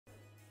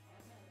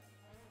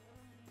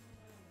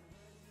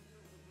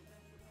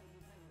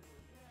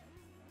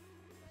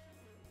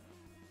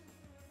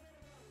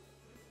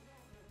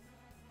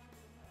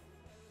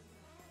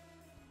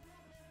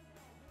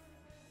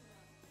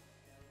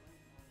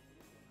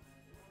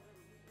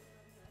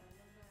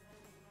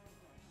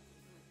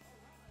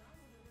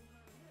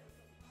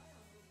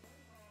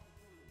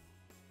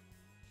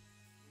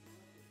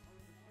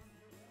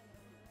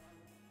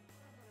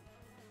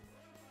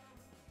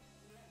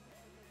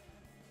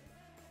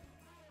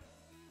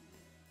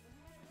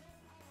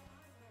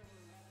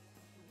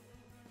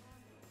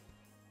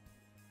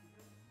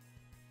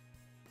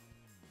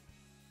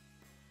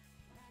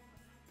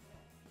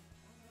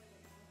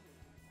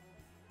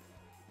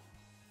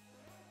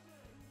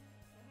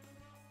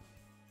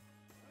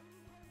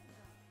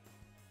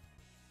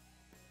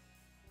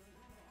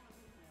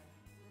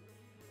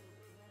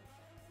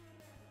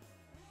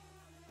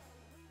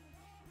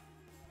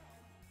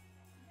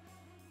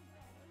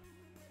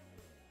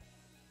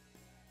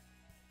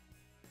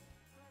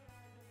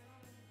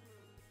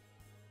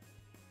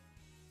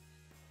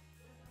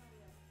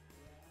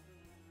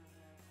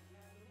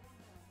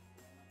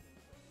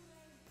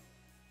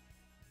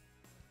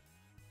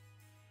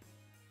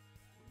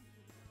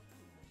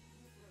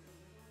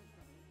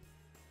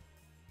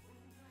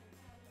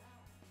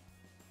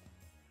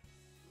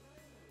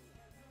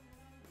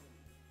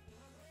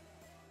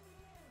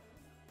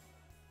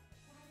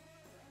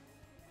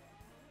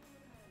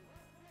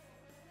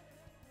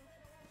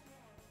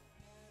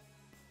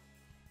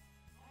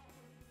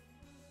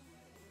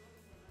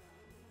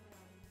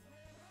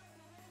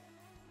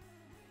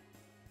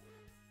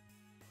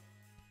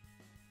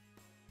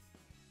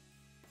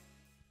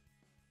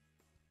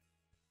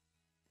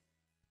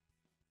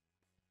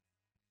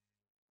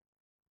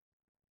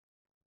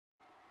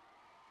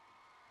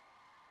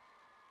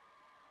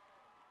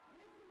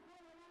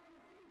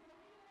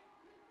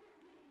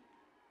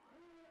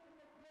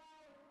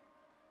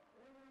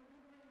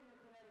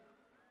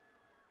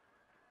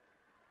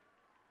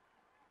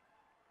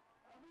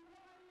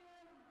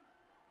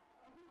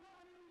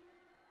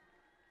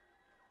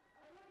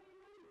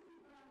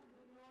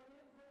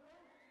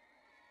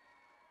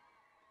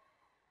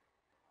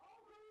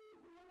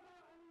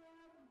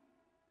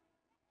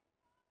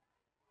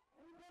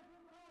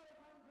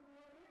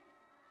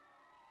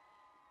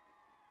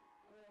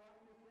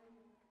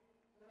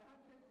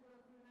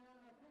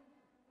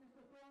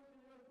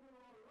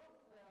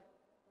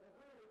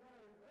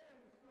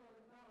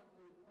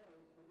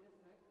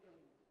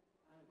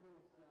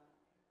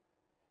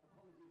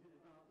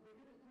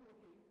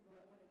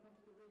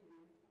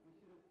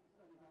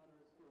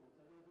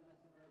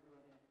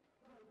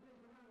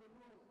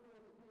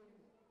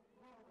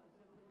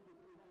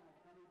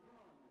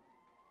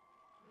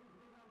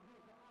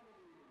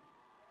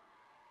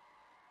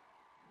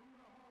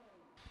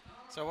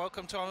So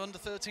welcome to our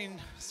Under-13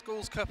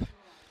 Schools Cup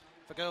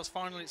for girls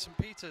final at St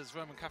Peter's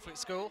Roman Catholic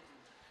School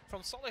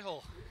from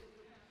Solihull.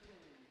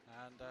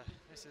 And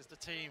this is the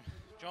team: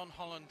 John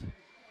Holland,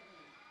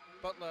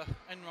 Butler,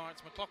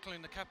 Enright,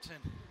 McLaughlin the captain,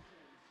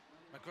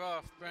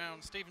 McGrath, Brown,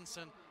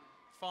 Stevenson,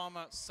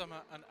 Farmer,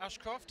 Summer and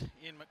Ashcroft.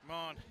 Ian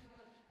McMahon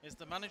is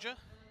the manager.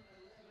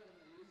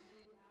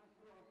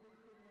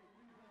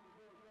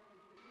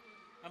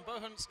 And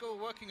Bohunt School,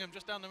 Wokingham,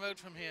 just down the road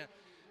from here.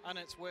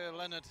 Annette, Weir,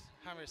 Leonard,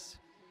 Harris,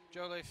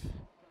 Jolliffe,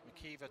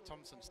 McKeever,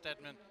 Thompson,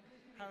 Stedman,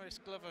 Harris,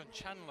 Glover and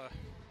Chandler,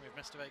 with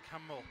Mr. A.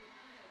 Campbell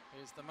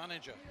is the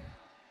manager.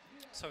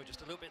 So just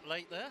a little bit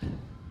late there.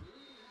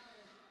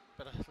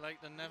 Better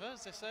late than never,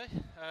 as they say.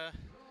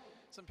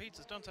 St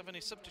Peter's don't have any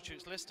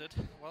substitutes listed.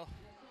 Well,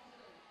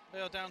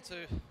 they are down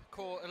to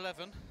core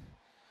 11.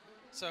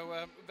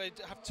 So they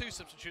have two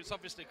substitutes,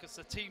 obviously, because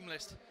the team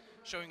list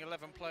showing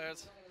 11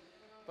 players.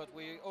 But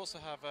we also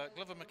have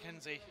Glover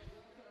Mackenzie,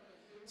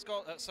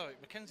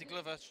 Mackenzie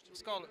Glover,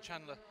 Scarlett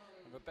Chandler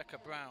and Rebecca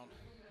Brown.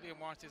 Liam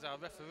White is our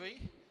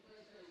referee.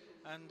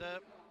 And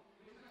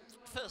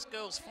first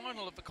girls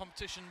final of the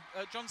competition,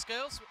 John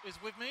Scales is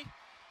with me.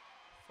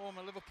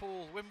 Former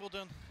Liverpool,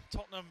 Wimbledon,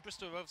 Tottenham,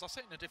 Bristol Rovers. I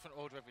say it in a different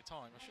order every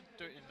time. I should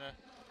do it in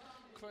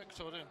the correct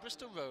order.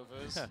 Bristol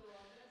Rovers.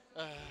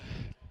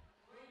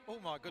 Oh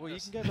my goodness. Well, you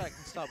can go back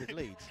and start with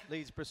Leeds.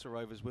 Leeds, Bristol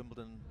Rovers,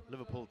 Wimbledon,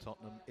 Liverpool,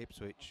 Tottenham,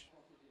 Ipswich.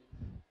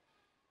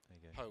 There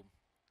you go. Home.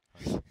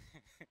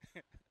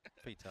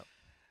 Feet up.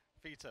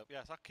 Feet up,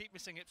 yes. I keep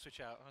missing Ipswich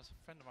out. A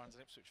friend of mine's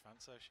an Ipswich fan,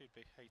 so she'd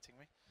be hating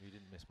me. You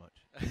didn't miss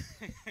much.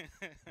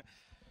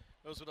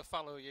 Those were the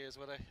fallow years,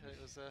 were they?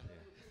 It was.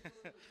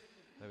 Yeah.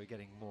 They were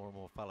getting more and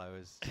more fallow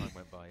as time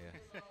went by.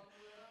 Yeah.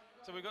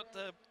 So we've got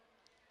the.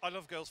 I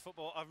love girls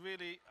football.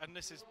 And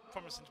this is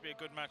promising to be a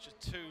good match.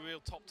 There's two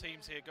real top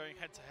teams here going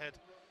head to head.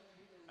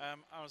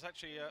 I was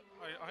actually,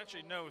 I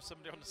actually know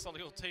somebody on the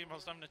Solihull team. I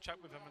was having a chat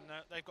with them, and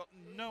they've got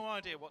no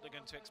idea what they're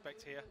going to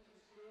expect here.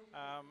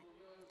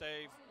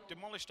 They've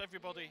demolished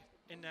everybody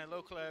in their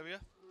local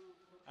area,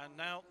 and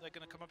now they're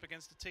going to come up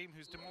against a team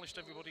who's demolished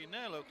everybody in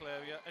their local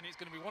area, and it's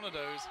going to be one of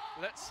those.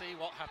 Let's see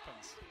what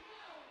happens.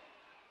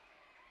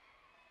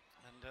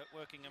 And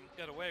Wokingham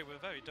get away with a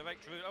very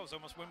direct route. That was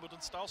almost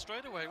Wimbledon style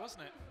straight away,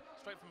 wasn't it?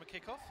 Straight from a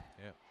kick-off.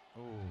 Yeah.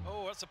 Ooh.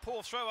 Oh, that's a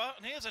poor throw out,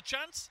 and here's a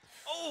chance.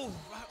 Oh,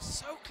 that's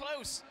so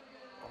close.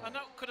 Oh. And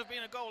that could have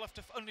been a goal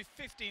after only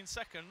 15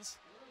 seconds.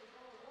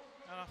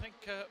 And I think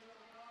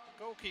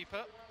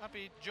goalkeeper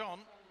Abby John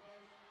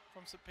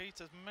from St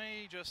Peter's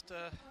may just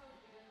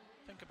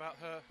think about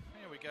her.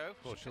 Here we go.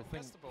 Well,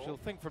 she'll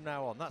think from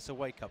now on. That's a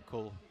wake-up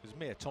call, because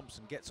Mia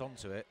Thompson gets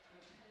onto it.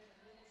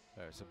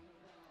 It's a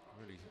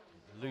really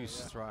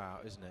loose throw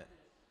out, isn't it?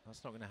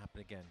 That's not going to happen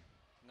again.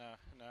 No.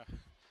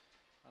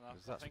 And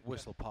that's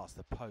whistle past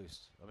the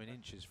post. I mean,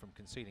 inches from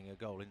conceding a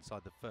goal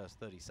inside the first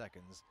 30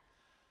 seconds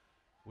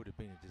would have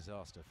been a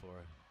disaster for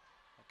her.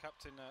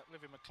 Captain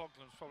Livy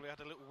McLaughlin's probably had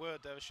a little word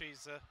there as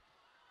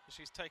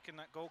she's taken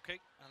that goal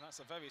kick, and that's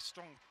a very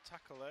strong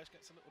tackle there. She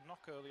gets a little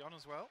knock early on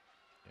as well.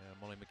 Yeah,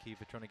 Molly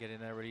McKeever trying to get in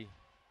there really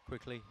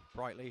quickly,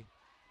 brightly.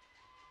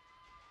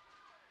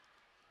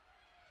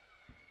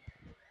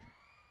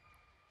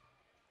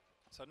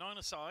 So 9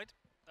 aside,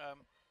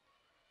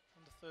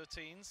 under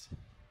 13s.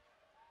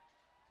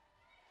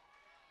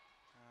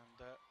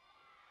 And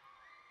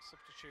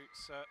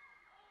substitutes,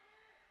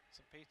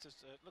 St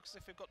Peter's, looks as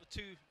if they've got the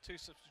two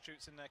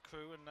substitutes in their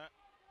crew, and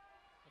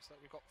looks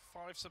like we've got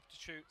 3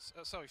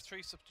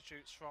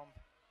 substitutes from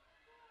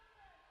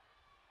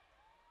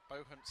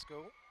Bohunt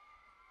School.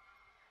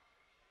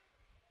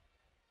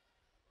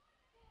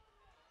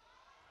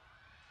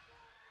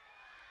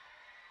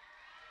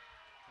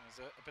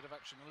 There's a bit of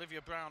action.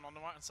 Olivia Brown on the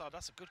right hand side.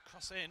 That's a good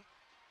cross in.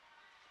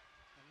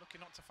 And looking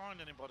not to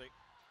find anybody.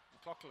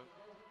 McLaughlin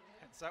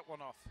heads that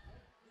one off.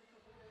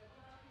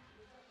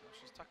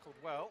 She's tackled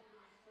well,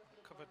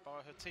 covered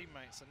by her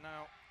teammates, and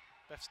now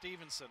Beth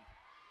Stevenson.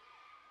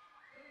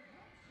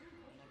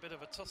 And a bit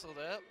of a tussle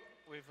there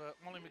with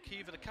Molly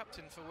McKeever, the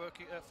captain for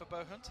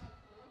Bohunt.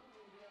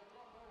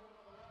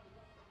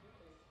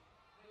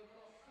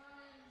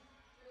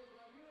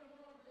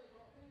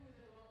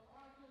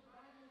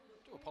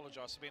 I do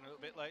apologise for being a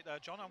little bit late there,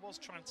 John. I was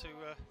trying to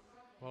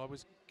well, I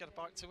was get a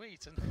bite to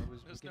eat, and I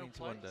was there's beginning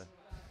no to wonder.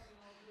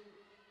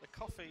 The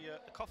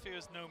coffee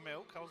has no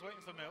milk. I was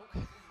waiting for milk.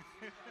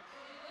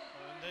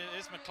 And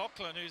there's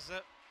McLaughlin, who's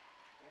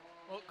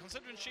well,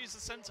 considering she's the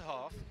centre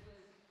half,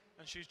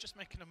 and she's just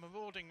making a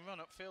marauding run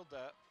upfield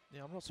there.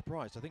 Yeah, I'm not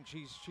surprised. I think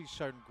she's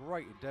shown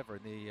great endeavour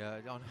in the.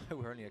 I know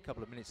we're only a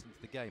couple of minutes into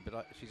the game,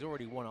 but she's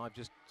already one I've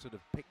just sort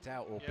of picked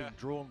out or been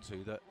drawn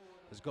to that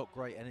has got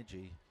great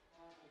energy.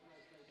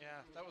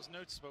 Yeah, that was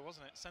noticeable,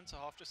 wasn't it? Centre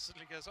half just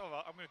suddenly goes, all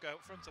right, I'm going to go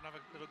up front and have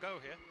a little go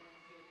here.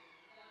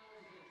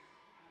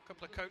 A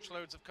couple of coach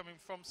loads have come in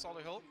from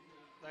Solihull.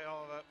 They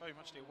are very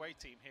much the away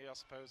team here, I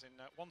suppose, in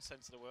one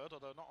sense of the word,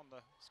 although not on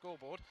the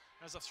scoreboard.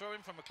 There's a throw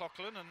in from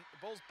McLaughlin, and the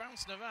ball's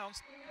bouncing around.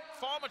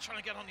 Farmer trying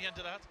to get on the end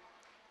of that.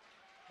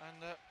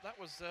 And that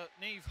was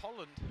Neve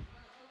Holland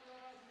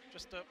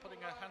just putting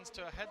her hands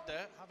to her head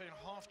there, having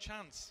a half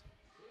chance.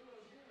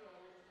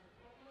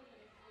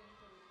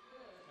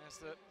 There's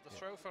the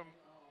throw from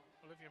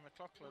Olivia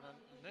McLaughlin,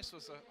 and this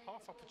was a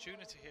half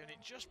opportunity here, and it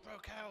just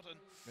broke out. And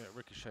yeah,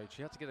 ricocheted.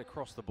 She had to get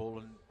across the ball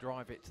and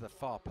drive it to the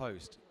far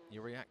post.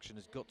 Your reaction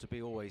has got to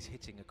be always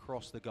hitting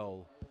across the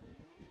goal,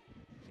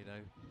 you know,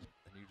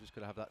 and you've just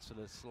got to have that sort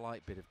of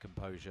slight bit of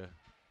composure.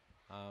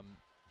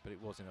 But it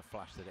was in a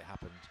flash that it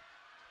happened.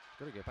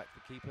 Got to go back to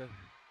the keeper.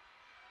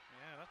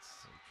 Yeah, that's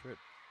a trip.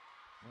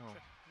 Oh.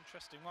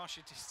 Interesting. Why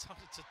she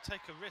decided to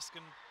take a risk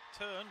and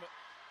turn, but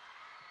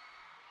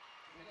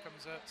here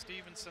comes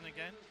Stevenson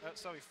again.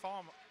 Sorry,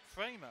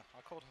 Framer.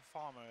 I called her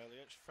Farmer earlier.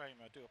 It's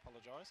Framer. I do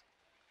apologise.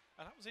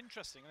 And that was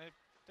interesting. They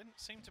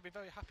didn't seem to be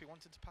very happy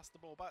wanting to pass the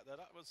ball back there.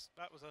 That was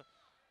a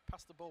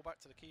pass the ball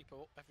back to the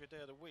keeper every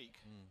day of the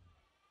week.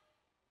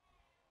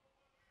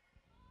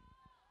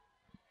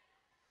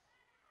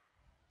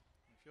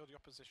 If you're the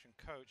opposition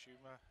coach, you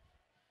may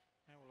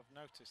well have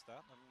noticed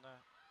that, and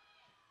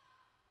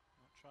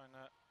try and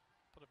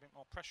put a bit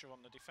more pressure on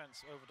the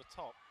defence over the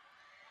top.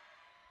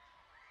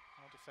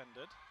 Well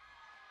defended.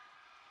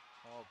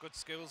 Oh, good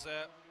skills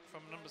there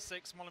from number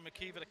 6, Molly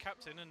McKeever, the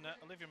captain, and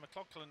Olivia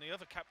McLaughlin, the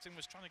other captain,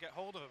 was trying to get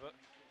hold of her, but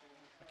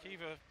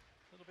McKeever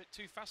a little bit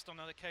too fast on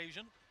that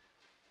occasion.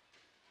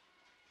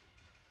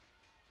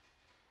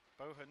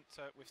 Bohunt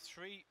with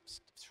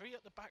three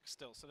at the back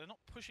still, so they're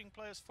not pushing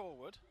players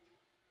forward.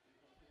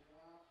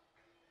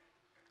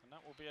 And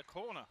that will be a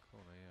corner.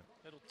 Corner, yeah.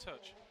 Little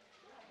touch.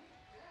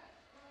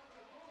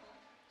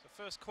 So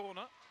first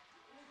corner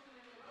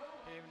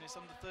here in this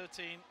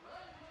under-13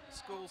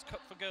 Schools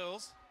Cup for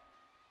girls.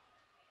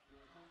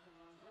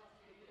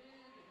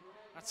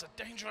 That's a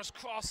dangerous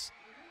cross.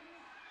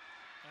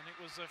 And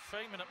it was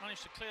Framer that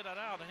managed to clear that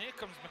out. And here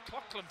comes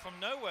McLaughlin from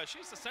nowhere.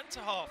 She's the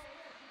centre half.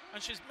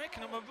 And she's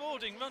making a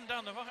marauding run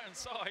down the right-hand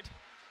side.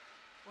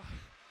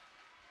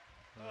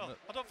 Well,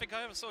 I don't think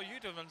I ever saw you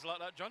do runs like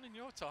that, John, in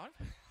your time.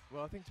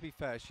 Well, I think to be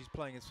fair, she's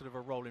playing a sort of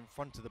a role in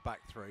front of the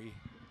back three.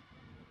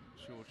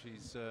 Sure,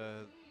 she's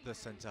the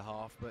centre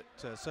half, but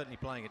certainly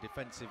playing a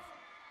defensive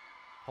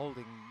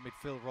holding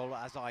midfield role,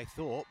 as I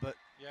thought, but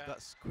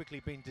that's quickly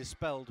been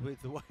dispelled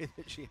with the way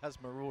that she has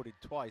marauded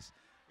twice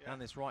down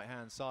this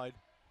right-hand side.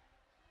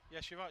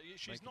 Yes, you're right.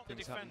 She's not the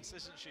defence,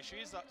 isn't she? She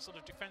is that sort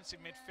of defensive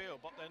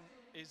midfield, but then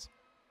is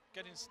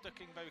getting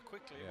stuck in very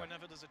quickly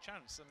whenever there's a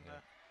chance. And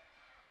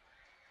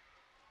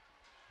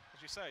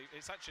as you say,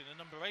 it's actually the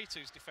number 8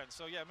 who's defence.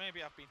 So yeah,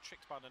 maybe I've been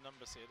tricked by the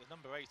numbers here. The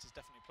number 8 is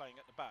definitely playing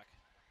at the back.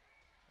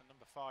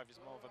 Number 5 is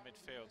more of a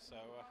midfield,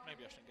 so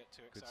maybe I shouldn't get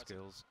too excited. Good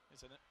skills.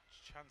 Isn't it?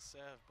 Chance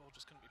there, ball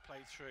just couldn't be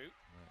played through.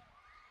 Right.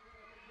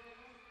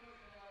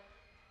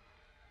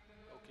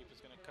 Goalkeeper's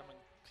going to come and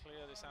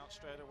clear this out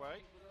straight away.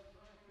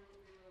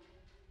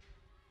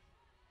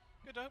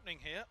 Good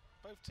opening here.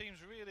 Both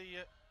teams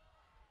really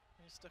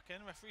stuck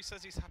in. Referee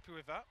says he's happy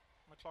with that.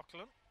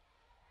 McLaughlin.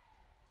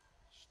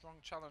 Strong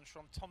challenge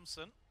from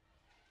Thompson.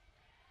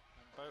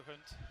 And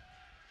Bohunt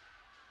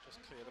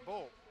just clear the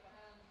ball.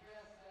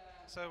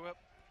 So,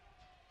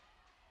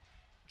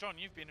 John,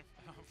 you've been in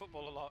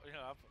football a lot. You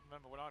know, I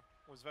remember when I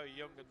was very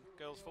young and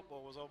girls'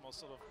 football was almost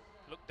sort of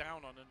looked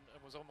down on and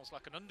was almost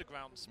like an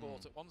underground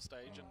sport at one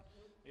stage, and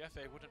the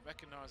FA wouldn't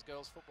recognise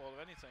girls' football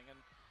or anything.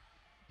 And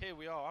here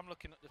we are. I'm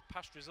looking at the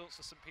past results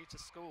of St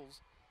Peter's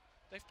Schools.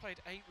 They've played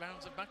 8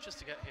 rounds of matches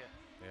to get here.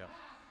 Yeah.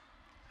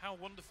 How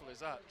wonderful is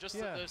that? Just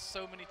that there's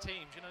so many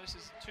teams. You know, this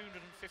is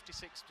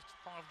 256 to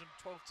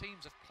 512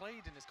 teams have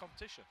played in this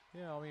competition.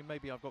 Yeah, I mean,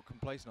 maybe I've got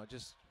complacent.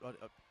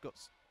 I've got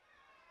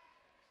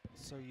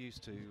so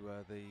used to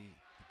the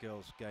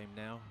girls' game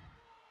now,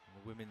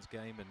 and the women's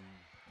game, and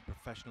the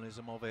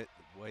professionalism of it,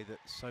 the way that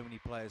so many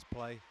players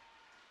play.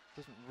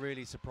 Doesn't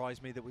really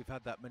surprise me that we've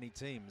had that many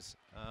teams,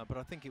 but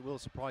I think it will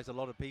surprise a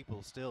lot of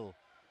people still,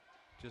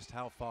 just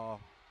how far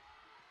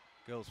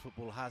girls'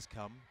 football has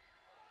come.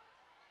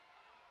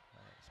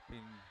 It's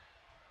been,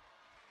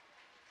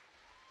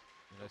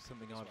 you know,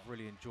 something I've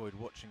really enjoyed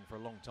watching for a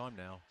long time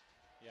now.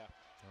 Yeah.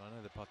 And I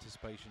know the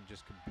participation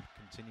just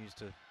continues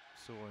to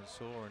soar and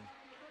soar. And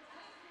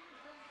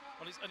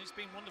well, it's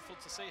been wonderful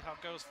to see how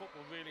girls'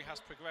 football really has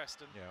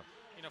progressed. And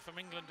you know, from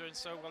England doing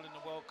so well in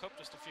the World Cup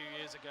just a few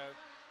years ago,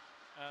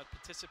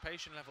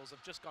 participation levels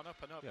have just gone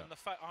up and up. And the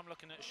fact I'm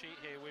looking at a sheet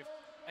here with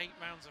 8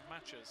 rounds of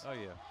matches. Oh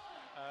yeah.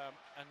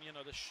 And you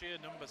know, the sheer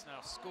numbers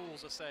now.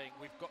 Schools are saying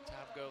we've got to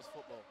have girls'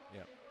 football.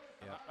 Yeah.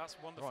 Yeah. That's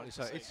wonderful. Rightly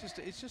so.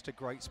 It's just a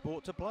great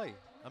sport to play.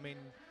 I mean,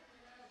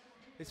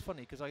 it's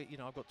funny because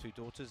I've got 2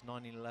 daughters,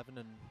 9 and 11,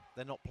 and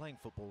they're not playing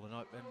football, and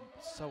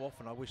so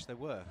often I wish they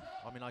were.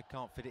 I mean, I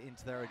can't fit it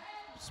into their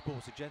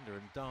sports agenda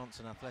and dance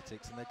and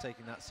athletics, and they're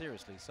taking that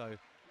seriously. So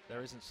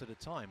there isn't sort of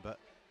time. But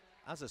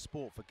as a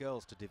sport for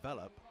girls to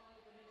develop,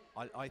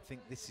 I think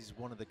this is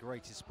one of the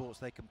greatest sports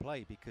they can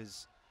play,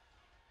 because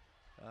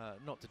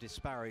not to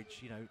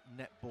disparage, you know,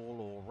 netball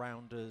or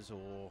rounders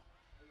or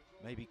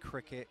maybe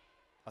cricket.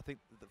 I think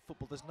that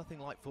football, there's nothing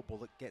like football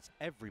that gets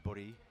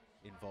everybody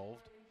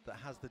involved, that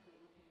has the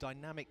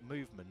dynamic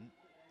movement,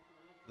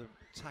 the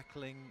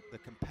tackling, the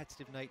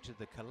competitive nature,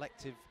 the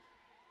collective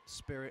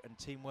spirit and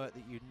teamwork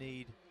that you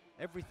need.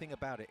 Everything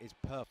about it is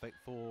perfect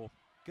for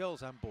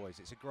girls and boys.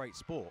 It's a great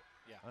sport.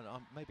 Yeah.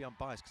 And maybe I'm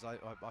biased because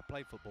I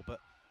play football, but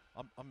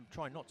I'm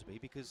trying not to be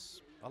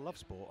because I love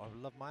sport. I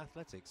love my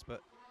athletics,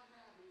 but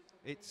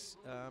it's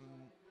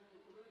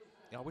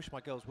I wish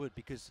my girls would,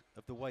 because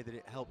of the way that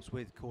it helps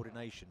with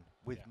coordination,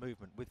 with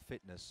movement, with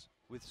fitness,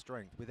 with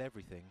strength, with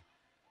everything.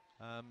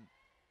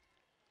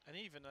 And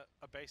even at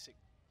a basic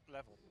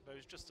level,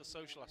 there's just a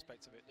social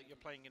aspect of it, that you're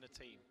playing in a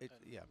team. And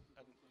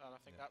I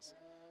think that's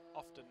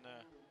often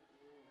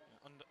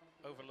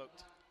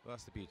overlooked. Well,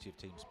 that's the beauty of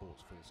team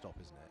sports, full stop,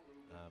 isn't it?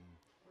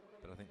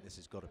 But I think this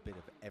has got a bit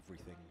of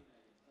everything,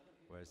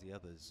 whereas the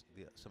others,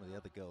 some of the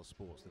other girls'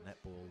 sports, the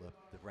netball,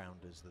 the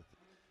rounders,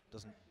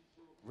 doesn't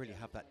really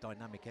have that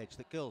dynamic edge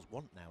that girls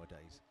want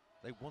nowadays.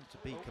 They want to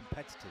be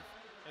competitive.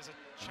 There's a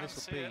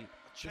chance here,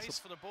 a chase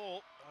for the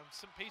ball.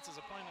 St Peter's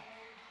are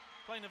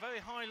playing a very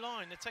high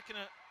line. They're taking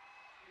a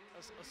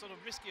sort of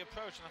risky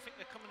approach, and I think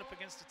they're coming up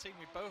against a team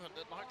with Bohunt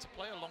that like to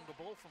play a longer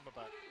ball from the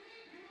back.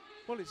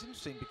 Well, it's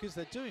interesting because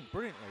they're doing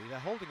brilliantly. They're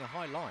holding a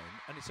high line,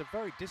 and it's a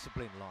very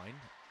disciplined line,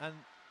 and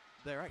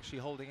they're actually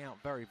holding out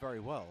very, very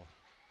well.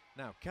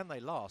 Now, can they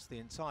last the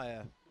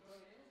entire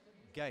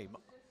game?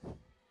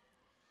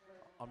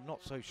 I'm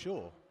not so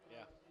sure.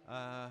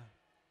 Yeah.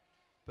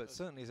 But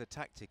certainly as a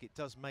tactic, it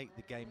does make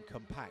the game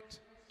compact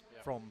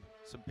from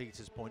St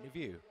Peter's point of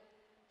view.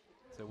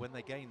 So when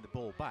they gain the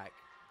ball back,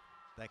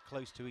 they're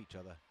close to each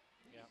other.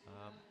 Yeah.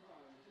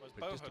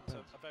 Whereas Bohunt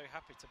are very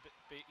happy to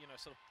be,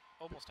 sort of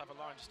almost have a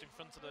line just in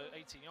front of the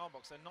 18-yard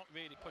box. They're not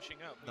really pushing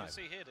up. No. You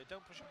see here, they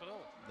don't push up at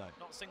all. No.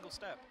 Not a single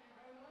step.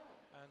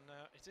 And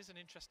it is an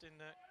interesting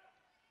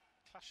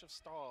clash of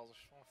styles.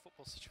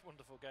 Football's such a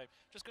wonderful game.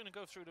 Just going to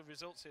go through the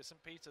results here. St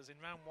Peter's in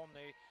round 1,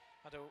 they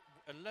had a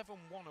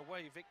 11-1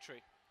 away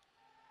victory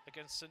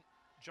against St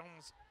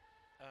John's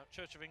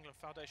Church of England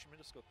Foundation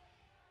Middle School.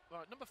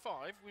 Right, number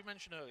 5, we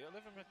mentioned earlier,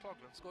 Olivia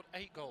McLaughlin scored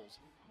 8 goals.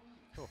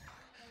 Cool.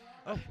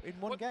 Oh, in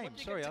one game.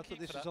 Sorry, I thought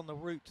this was on the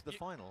route to the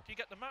final. You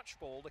get the match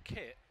ball, the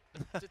kit,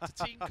 the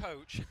team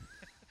coach.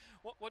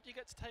 What do you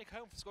get to take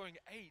home for scoring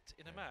 8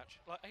 in a match?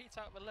 Like 8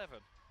 out of 11.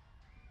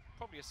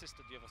 Probably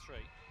assisted the other 3.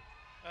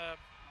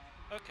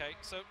 Okay,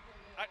 so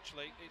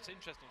actually it's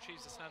interesting.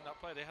 She's the standout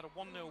player. They had a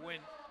 1-0 win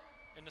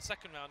in the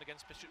second round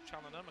against Bishop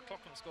Challoner.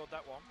 McLaughlin scored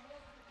that one.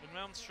 In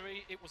round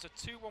 3, it was a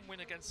 2-1 win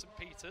against St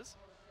Peter's.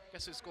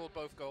 Guess who scored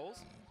both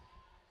goals?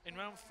 In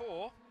round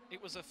 4,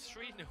 it was a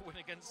 3-0 win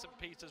against St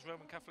Peter's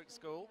Roman Catholic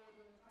School.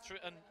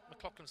 And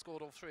McLaughlin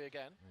scored all 3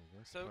 again.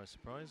 So,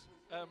 surprise.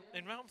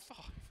 In round 5,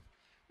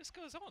 this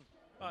goes on.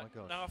 Oh my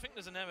gosh. Now I think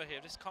there's an error here.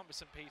 This can't be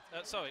St Peter.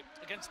 Sorry,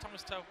 against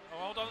Thomas Tell.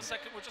 Oh, hold on a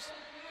second.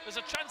 There's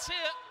a chance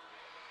here,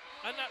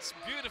 and that's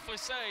beautifully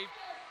saved.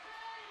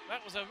 That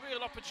was a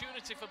real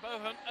opportunity for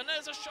Bohunt, and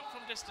there's a shot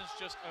from distance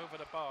just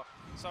over the bar.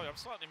 Sorry, I'm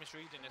slightly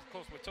misreading it. Of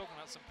course, we're talking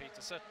about St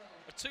Peter. So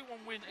a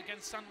 2-1 win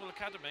against Sandwell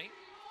Academy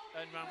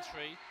in round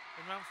 3.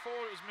 In round 4,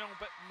 it was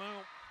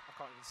I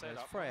can't even say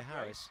that. Freya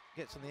Harris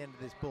gets on the end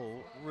of this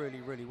ball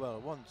really, really well.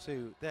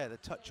 1-2 there, the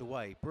touch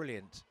away,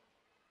 brilliant.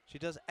 She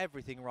does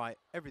everything right,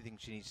 everything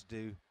she needs to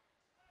do.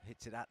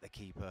 Hits it at the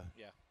keeper.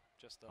 Yeah,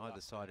 just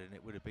either side, and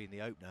it would have been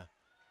the opener.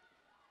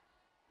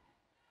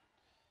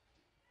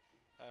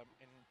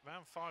 In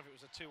round 5, it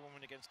was a 2-1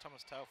 win against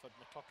Thomas Telford.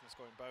 McLaughlin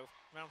scoring both.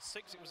 Round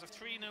 6, it was a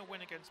 3-0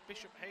 win against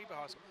Bishop Haber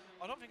High School.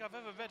 I don't think I've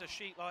ever read a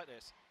sheet like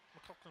this.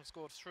 McLaughlin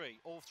scored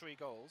all 3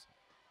 goals.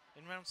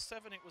 In round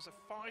 7, it was a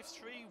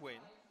 5-3 win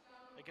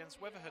against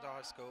Weatherhead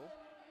High School.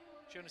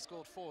 She only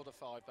scored 4 of the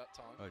 5 that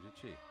time. Oh, did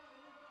she?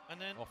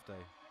 And then off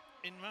day.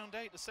 In round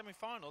 8, the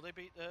semi-final, they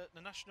beat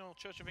the National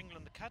Church of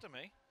England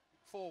Academy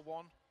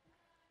 4-1.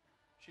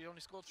 She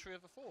only scored 3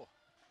 of the 4.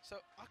 So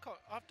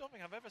I don't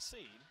think I've ever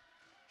seen.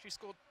 She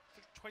scored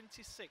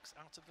 26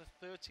 out of the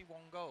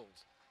 31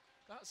 goals.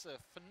 That's a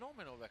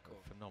phenomenal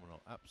record. Phenomenal,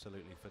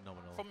 absolutely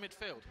phenomenal. From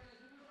midfield.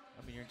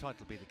 I mean, you're entitled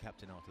to be the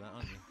captain after that,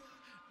 aren't you?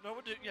 No,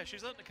 yeah,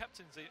 she's earned the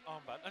captain's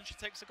armband, and she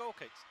takes the goal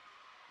kicks,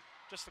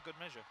 just for good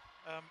measure.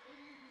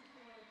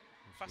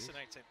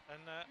 Fascinating.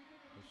 And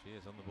here she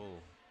is on the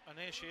ball. And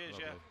here she is,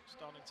 Lovely.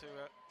 starting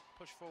to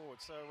push forward.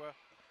 So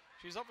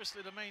she's obviously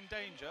the main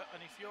danger.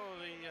 And if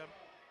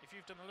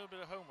you've done a little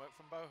bit of homework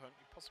from Bohunt,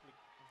 you possibly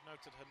have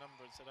noted her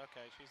number and said,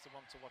 okay, she's the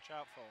one to watch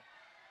out for.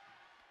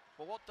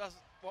 But what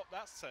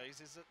that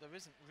says is that there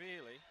isn't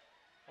really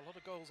a lot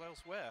of goals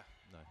elsewhere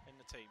in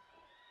the team.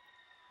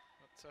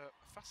 But a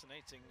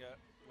fascinating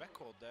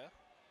record there.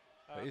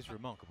 It is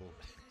remarkable.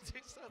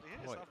 It certainly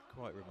is.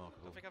 Quite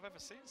remarkable. I don't think I've ever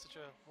seen such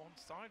a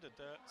one-sided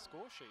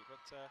score sheet.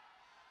 But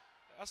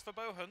as for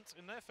Bohunt,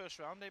 in their first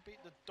round, they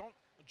beat the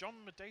John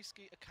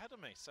Medeski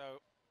Academy.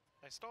 So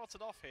they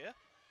started off here.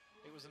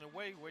 It was an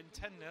away win,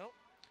 10-0.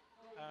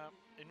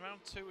 In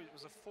round 2, it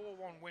was a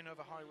 4-1 win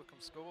over High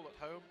Wycombe School at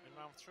home. In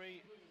round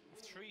 3,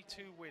 a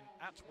 3-2 win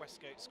at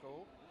Westgate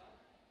School.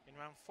 In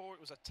round 4,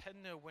 it was a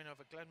 10-0 win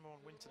over Glenmore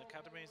and Winton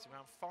Academies. In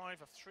round 5,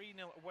 a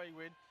 3-0 away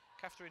win,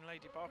 Catherine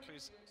Lady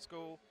Barclays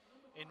School.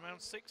 In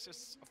round 6,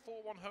 it's a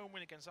 4-1 home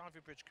win against Ivy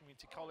Bridge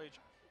Community College.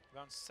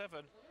 Round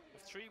 7, a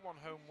 3-1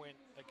 home win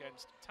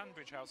against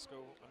Tanbridge House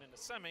School, and in the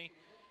semi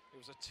it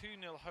was a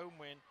 2-0 home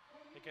win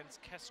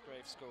against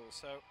Kesgrave School.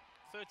 So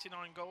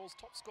 39 goals.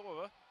 Top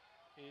scorer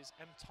is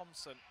M.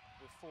 Thompson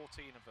with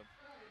 14 of them.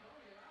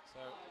 So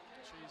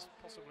she's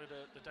possibly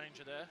the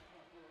danger there.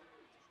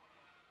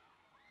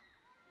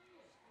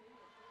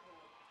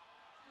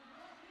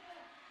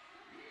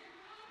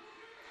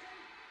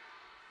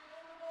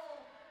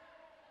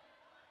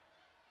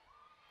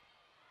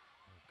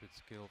 Good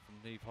skill from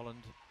Neve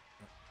Holland,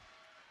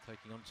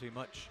 taking on too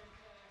much.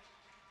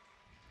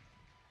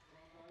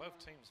 Well,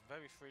 both teams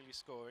very freely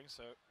scoring,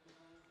 so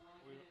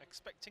we're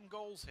expecting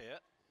goals here.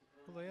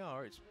 Well, they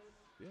are. It's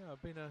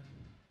been a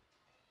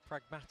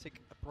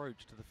pragmatic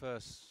approach to the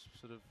first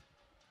sort of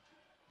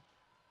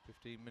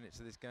 15 minutes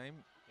of this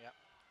game. Yeah,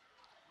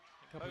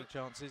 A couple of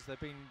chances. They've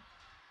been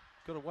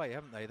got away,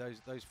 haven't they?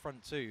 Those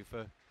front two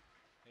for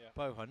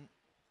Bohunt,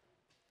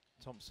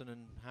 Thompson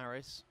and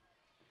Harris.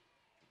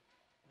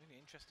 Really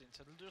interesting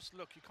to just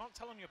look. You can't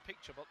tell on your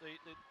picture, but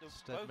the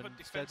Stedman, Bohunt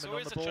defence Stedman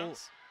always on the a ball.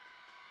 chance.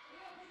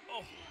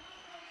 Oh,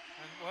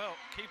 and well,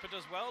 keeper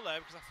does well there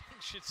because I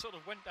think she sort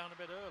of went down a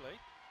bit early.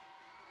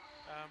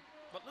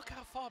 But look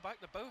how far back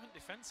the Bohunt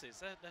defence is.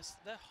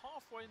 They're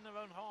halfway in their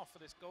own half for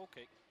this goal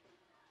kick.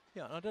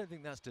 Yeah, and I don't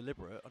think that's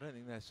deliberate. I don't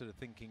think they're sort of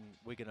thinking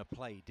we're going to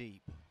play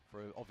deep for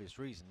an obvious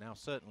reason. Now,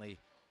 certainly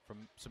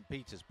from St.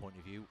 Peter's point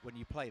of view, when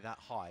you play that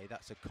high,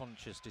 that's a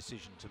conscious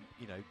decision to,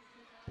 you know,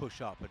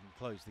 push up and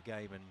close the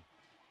game, and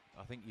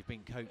I think you've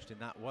been coached in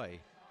that way.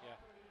 Yeah.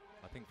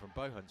 I think from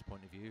Bohunt's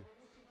point of view,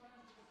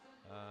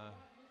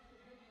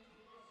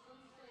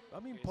 I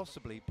mean,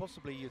 possibly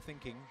you're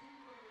thinking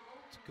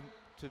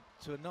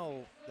to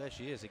annul. There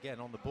she is again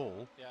on the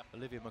ball,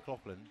 Olivia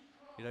McLaughlin.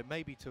 You know,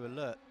 maybe to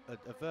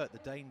avert the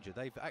danger.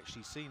 They've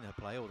actually seen her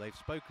play, or they've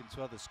spoken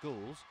to other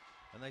schools,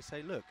 and they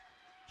say, look,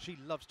 she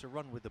loves to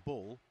run with the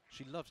ball.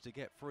 She loves to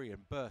get free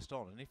and burst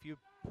on, and if you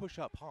push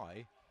up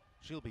high,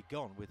 she'll be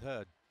gone with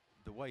her,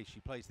 the way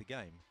she plays the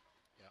game.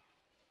 Yeah.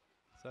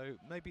 So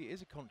maybe it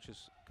is a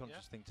conscious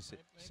thing to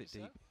sit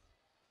deep.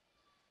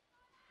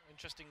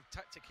 Interesting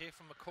tactic here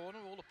from the corner.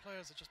 All the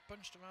players are just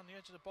bunched around the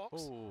edge of the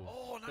box.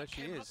 Oh, and there that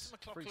she came up is. to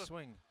McLaughlin. Free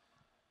swing.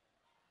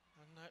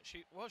 And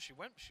she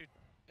went.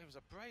 It was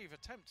a brave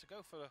attempt to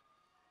go for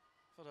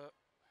the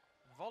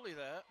volley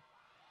there,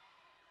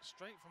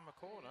 straight from the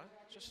corner.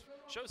 Just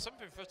shows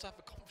something for her to have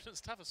the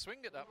confidence to have a swing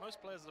at that.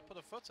 Most players have put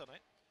a foot on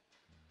it.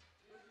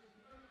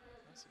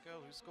 That's a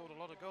girl who's scored a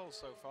lot of goals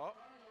so far.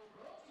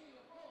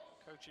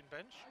 Coaching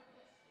bench.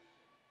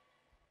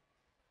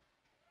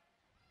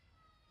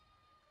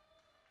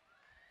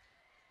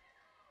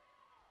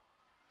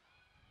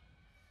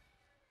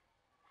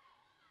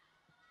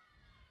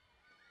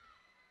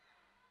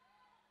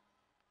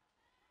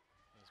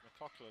 There's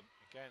McLaughlin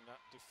again, that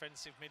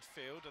defensive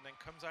midfield, and then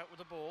comes out with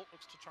the ball.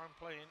 Looks to try and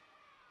play in.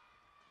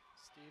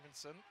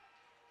 Stevenson.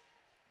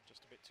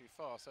 Just a bit too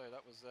far, so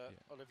that was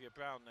Olivia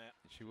Brown there.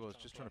 She was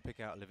just trying to pick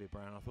out Olivia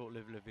Brown. I thought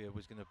Olivia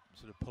was going to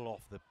sort of pull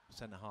off the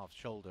centre half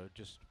shoulder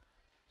just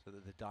so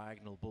that the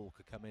diagonal ball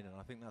could come in, and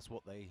I think that's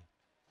what they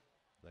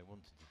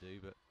wanted to do,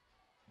 but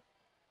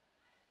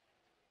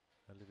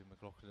Olivia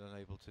McLaughlin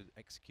unable to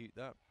execute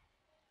that.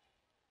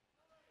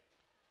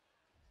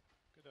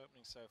 Good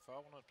opening so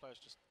far. One of the players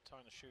just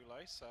tying a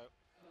shoelace, so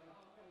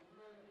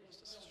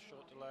just a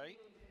short delay.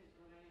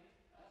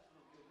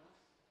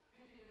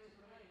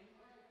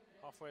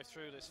 Halfway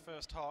through this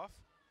first half.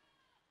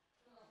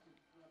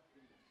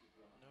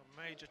 No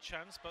major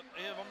chance, but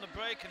here on the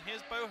break, and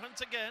here's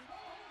Bohunt again.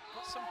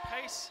 Got some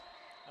pace,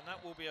 and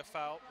that will be a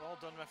foul. Well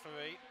done,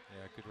 referee.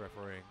 Yeah, good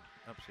refereeing.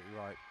 Absolutely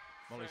right.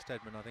 Molly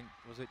Stedman, I think,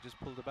 was it, just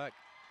pulled her back?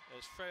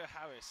 There's Freya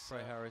Harris.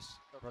 Freya Harris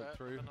broke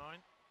through. Number 9.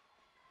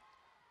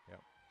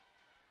 Yeah.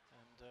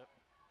 And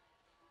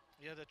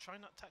yeah, they're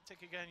trying that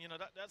tactic again. You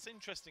know, that's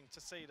interesting to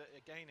see that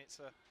again.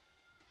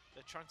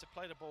 They're trying to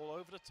play the ball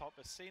over the top.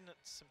 They're seeing that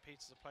St.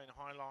 Peter's are playing a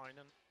high line,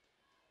 and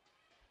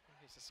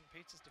it's the St.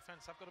 Peter's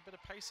defence have got a bit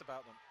of pace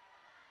about them.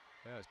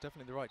 Yeah, it's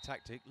definitely the right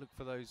tactic. Look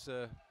for those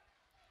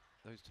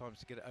times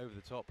to get it over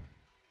the top.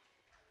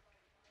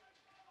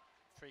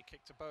 Free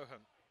kick to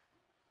Bohunt.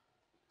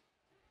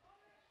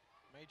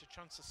 Major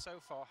chances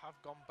so far have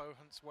gone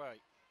Bohunt's way.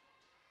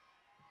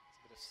 It's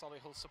a bit of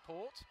Solihull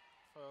support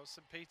for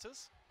St.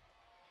 Peter's.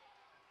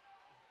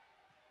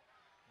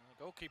 And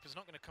the goalkeeper's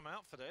not going to come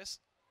out for this.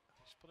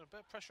 She's putting a bit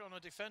of pressure on her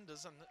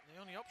defenders, and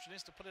the only option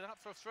is to put it out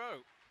for a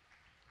throw.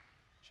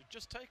 She'd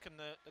just taken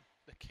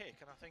the kick,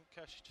 and I think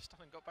she just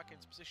hasn't got back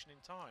into position in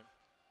time.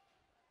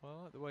 Well,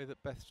 I like the way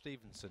that Beth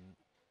Stevenson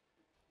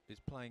is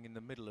playing in the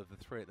middle of the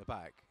three at the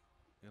back.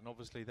 And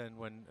obviously then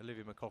when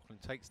Olivia McLaughlin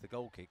takes the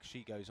goal kick,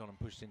 she goes on and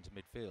pushes into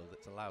midfield.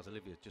 That allows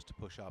Olivia just to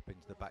push up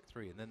into the back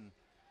three, and then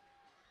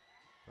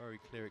very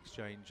clear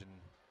exchange, and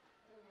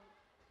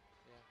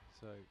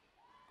so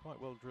quite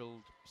well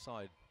drilled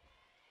side.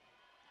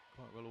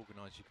 Quite well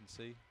organised, you can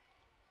see.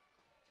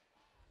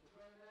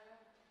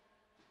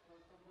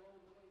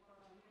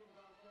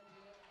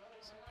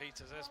 St.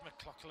 Peter's, there's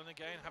McLaughlin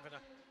again,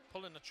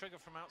 pulling the trigger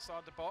from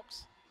outside the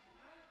box.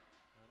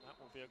 And that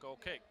will be a goal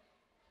kick.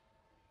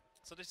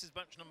 So this is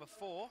match number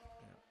 4.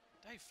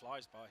 Yeah. Dave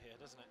flies by here,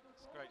 doesn't it?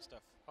 It's great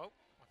stuff. Oh,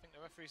 I think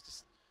the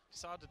referee's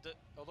decided that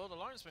although the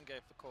linesman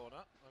gave the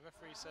corner, the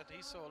referee said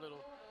he saw a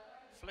little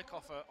flick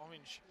off her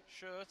orange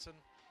shirt, and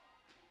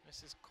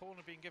this is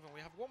corner being given.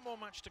 We have one more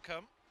match to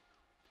come,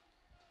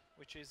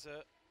 which is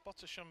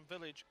Bottisham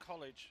Village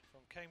College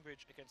from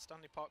Cambridge against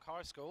Stanley Park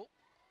High School.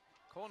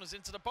 Corners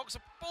into the box,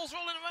 ball's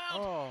rolling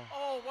around.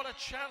 Oh, what a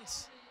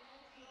chance.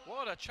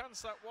 What a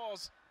chance that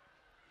was.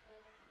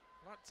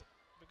 Might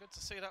be good to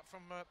see that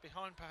from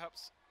behind,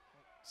 perhaps.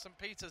 St.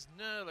 Peter's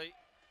nearly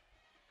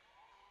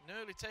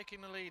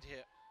taking the lead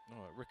here.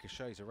 Oh, it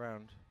ricochets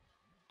around.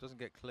 Doesn't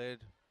get cleared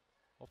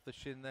off the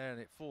shin there, and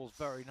it falls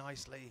very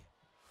nicely.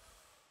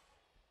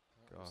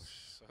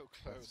 Gosh, so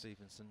close.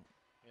 Stevenson.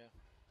 Yeah.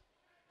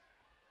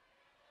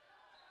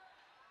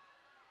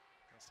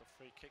 That's a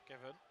free kick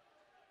given.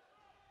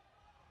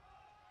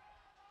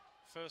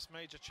 First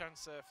major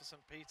chance there for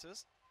St.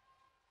 Peter's.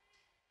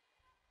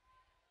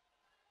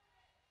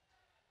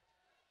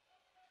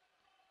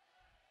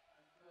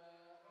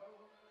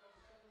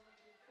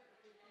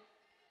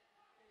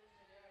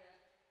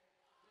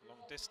 Long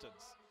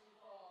distance.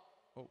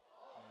 Oh. And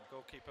the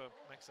goalkeeper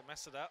makes a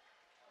mess of that.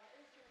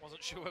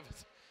 Wasn't sure whether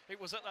it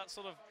was at that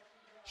sort of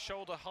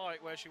shoulder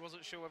height where she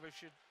wasn't sure whether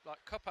she'd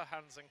like cup her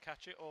hands and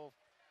catch it, or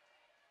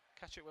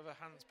catch it with her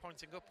hands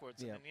pointing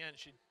upwards. Yeah. And in the end,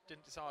 she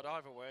didn't decide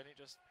either way, and it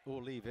just...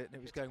 Or leave it, and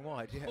it was going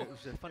wide. Yeah, it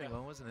was a funny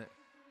one, wasn't it?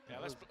 Yeah,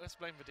 let's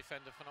blame the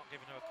defender for not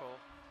giving her a call.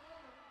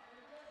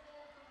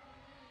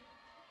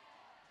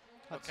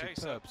 Had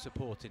superb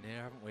support in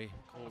here, haven't we,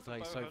 all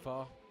day so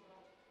far?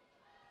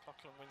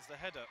 McLaughlin wins the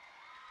header.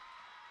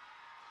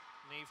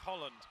 Neve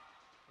Holland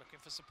looking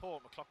for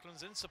support.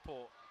 McLaughlin's in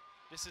support.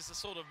 This is the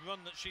sort of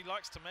run that she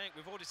likes to make.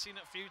 We've already seen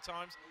it a few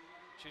times.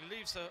 She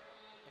leaves her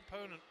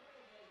opponent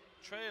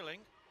trailing,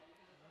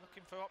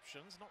 looking for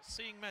options, not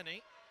seeing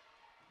many.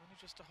 Only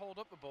just to hold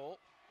up the ball,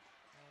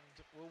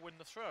 and will win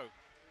the throw.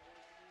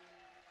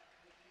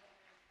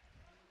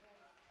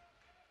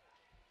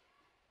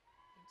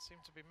 Seem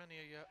to be many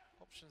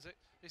options.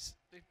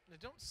 They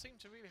don't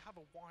seem to really have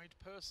a wide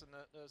person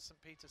at the St.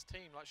 Peter's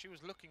team. Like, she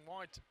was looking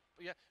wide.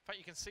 Yeah, in fact,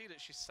 you can see that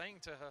she's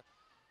saying to her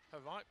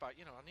right back,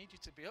 you know, I need you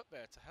to be up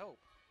there to help.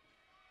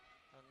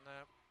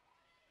 And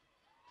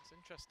it's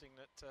interesting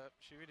that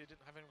she really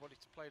didn't have anybody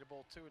to play the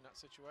ball to in that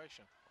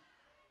situation.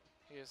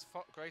 Here's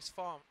Grace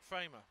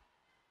Framer.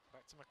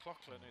 Back to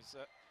McLaughlin, who's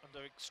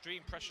under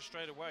extreme pressure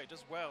straight away.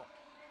 Does well.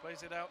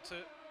 Plays it out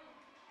to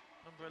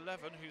number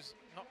 11, who's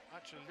not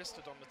actually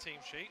listed on the team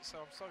sheet, so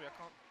I'm sorry I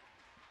can't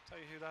tell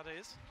you who that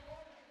is.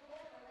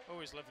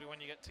 Always lovely when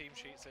you get team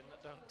sheets in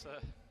that don't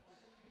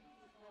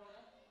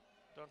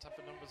have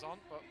the numbers on,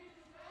 but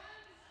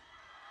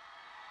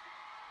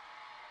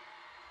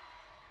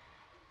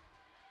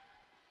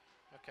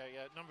okay,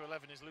 yeah, number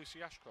 11 is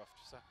Lucy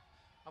Ashcroft. So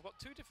I've got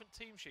 2 different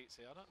team sheets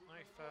here. I don't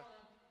know if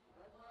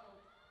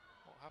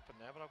what happened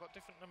there, but I've got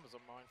different numbers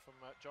on mine from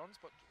John's,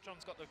 but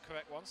John's got the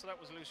correct one, so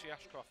that was Lucy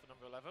Ashcroft, the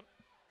number 11.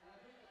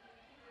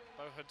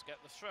 Bohunt to get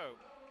the throw.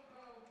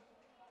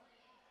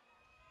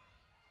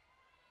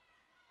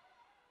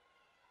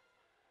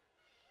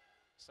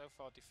 So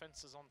far,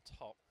 defence is on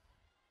top.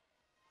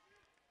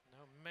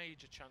 No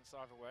major chance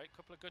either way. A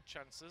couple of good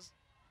chances.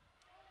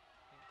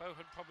 I think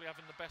Bohunt probably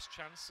having the best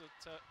chance at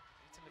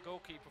hitting the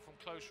goalkeeper from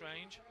close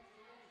range.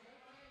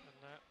 And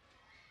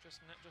just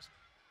a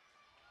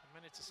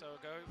minute or so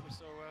ago, we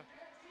saw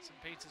St.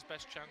 Peter's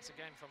best chance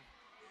again from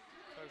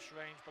close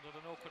range, but at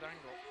an awkward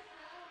angle.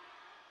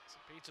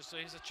 St. Peter, so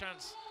here's a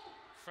chance.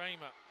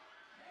 Framer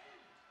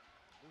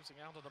losing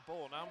out on the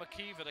ball. Now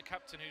McKeever, the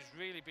captain, who's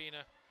really been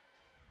an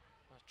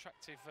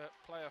attractive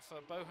player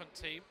for Bohunt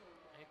team.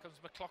 Here comes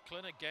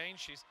McLaughlin again.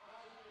 She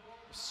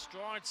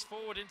strides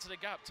forward into the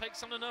gap,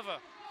 takes on another.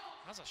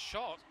 Has a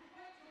shot.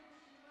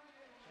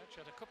 She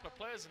actually had a couple of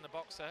players in the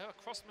box there. A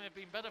cross may have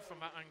been better from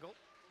that angle.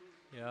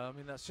 Yeah, I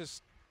mean, that's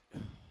just...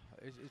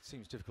 It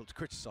seems difficult to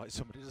criticise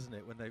somebody, doesn't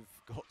it, when they've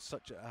got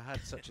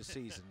had such a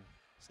season.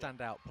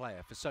 Standout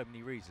player for so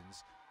many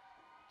reasons.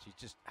 She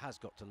just has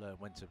got to learn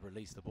when to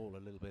release the ball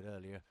a little bit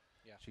earlier.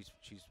 Yeah.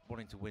 She's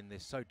wanting to win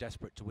this, so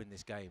desperate to win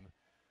this game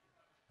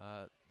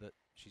that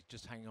she's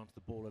just hanging on to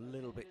the ball a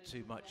little bit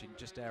too much in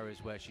just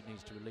areas where she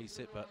needs to release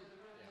it. But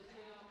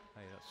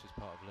hey, that's just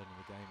part of learning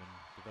the game and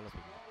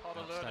developing. Part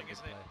of learning,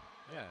 isn't it?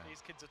 Yeah.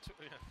 These kids are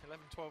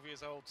 11, 12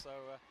 years old, so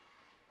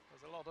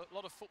there's a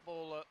lot of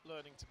football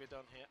learning to be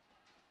done here.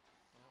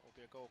 That will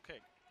be a goal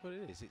kick. Well,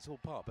 it is. It's all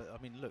part. But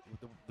I mean, look,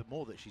 the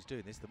more that she's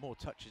doing this, the more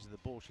touches of the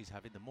ball she's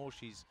having, the more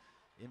she's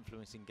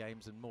influencing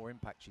games and more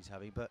impact she's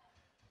having. But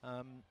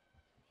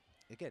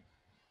again,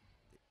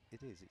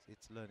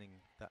 it's learning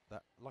that,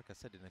 like I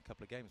said in a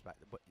couple of games back,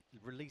 but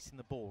releasing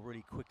the ball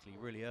really quickly,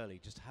 really early,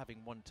 just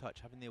having one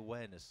touch, having the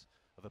awareness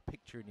of a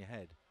picture in your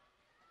head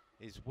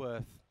is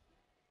worth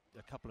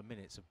a couple of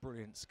minutes of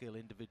brilliant skill,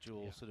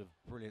 individual sort of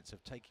brilliance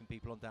of taking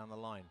people on down the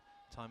line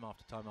time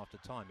after time after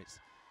time. It's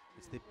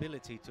the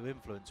ability to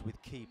influence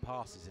with key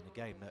passes in a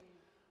game that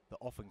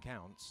often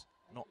counts,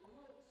 not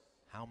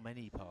how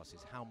many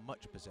passes, how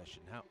much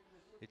possession,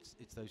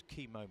 it's those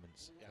key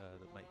moments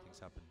that make things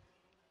happen.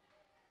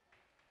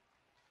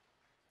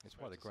 It's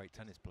why they're great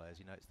tennis players.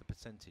 You know, it's the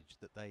percentage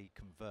that they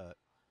convert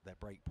their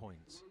break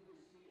points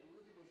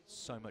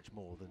so much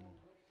more than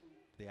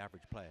the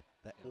average player.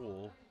 They're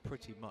all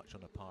pretty much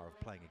on a par of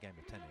playing a game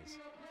of tennis,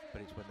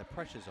 but it's when the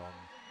pressure's on,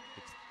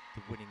 it's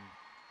the winning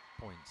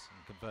points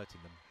and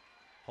converting them,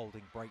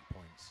 holding break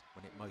points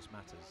when it most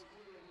matters.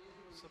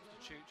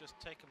 Substitute just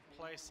taken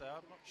place there.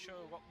 I'm not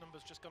sure what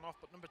number's just gone off,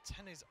 but number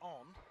 10 is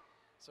on.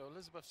 So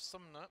Elizabeth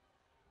Sumner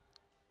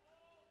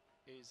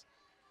is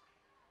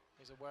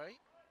away.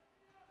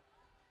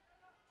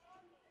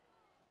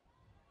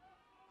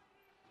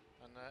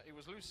 And it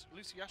was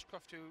Lucy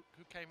Ashcroft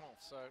who came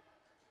off, so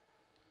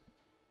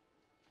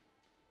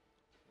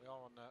we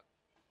are on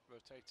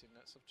rotating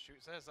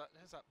substitutes. There's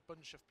that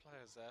bunch of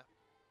players there.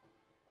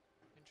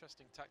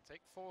 Interesting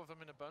tactic. 4 of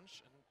them in a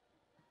bunch, and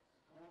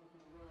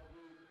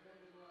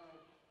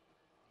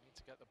need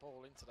to get the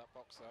ball into that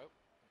box though.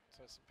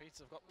 So St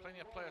Peter's have got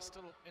plenty of players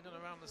still in and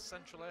around the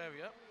central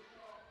area.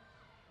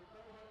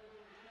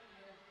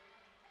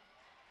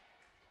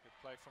 Good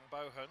play from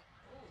Bohunt.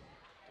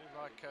 Do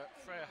like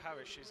Freya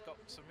Harris, she's got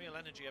some real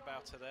energy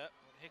about her there.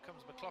 Here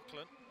comes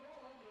McLaughlin.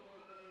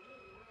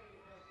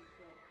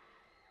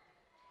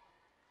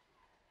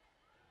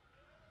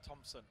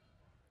 Thompson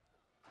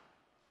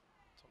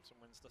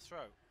wins the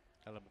throw.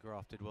 Ella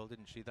McGrath did well,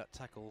 didn't she? That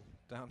tackle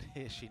down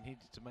here, she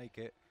needed to make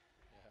it.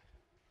 Yeah.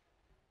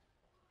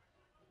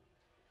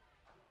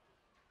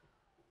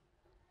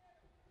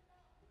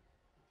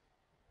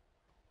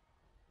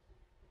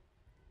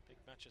 Big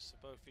matches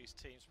for both these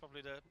teams.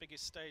 Probably the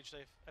biggest stage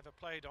they've ever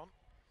played on.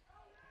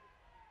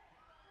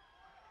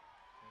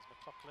 There's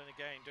McLaughlin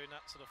again doing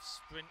that sort of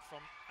sprint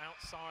from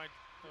outside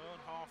their own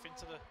half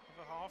into the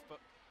other half, but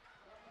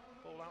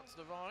ball out to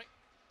the right.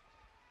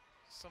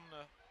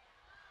 Sumner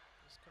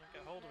just couldn't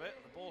get hold of it.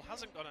 The ball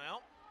hasn't gone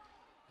out.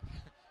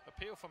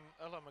 Appeal from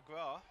Ella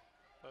McGrath,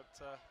 but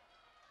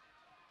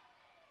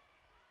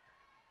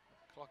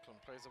McLaughlin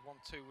plays a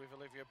 1-2 with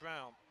Olivia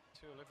Brown.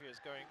 2 Olivia's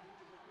going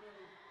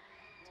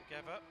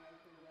together.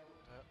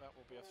 And, that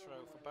will be a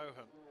throw for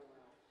Bohunt.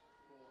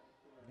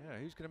 Yeah,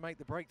 who's going to make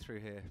the breakthrough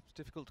here? It's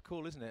difficult to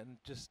call, isn't it? And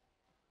just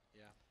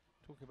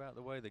talking about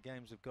the way the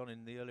games have gone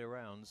in the earlier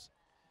rounds,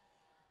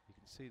 you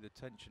can see the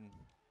tension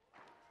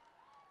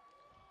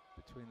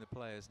between the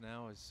players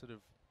now has sort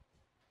of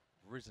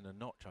risen a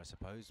notch, I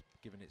suppose,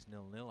 given it's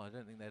 0-0. I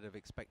don't think they'd have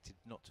expected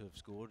not to have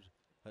scored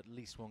at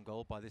least 1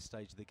 goal by this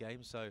stage of the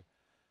game. So,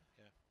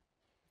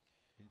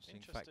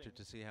 interesting factor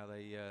to see how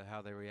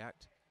they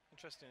react.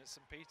 Interesting at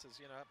St Peter's,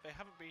 you know, they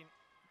haven't been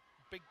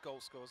big goal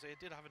scorers. They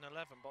did have an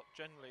 11, but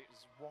generally it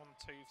was 1,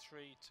 2,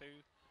 3, 2,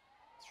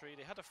 3.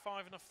 They had a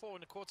 5 and a 4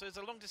 in the quarter. There's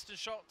a long distance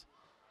shot,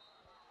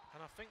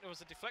 and I think there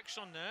was a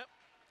deflection on there.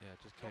 Yeah,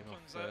 just came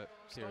off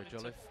Kira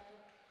Jolliffe.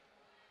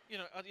 You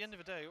know, at the end of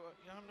the day,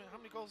 how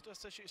many goals does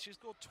she's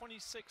scored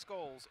 26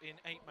 goals in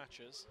 8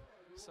 matches.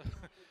 So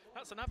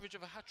that's an average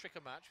of a hat-trick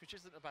a match, which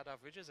isn't a bad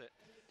average, is it?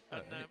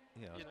 And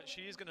you know,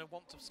 she is going to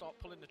want to start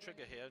pulling the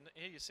trigger here. And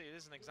here you see it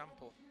is an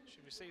example.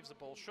 She receives the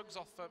ball, shrugs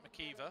off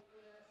McKeever,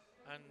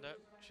 and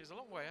she's a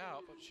long way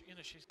out, but you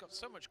know, she's got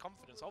so much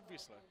confidence,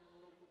 obviously.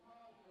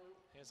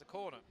 Here's the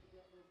corner.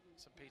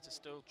 St Peter's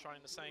still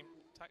trying the same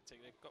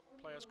tactic. They've got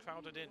players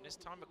crowded in. This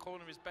time the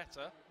corner is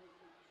better.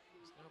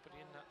 There's nobody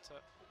in that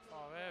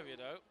far area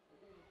though.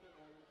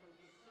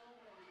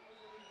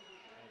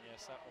 And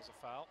yes, that was a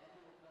foul.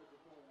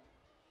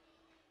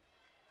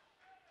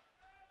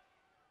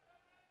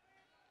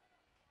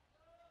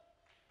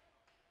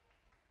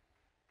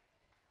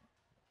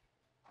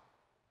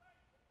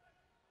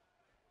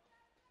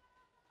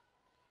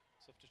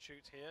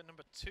 Substitute here,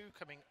 number 2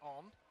 coming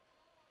on,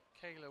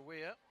 Kayla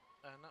Weir,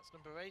 and that's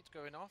number 8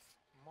 going off,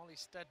 Molly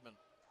Stedman.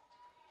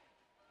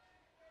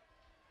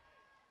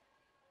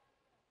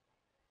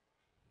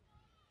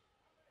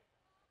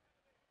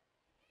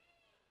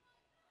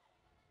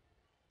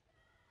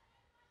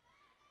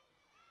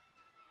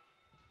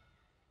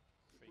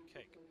 Free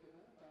kick.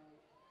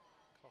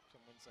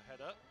 Clockton wins the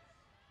header.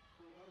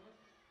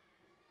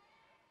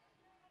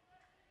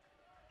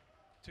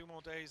 2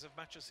 more days of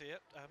matches here.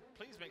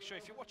 Please make sure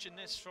if you're watching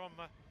this from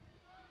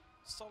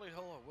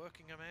Solihull or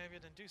Wokingham area,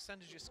 then do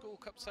send us your school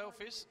cup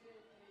selfies.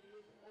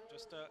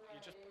 Just you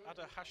just add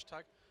a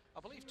hashtag. I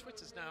believe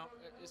Twitter's now,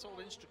 it's all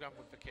Instagram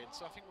with the kids,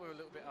 so I think we're a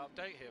little bit out of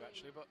date here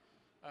actually, but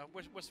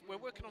we're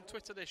working on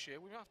Twitter this year.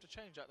 We might have to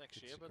change that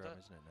next year. Instagram,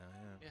 but isn't it now?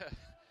 Yeah.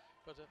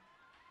 But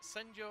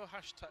send your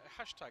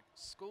hashtag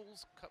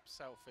schools cup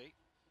selfie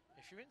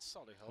if you're in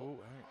Solihull.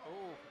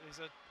 Oh, he's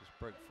just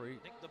broke free.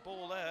 Nicked the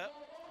ball there.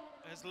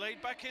 Has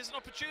laid back. Here's an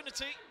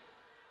opportunity.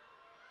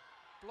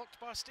 Blocked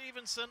by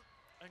Stevenson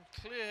and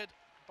cleared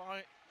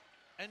by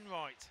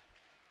Enright.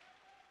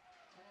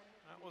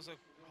 That was a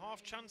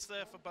half chance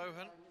there for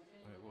Bohunt.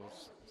 It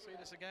was. See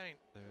this again.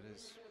 There it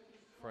is.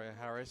 Freya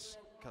Harris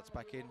cuts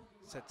back in,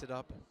 sets it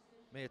up.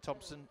 Mia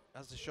Thompson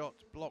has the shot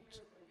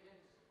blocked.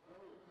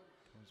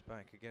 Comes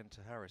back again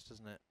to Harris,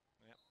 doesn't it?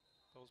 Yep.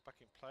 Ball's back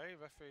in play.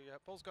 Referee,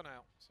 ball's gone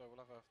out, so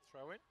we'll have a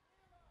throw in.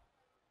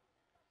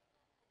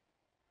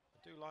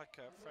 Do like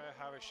Freya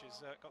Harris.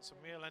 She's got some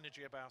real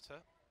energy about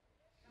her.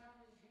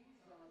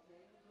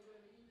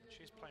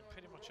 She's playing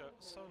pretty much a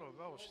solo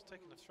role. She's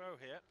taking a throw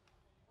here.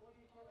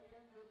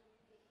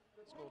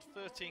 Scored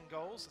 13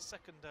 goals, the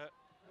second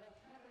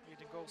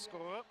leading goal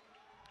scorer.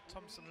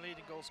 Thompson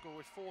leading goal scorer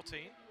with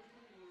 14.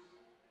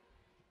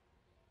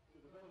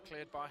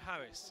 Cleared by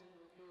Harris.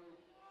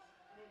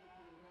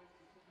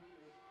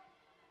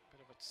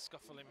 Bit of a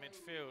scuffle in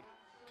midfield.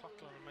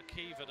 McLaughlin and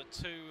McKeever, the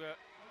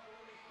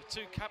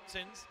two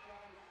captains.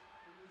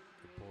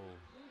 Good ball.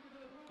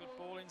 Good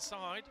ball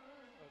inside,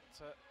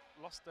 but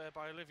lost there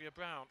by Olivia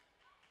Brown.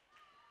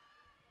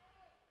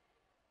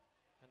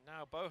 And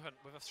now Bohunt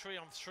with a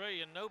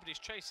 3-on-3, and nobody's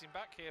chasing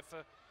back here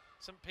for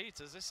St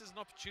Peter's. This is an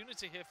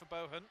opportunity here for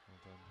Bohunt.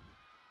 Well done.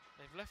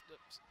 They've left it,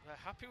 they're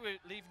happy with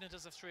leaving it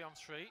as a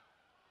 3-on-3,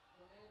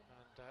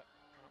 and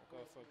that'll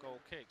go for a goal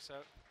kick.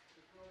 So,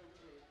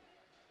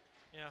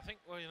 yeah, I think,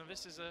 well, you know,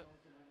 this is a,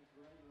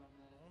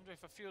 I wonder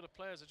if a few of the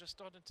players are just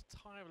starting to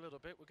tire a little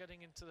bit. We're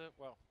getting into the,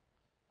 well,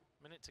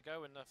 minute to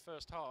go in the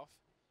first half.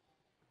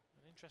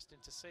 And interesting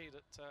to see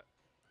that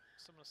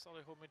some of the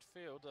Solihull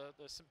midfield,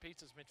 the St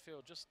Peter's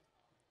midfield, just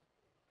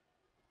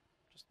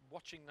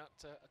watching that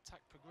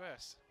attack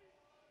progress.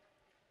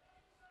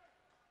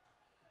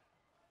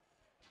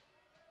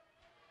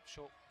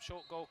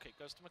 Short goal kick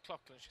goes to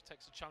McLaughlin. She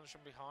takes a challenge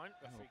from behind.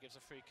 Referee gives a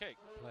free kick.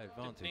 Play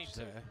advantage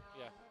there.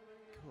 Yeah.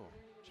 Cool.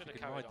 Should She have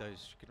can carried ride on.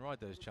 those. She can ride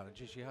those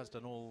challenges. She has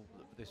done all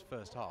this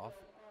first half,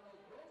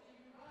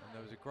 and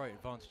there was a great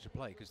advantage to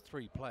play because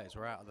 3 players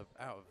were out of the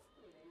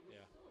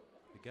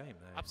game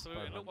there.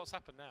 Absolutely. And look what's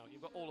happened now.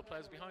 You've got all the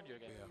players behind you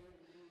again.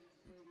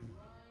 Yeah.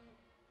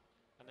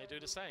 And they do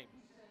the same.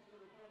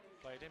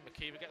 Played in.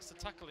 McKeever gets the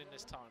tackle in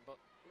this time, but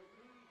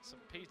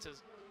St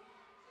Peter's.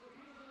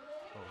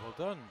 Oh, well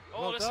done.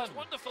 Oh, well this done. is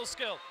wonderful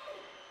skill.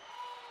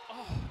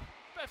 Oh,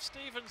 Beth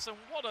Stevenson,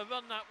 what a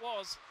run that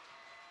was.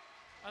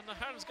 And the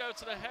hands go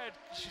to the head.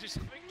 She just,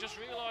 I think, just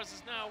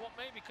realises now what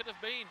maybe could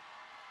have been.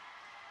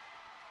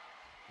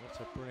 What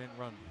a brilliant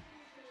run.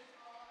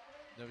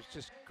 There was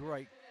just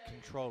great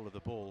control of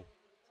the ball.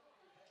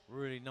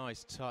 Really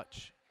nice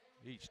touch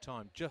each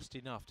time. Just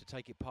enough to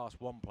take it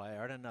past one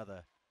player and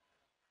another.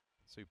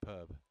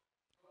 Superb.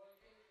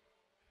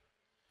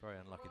 Very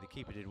unlucky. The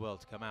keeper did well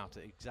to come out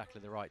at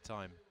exactly the right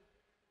time.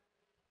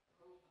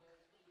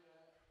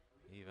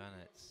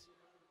 Ivanets.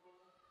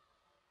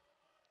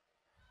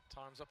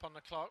 Time's up on the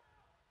clock.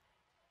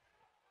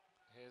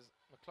 Here's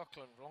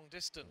McLaughlin, long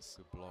distance.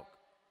 Good block.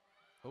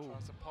 Oh,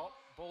 Tries to pop.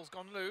 Ball's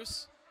gone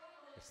loose.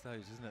 it's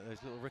those, isn't it?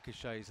 Those little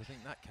ricochets. I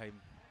think that came.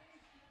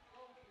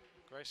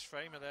 Grace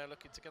Framer there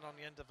looking to get on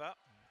the end of that.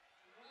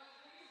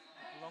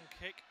 Long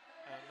kick,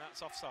 and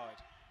that's offside.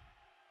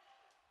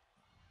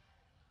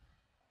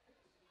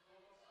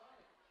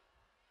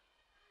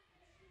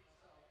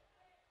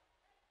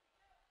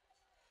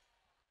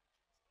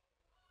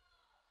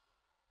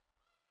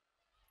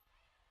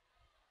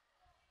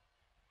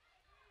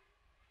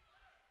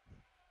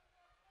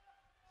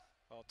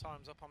 Well,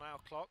 time's up on our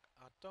clock.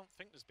 I don't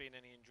think there's been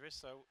any injuries,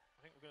 so I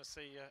think we're going to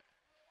see.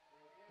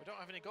 We don't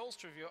have any goals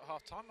to review at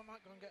half time. I might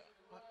go and get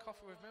that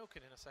coffee with milk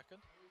in a second.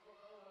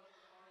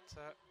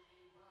 But,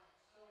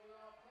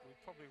 we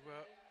probably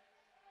were.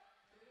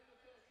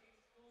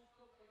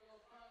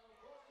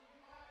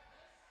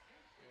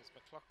 Here's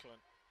McLaughlin,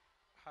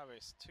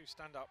 Harris, 2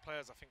 standout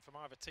players, I think, from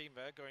either team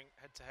there, going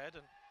head to head.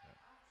 And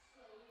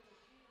She's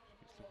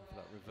looking for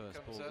that reverse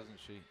ball,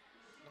 doesn't she?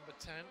 Number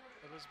 10,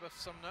 Elizabeth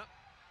Sumner.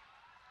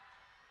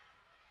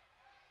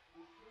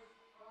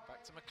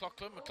 Back to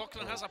McLaughlin.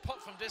 McLaughlin has a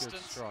pot from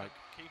distance. Good strike.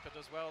 Keeper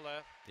does well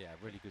there. Yeah,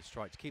 really good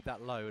strike. To keep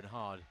that low and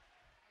hard.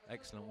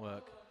 Excellent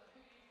work.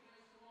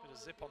 Bit of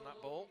zip on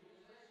that ball.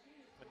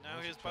 But now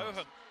Nice here's chance.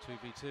 Bohunt.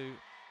 2v2.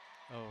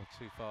 Oh,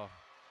 too far.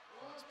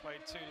 It's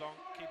played too long.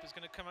 Keeper's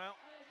going to come out.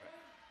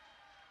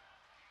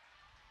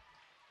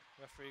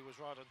 Referee was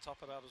right on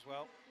top of that as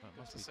well. That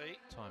Good must to be see.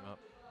 time up.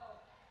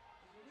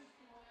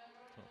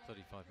 It's not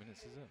 35 minutes,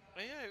 is it?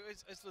 Yeah,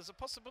 there's a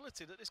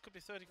possibility that this could be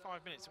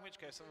 35 minutes, in which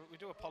case we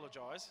do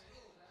apologise.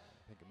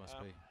 I think it must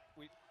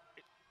be.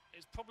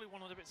 It's probably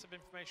one of the bits of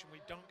information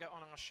we don't get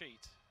on our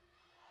sheet.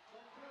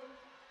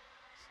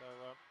 So,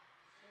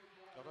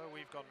 although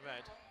we've gone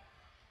red.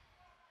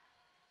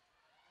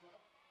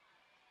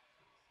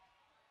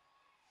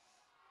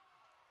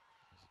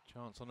 There's a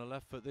chance on the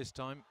left foot this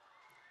time.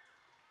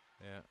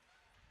 Yeah.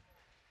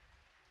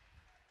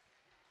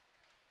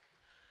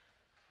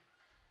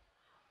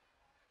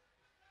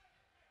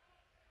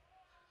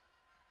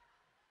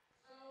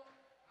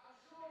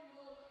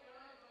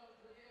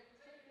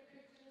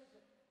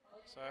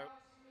 So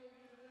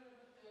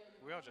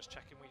we are just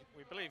checking.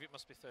 We believe it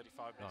must be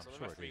 35 minutes. I'm So the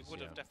sure it referee is, would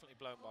yeah. have definitely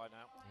blown by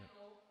now.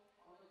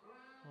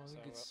 Well, I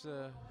think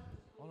So, it's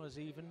honours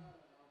even.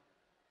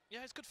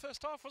 Yeah, it's good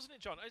first half, wasn't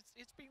it, John?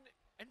 It's been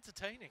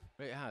entertaining.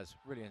 It has,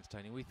 really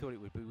entertaining. We thought it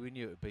would be, we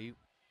knew it would be.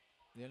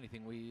 The only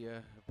thing we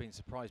have been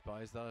surprised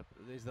by is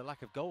the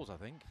lack of goals, I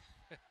think.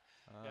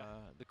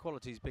 The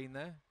quality's been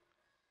there.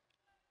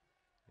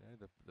 You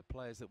know, the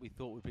players that we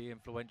thought would be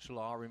influential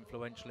are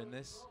influential in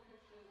this.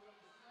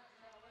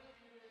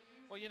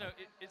 Well, you know,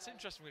 it's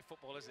interesting with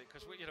football, isn't it?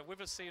 Because you know,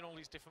 with us seeing all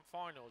these different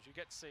finals, you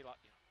get to see,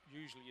 like, you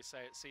know, usually you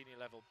say at senior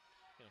level,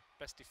 you know,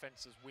 best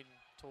defences win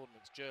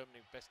tournaments. Germany,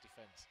 best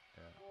defence.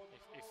 Yeah.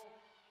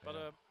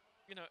 But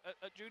you know,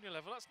 at junior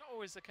level, that's not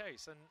always the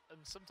case, and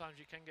sometimes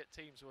you can get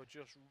teams who are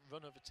just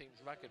run over teams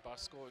ragged by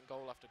scoring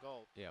goal after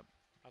goal. Yeah.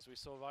 As we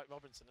saw Wright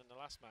Robinson in the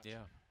last match.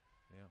 Yeah.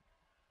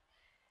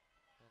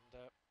 And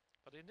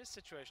but in this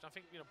situation, I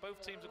think, you know,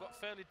 both teams have got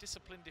fairly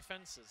disciplined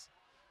defences.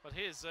 But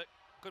here's a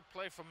good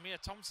play from Mia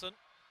Thompson,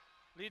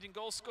 leading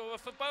goal scorer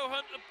for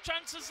Bohunt. The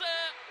chances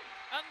there,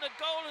 and the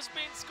goal has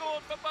been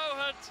scored for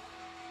Bohunt.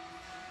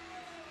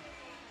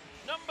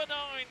 Number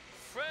 9,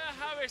 Freya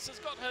Harris has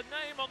got her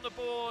name on the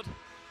board.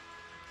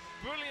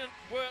 Brilliant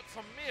work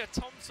from Mia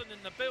Thompson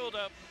in the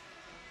build-up.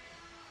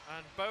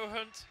 And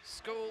Bohunt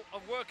School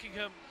of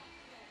Wokingham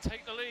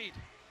take the lead.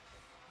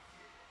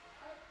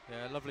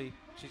 Yeah, lovely.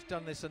 She's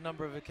done this a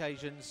number of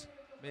occasions.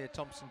 Mia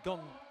Thompson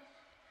gone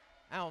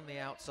out on the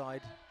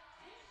outside.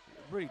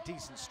 Really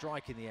decent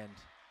strike in the end,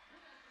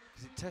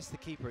 because it tests the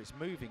keeper. It's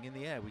moving in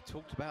the air. We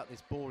talked about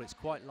this ball. It's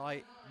quite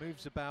light,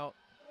 moves about.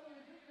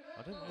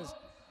 I don't think there's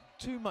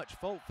too much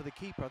fault for the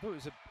keeper. I thought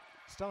it was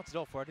started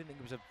off where I didn't think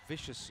it was a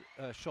vicious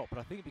shot, but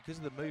I think because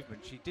of the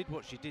movement, she did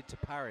what she did to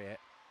parry it.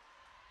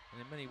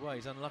 And in many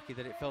ways, unlucky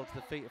that it fell to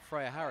the feet of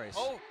Freya Harris.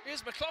 Oh,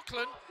 here's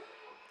McLaughlin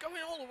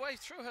going all the way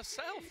through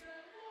herself.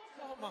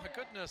 Oh my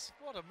goodness,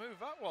 what a move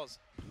that was.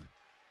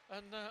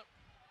 And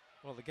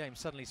well, the game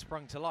suddenly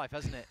sprung to life,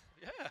 hasn't it?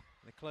 yeah.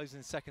 The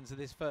closing seconds of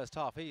this first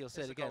half. Here you'll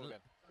see it again.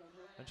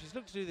 And she's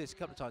looked to do this a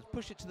couple of times.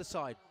 Push it to the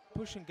side,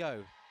 push and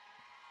go.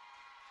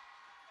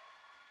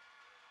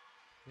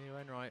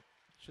 Mia Enright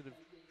should have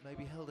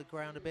maybe held her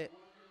ground a bit,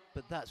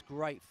 but that's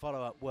great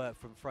follow-up work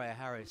from Freya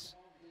Harris.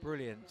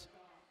 Brilliant.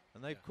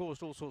 And they've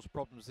caused all sorts of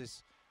problems.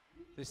 This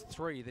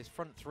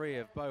front three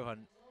of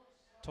Bohunt,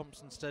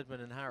 Thompson,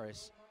 Stedman and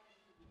Harris,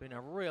 has been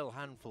a real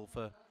handful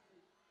for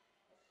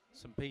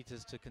St.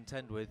 Peter's to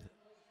contend with.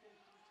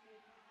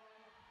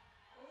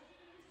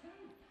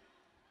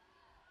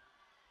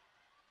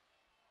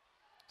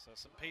 So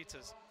St.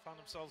 Peter's found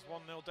themselves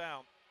 1-0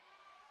 down.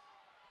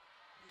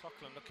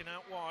 McLaughlin looking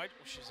out wide.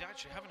 Well, she's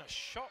actually having a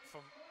shot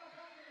from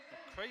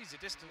a crazy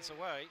distance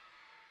away.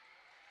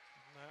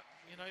 And,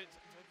 you know,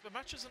 the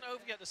match isn't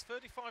over yet. There's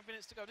 35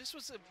 minutes to go. This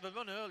was the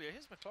run earlier.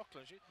 Here's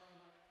McLaughlin. She's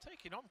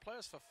taking on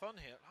players for fun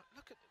here.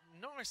 Look at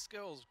nice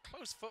skills,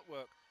 close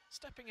footwork,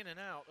 stepping in and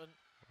out, and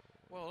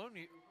well,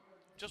 only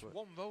just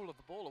one roll of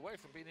the ball away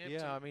from being able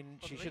to. Yeah, I mean,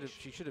 she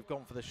should have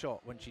gone for the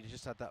shot when she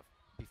just had that,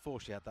 before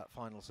she had that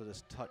final sort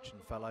of touch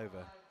and fell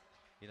over.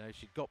 You know,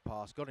 she'd got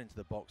past, got into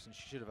the box, and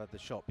she should have had the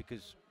shot,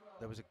 because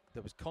there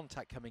was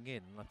contact coming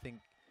in, and I think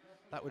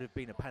that would have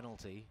been a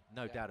penalty,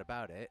 no doubt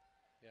about it.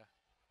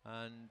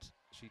 Yeah. And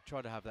she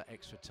tried to have that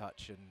extra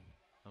touch, and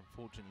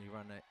unfortunately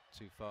ran it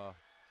too far.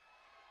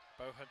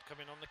 Bohunt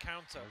coming on the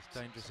counter. It's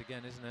dangerous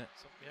again, isn't it?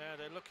 Yeah,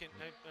 they're looking.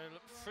 They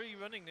look free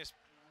running this.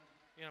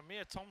 You know,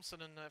 Mia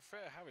Thompson and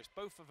Freya Harris,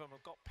 both of them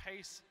have got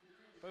pace,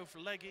 both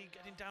leggy,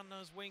 getting down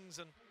those wings,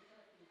 and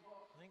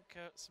I think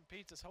St.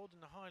 Peter's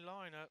holding the high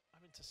line,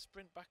 having to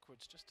sprint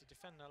backwards just to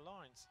defend their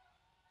lines.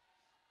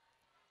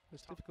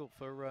 It's difficult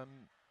for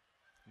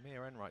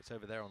Mia Enright's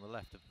over there on the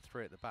left of the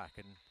three at the back,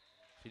 and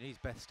she needs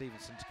Beth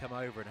Stevenson to come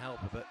over and help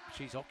her, but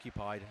she's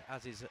occupied,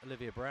 as is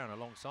Olivia Brown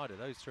alongside her.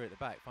 Those three at the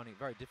back finding it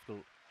very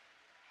difficult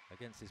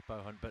against this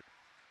Bohunt, but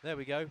there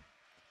we go.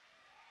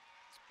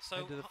 So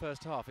into the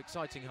first half,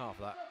 exciting half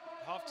that.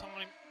 Half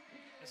time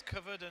is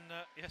covered, and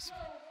yes,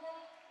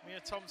 Mia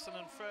Thompson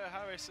and Freya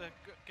Harris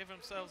give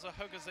themselves a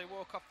hug as they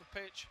walk off the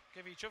pitch,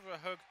 give each other a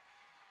hug.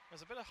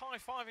 There's a bit of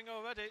high-fiving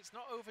already. It's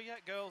not over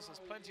yet, girls. There's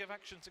plenty of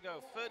action to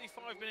go.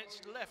 35 minutes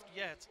left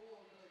yet.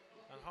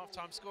 And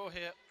half-time score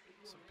here.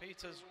 St.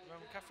 Peter's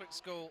Roman Catholic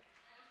School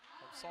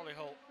from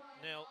Solihull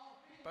 0.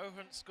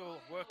 Bohunt School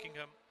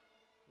Wokingham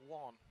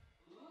 1.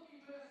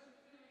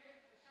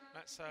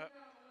 Let's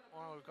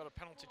well, we've got a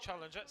penalty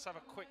challenge. Let's have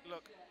a quick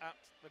look at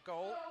the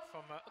goal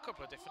from a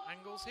couple of different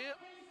angles here.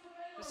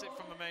 This is it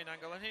from the main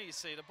angle, and here you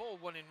see the ball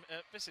won in.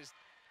 This is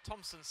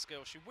Thompson's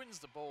skill. She wins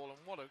the ball, and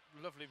what a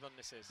lovely run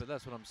this is. But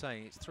that's what I'm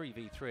saying. It's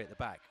 3v3 at the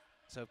back.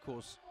 So, of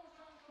course,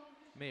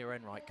 Mia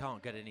Enright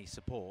can't get any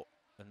support,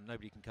 and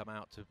nobody can come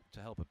out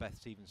to help her. Beth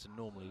Stevenson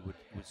normally would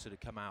sort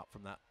of come out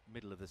from that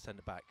middle of the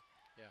centre back.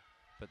 Yeah.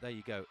 But there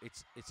you go.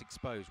 It's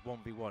exposed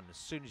 1v1. As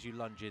soon as you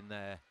lunge in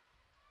there,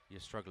 you're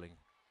struggling.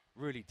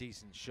 Really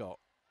decent shot.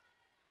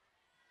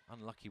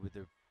 Unlucky with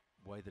the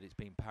way that it's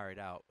been parried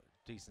out.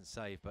 Decent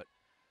save, but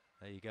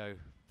there you go.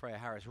 Freya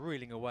Harris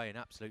reeling away in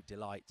absolute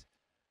delight.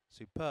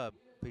 Superb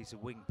piece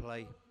of wing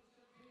play.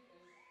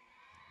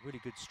 Really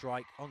good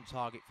strike on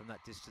target from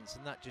that distance,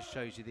 and that just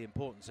shows you the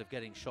importance of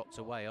getting shots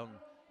away on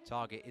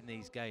target in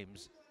these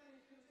games.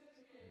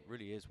 It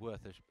really is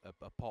worth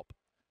a pop.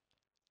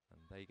 And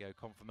there you go,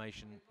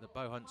 confirmation that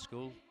Bohunt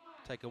School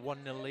take a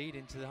 1-0 lead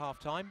into the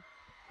half-time.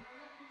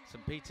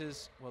 St.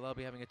 Peter's, well, they'll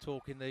be having a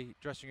talk in the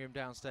dressing room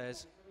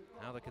downstairs.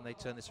 How can they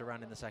turn this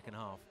around in the second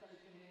half?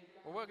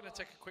 Well, we're going to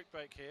take a quick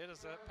break here.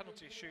 There's a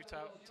penalty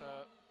shootout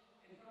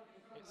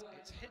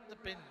It's hit the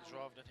bins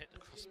rather than hit the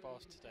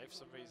crossbars today for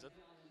some reason.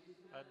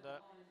 And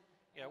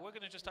yeah, we're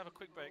going to just have a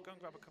quick break. Go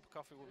and grab a cup of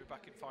coffee. We'll be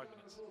back in 5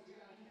 minutes. He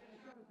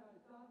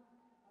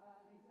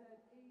said,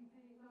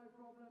 easy, no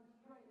problem,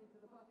 straight into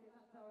the bucket,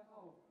 that's how it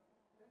holds.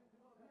 It's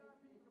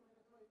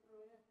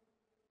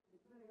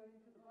going to go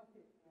into the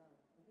bucket,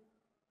 Gareth.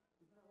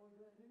 Isn't that what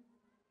you're going to do?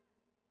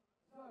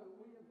 So,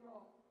 we have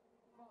got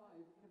 5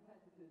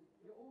 competitors.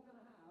 You're all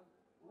going to have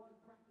 1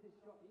 practice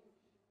shot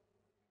each.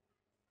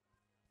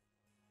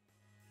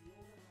 You're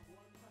all going to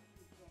have 1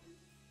 practice shot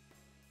each.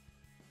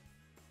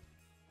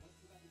 Once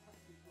you've had your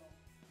practice shot,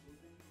 we'll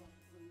then run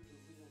through the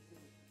real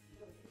thing.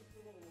 You've got to hit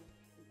the wall,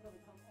 it's got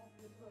to come off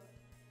your foot,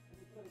 and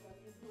it's got to go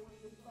into one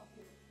of these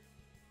buckets,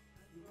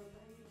 and you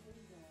remain in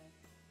there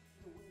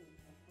to win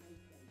a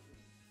PlayStation.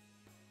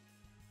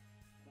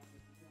 That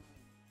was the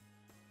game.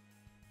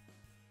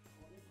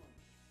 What this one?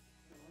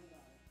 Don't worry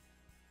about it.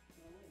 Can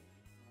I win?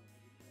 No, I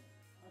didn't win.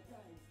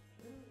 Okay,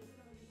 who is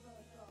going to be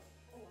first up?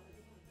 Oh, and I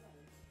just want to say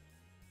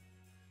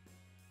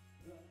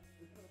that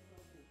the first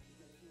person is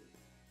going to do.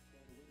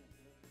 They're the winner,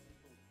 so that's the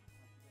people.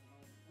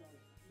 So,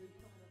 who's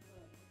coming up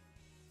first?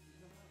 You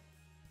come up.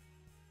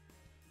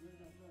 You're in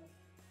there first.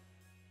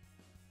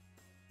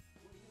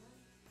 Wokingham?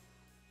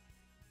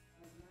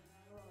 And that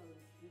arrow.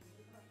 This is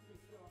the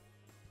practice shot.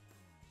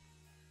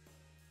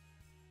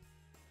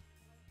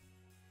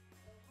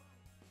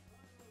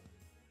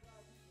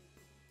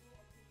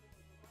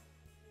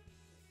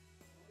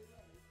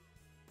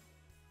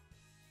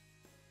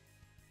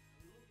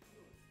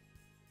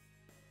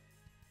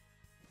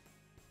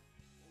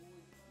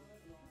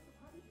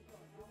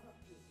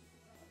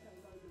 Okay,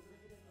 Logan,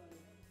 bring it in,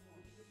 Logan.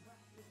 This is the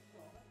practice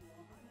shot. This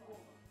is the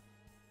warm-up.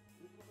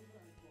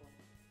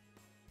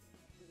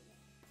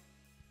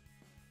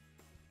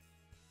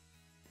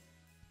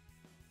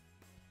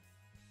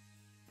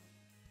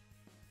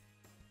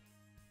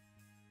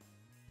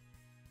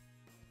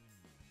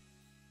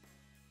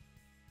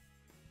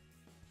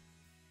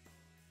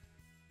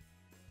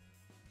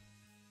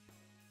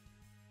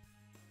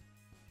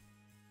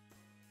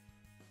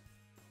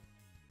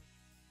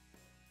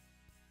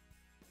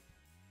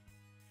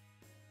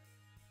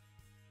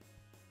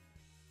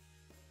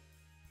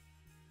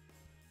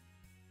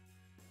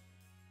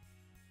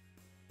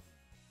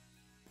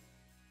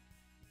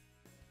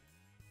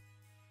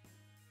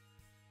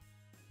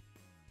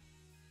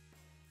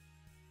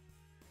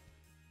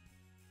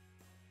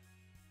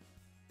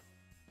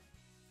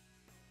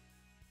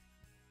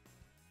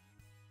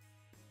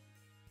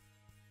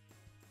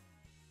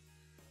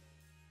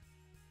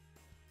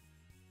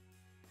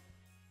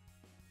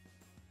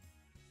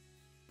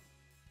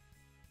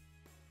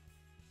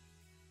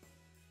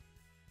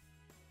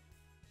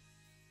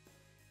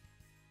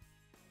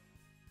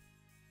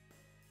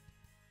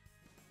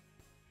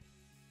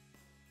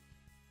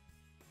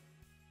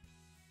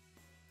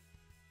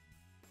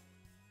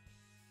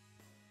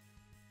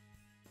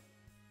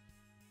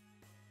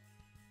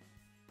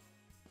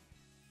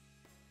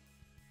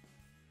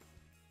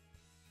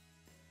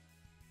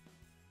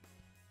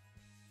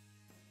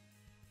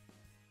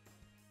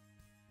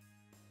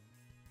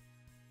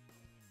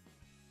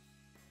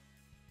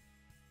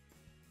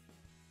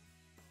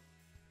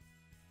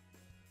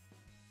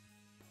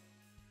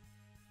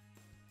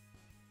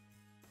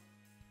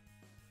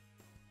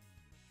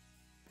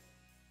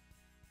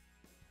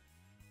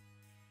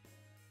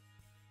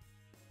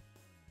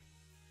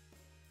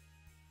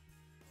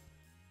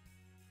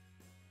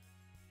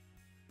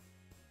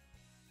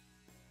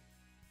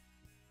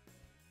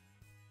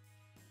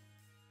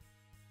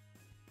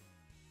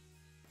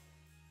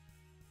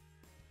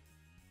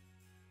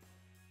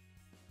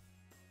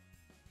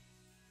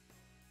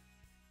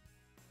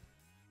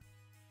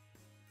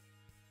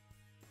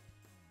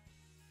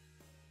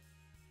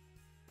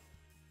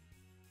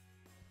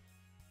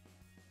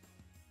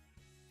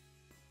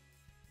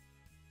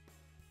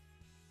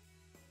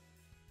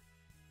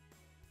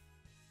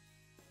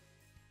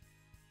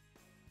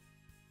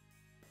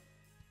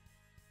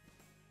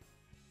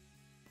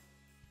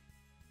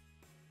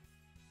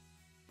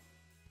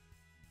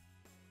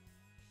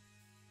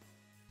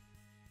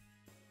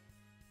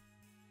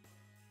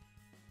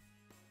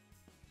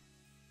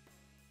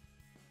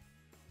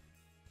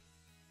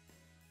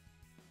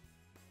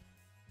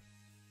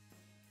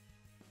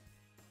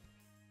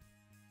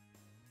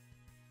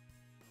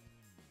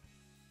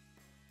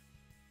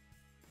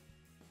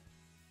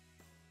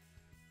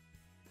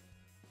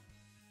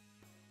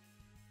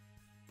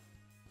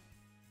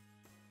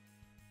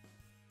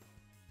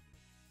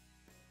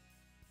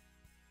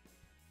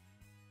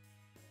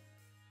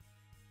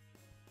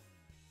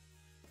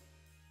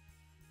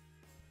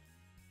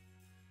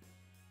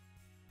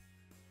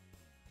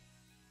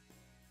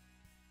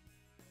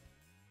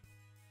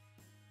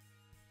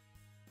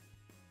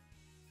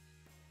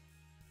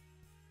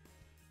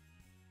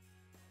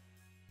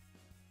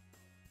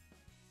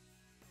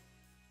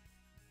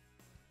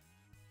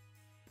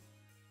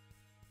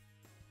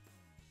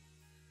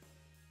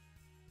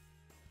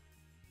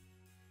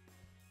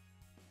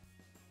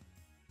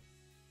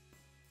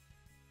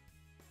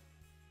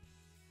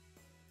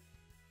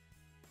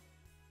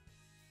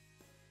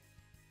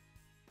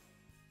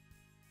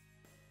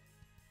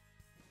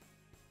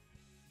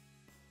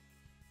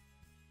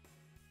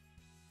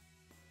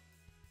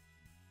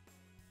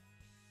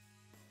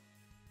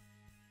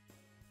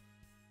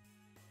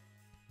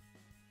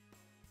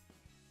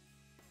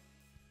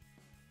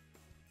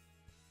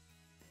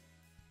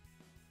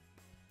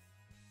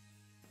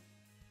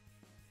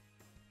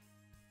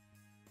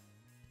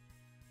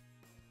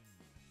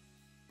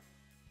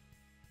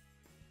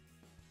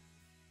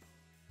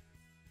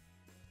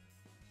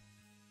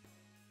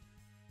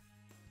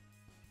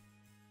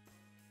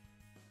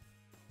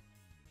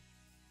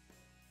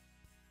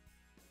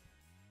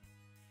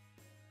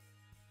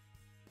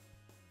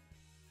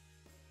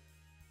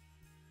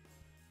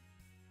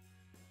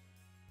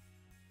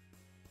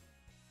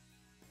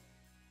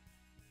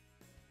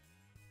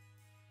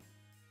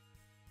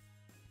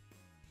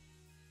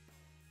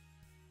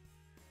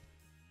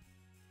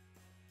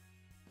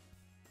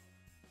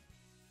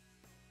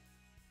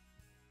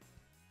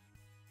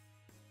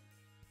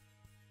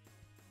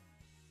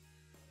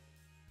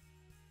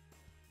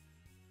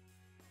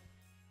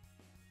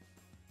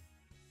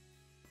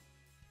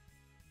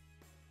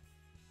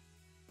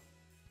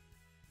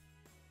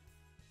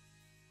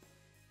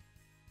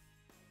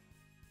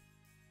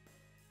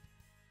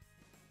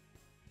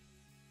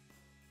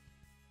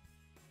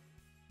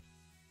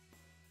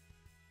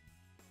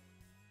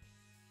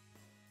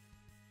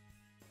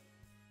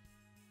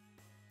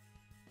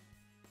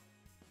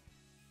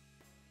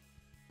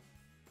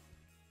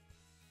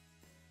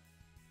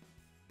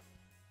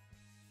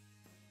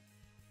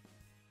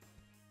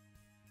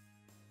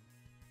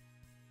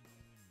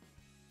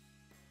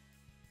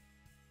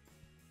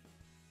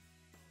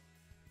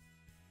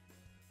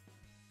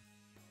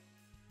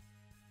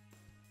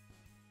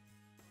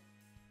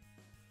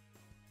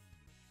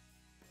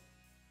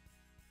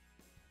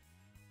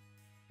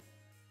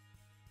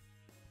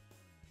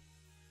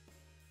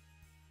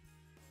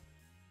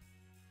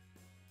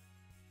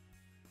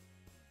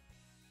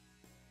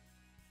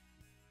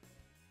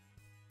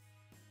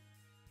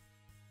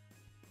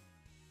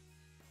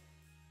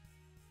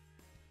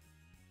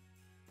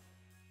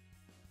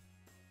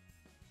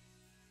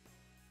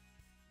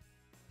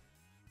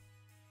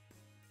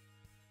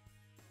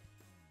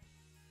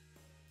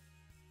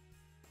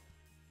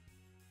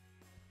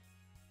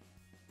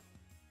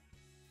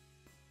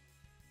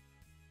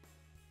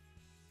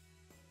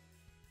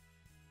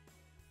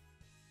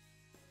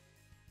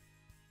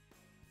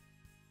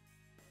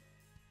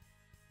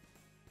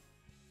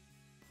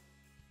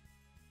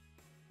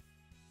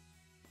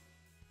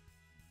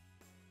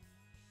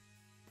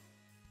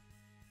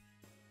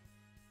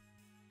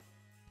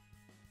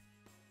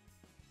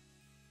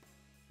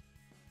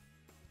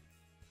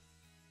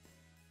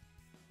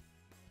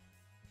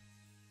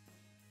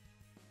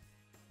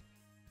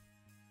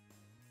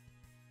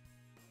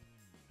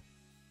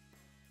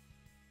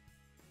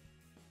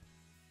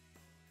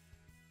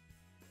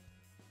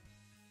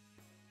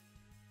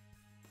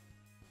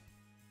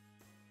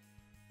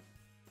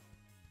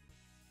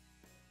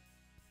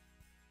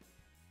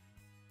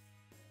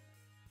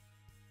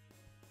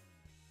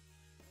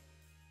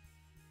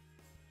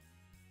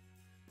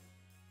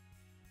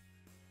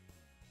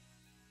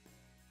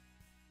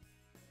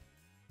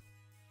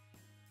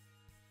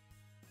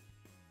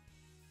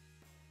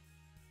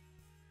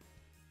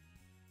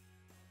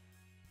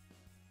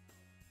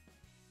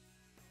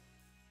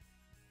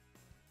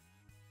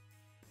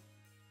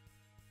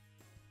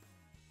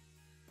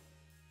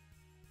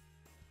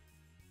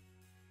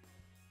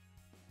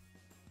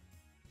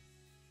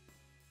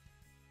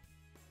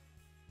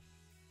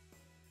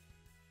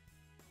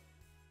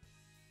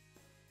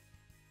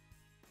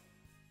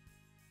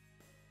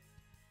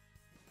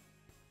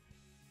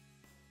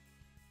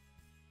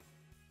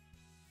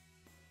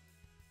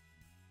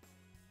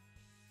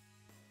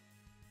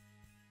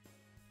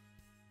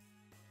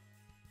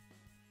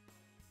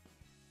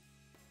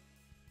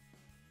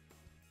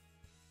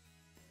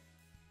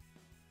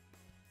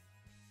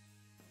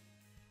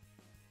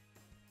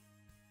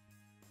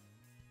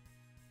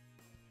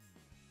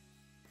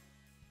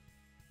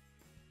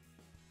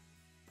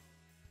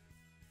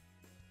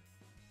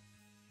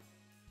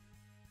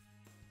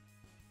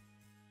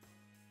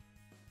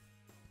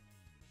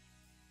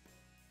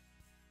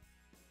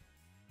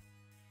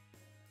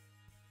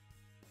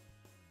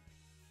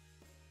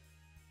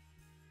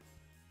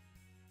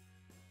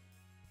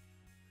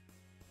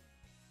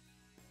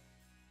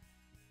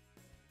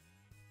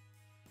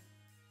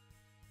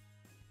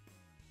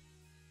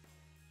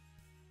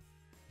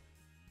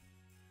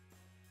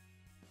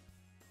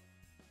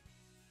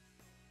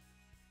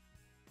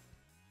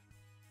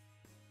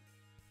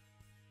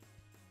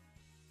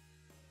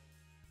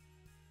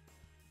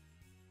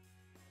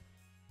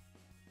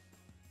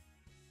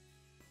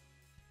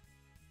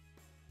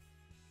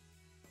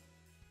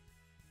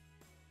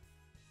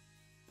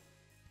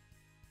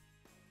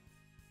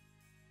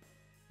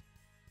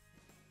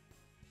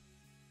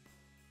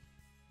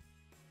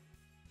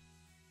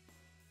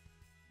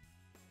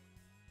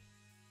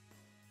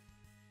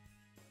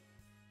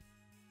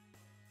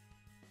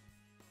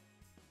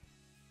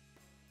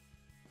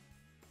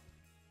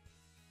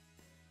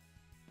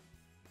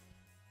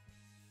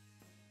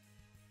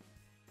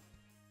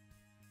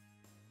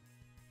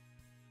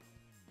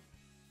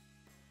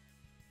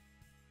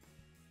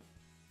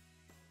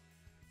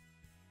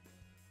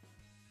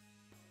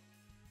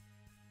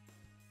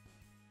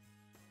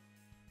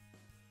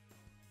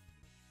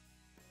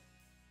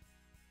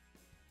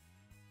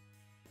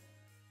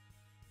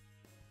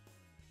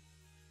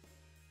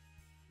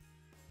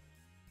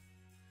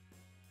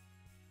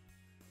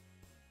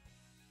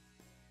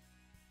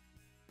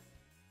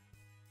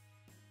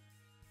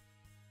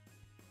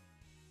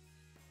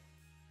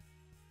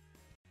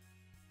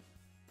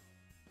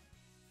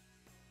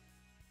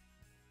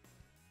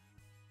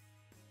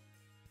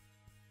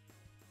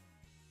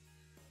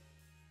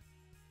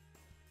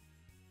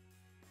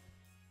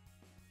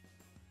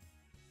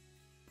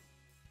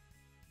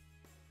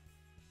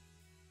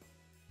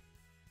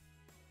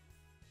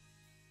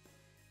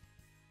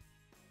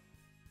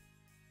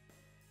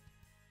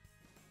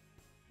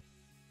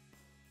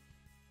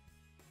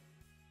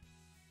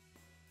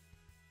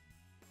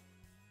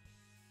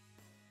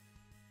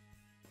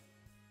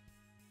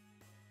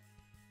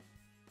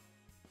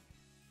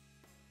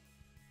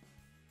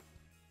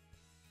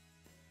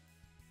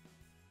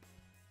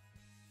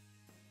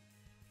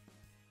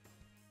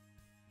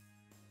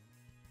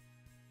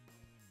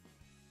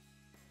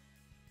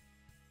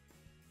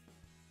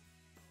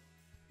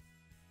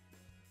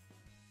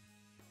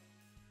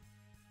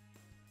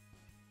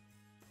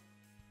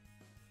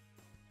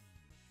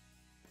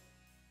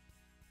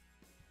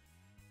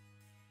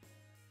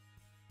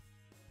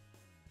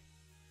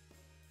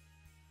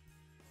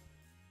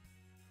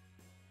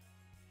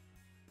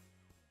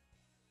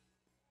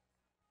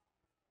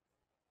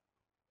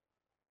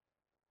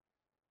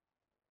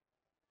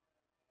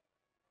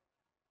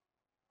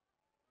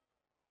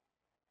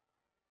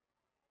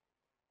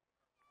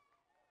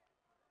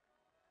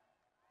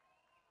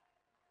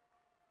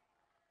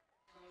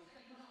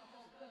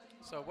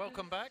 So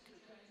welcome back.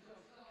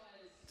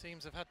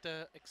 Teams have had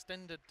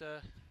extended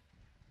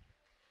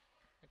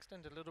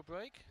little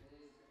break.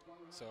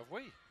 So have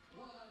we.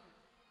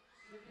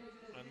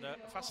 And a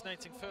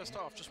fascinating first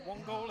half. Just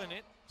one goal in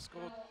it.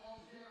 Scored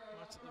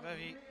right at the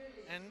very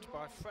end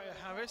by Freya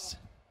Harris.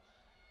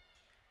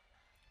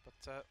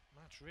 But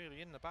match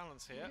really in the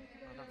balance here.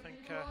 And I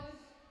think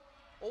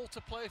all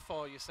to play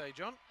for, you say,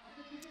 John?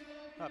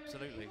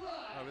 Absolutely.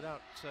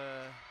 Without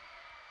a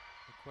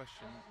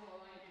question,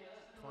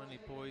 finely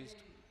poised.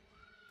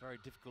 Very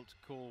difficult to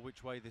call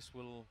which way this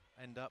will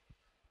end up.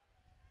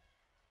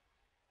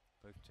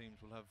 Both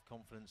teams will have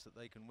confidence that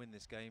they can win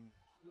this game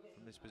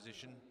from this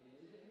position.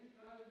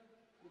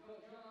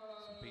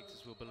 St.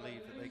 Peter's will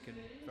believe that they can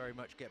very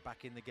much get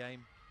back in the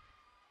game.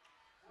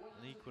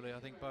 And equally, I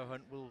think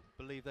Bohunt will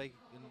believe they,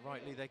 and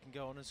rightly, they can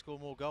go on and score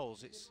more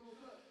goals.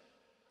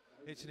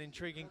 It's an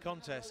intriguing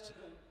contest.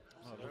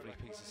 Oh, lovely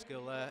piece of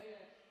skill there.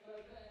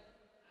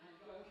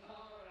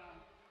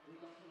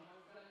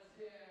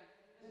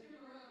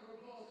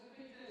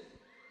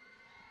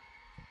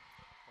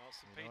 Well,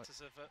 St.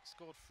 Peters have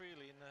scored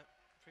freely in the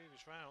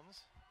previous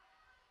rounds.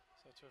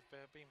 So to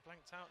have been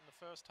blanked out in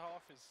the first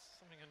half is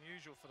something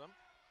unusual for them.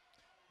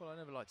 Well, I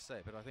never like to say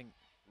it, but I think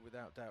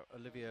without doubt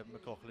Olivia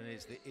McLaughlin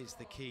is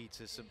the key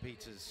to St.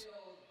 Peter's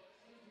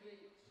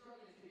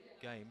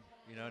game,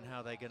 you know, and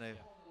how they're going to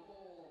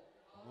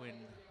win,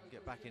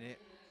 get back in it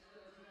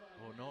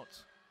or not.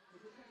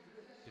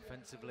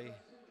 Defensively,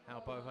 how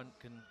Bohunt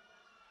can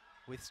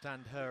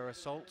withstand her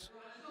assault.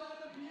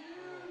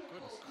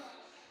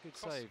 Good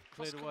save,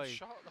 cleared away.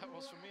 Shot that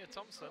was from Mia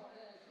Thompson.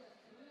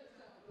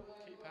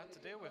 Keeper had to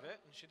deal with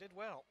it, and she did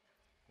well.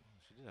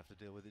 She did have to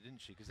deal with it, didn't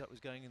she? Because that was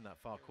going in that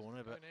far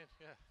corner. But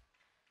yeah,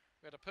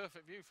 we had a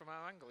perfect view from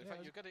our angle. In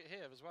fact, you get it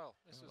here as well.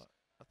 This was.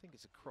 I think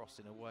it's a cross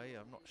in a way.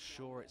 I'm not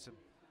sure it's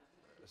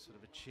a sort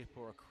of a chip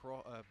or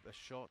a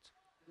shot.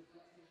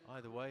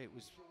 Either way, it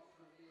was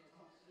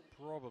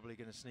probably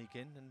going to sneak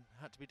in and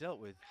had to be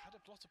dealt with. Had a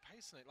lot of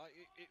pace in it. Like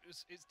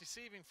it's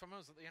deceiving from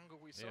us at the angle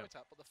we saw it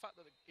at, but the fact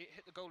that it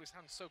hit the goalie's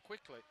hand so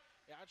quickly,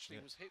 it actually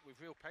was hit with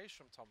real pace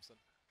from Thompson.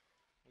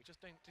 We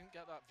just didn't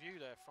get that view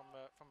there from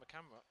the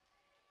camera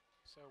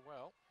so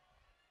well.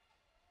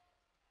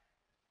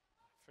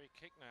 Free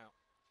kick now,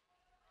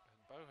 and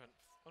Bohunt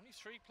only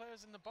 3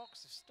 players in the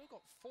box. They've still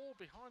got 4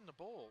 behind the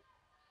ball.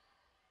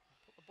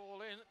 Put the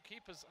ball in.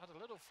 Keeper's had a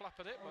little flap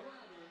at it, but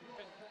a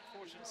bit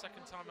fortunate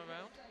second time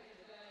around.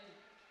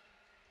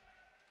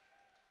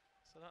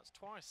 So that's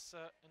twice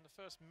in the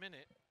first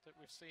minute that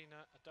we've seen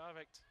a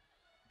direct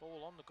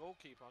ball on the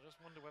goalkeeper. I just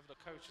wonder whether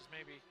the coach has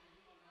maybe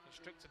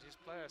instructed his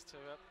players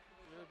to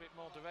be a little bit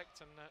more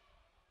direct and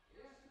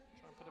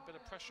try and put a bit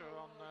of pressure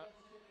on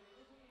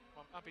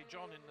Abby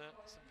John in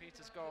St.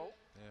 Peter's goal.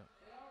 Yeah.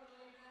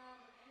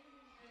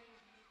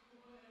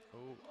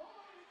 Oh,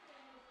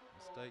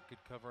 mistake,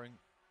 good covering.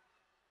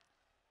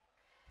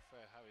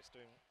 Freya Harris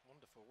doing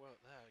wonderful work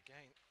there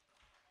again.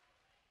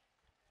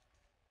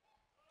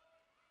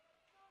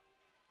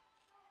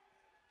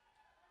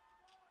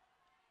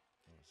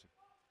 That's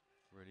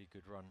a really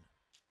good run.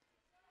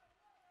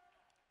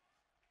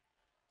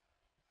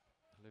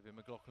 Olivia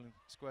McLaughlin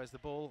squares the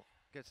ball,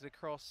 gets it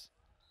across.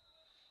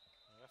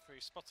 The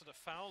referee spotted a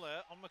foul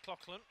there on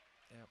McLaughlin.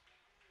 Yep.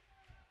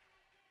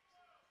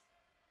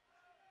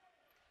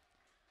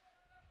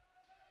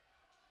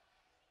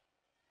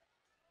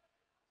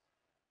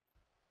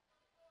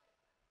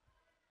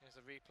 Here's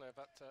a replay of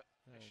that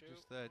issue.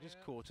 Just there,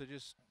 just caught her,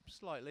 just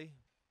slightly.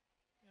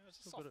 Yeah,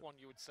 it's a soft one,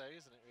 you would say,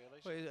 isn't it,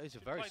 really? Well, it's a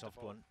very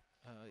soft one.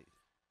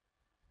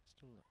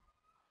 Still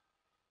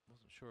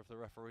wasn't sure if the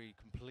referee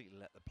completely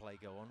let the play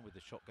go on with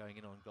the shot going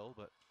in on goal,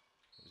 but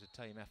it was a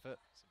tame effort.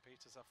 St.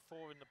 Peter's have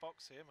 4 in the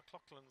box here.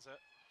 McLaughlin's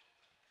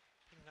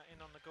putting that in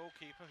on the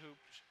goalkeeper, who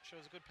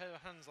shows a good pair of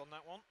hands on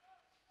that one.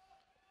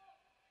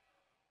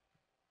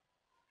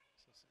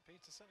 So St.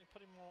 Peter's certainly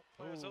putting more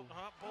players up.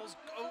 Balls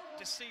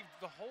deceived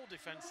the whole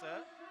defence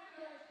there.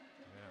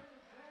 Yeah.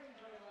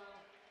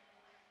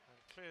 And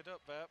cleared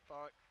up there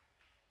by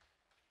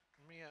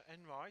Mia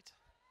Enright.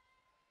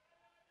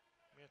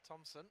 Mia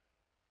Thompson,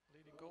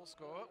 leading goal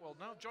scorer. Well,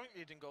 now joint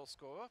leading goal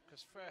scorer,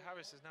 because Freya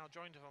Harris has now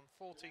joined her on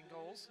 14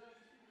 goals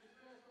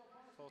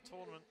for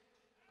tournament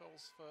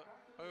goals for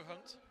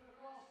Bohunt.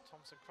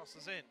 Thompson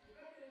crosses in. And,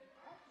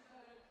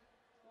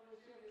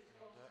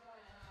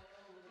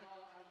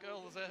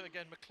 girls there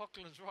again.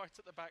 McLaughlin's right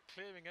at the back,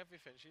 clearing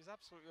everything. She's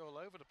absolutely all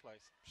over the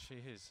place.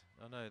 She is.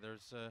 I know.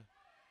 There's a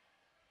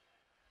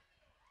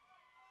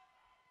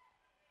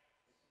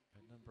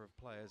number of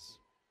players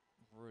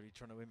really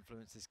trying to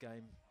influence this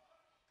game.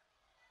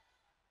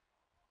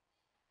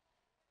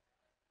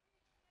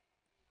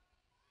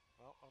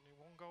 Well, only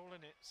 1 goal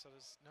in it, so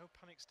there's no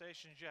panic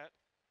stations yet.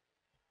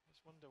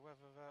 Just wonder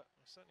whether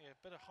certainly a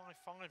bit of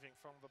high-fiving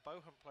from the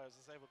Bohunt players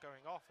as they were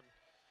going off, and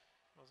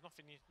there's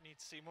nothing you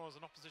need to see more as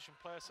an opposition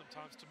player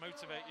sometimes to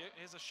motivate you.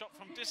 Here's a shot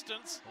from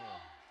distance,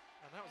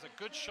 and that was a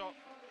good shot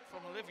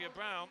from Olivia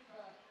Brown.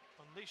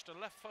 Unleashed a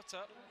left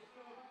footer.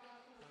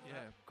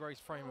 Yeah, Grace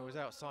Framer was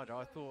outside her.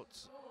 I thought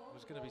was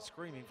was going to be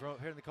screaming from up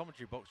here in the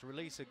commentary box.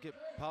 Release her,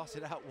 pass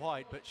it out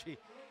wide, but she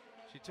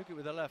took it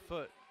with her left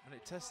foot and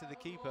it tested the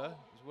keeper.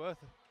 It was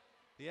worth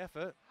the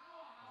effort.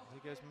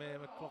 Here goes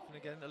Mia McLaughlin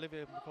again,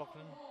 Olivia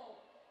McLaughlin.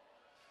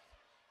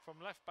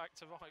 From left back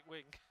to right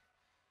wing.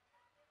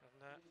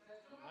 And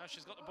now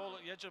she's got the ball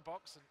at the edge of the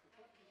box and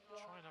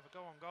try and have a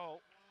go on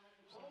goal.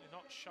 Certainly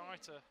not shy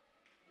to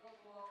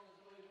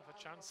have a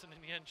chance, and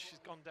in the end she's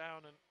gone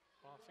down and,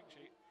 well, I think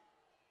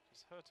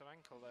she's hurt her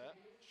ankle there.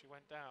 She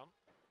went down.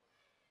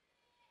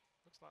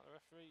 Looks like the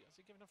referee, has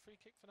he given a free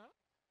kick for that?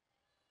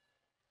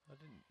 I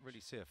didn't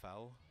really see a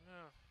foul.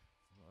 No.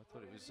 I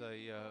thought it was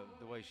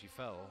the way she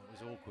fell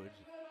was awkward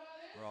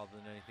rather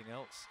than anything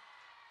else.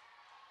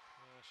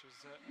 Yeah,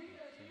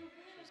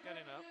 she's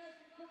getting up.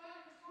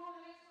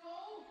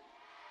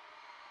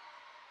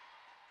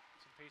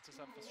 St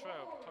Peter's up for throw,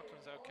 but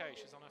McLaughlin's okay,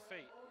 she's on her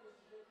feet.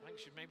 I think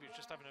she maybe was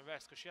just having a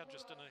rest because she had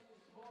just done a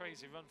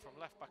crazy run from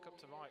left back up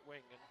to right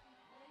wing, and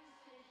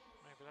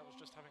maybe that was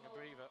just having a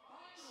breather.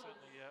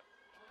 Certainly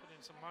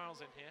putting some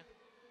miles in here.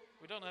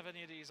 We don't have any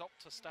of these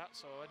Opta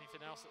stats or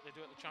anything else that they do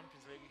at the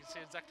Champions League. You can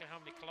see exactly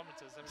how many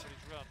kilometres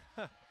everybody's run.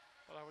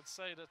 But I would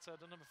say that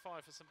the number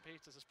 5 for St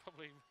Peter's has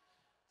probably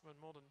run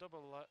more than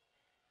double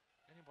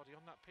anybody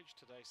on that pitch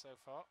today so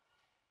far.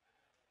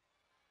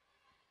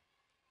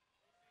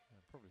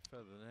 Yeah, probably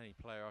further than any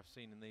player I've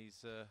seen in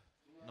these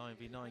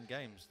 9v9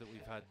 games that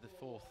we've had. The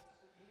 4th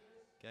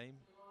game,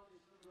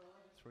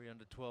 3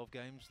 under 12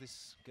 games.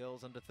 This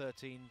girls under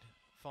 13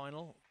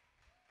 final.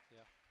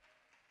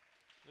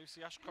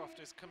 Lucy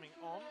Ashcroft is coming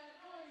on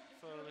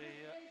for the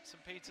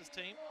St Peter's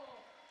team.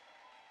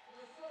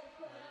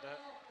 And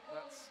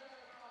that's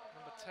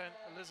number 10,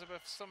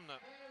 Elizabeth Sumner,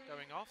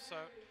 going off. So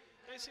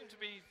they seem to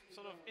be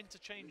sort of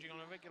interchanging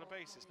on a regular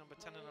basis, number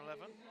 10 and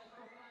 11.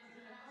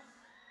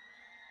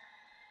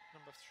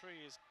 Number 3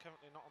 is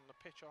currently not on the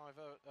pitch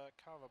either,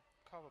 Cara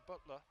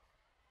Butler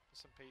for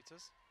St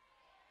Peter's.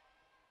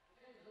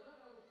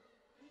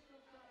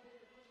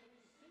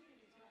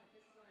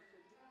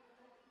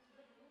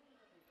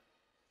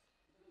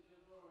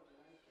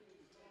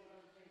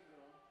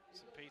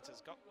 St Peter's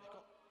they've got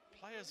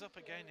players up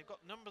again, they've got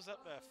numbers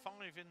up there, 5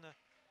 in the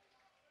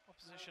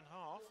opposition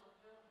half.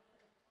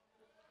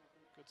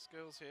 Good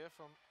skills here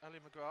from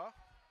Ellie McGrath.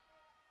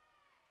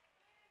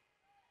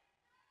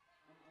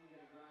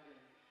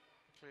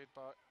 Cleared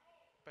by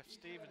Beth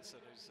Stevenson,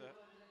 who's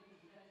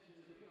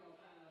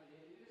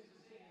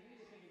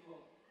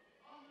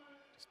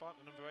despite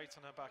the number 8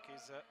 on her back,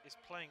 is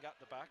playing at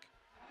the back.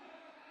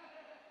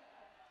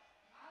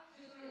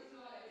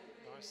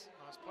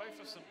 Nice play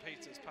for St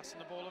Peter's, passing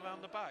the ball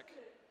around the back,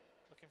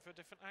 looking for a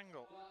different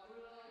angle.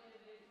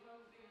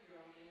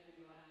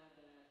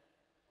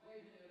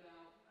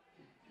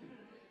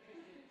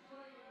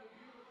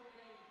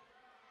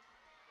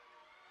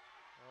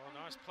 Oh,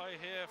 nice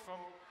play here from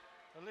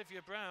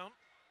Olivia Brown.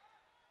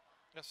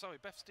 Sorry,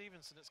 Beth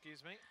Stevenson, excuse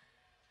me.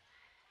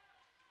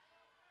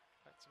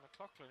 Back to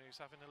McLaughlin,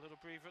 who's having a little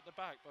breather at the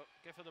back, but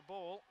give her the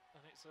ball,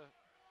 and it's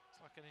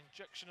like an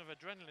injection of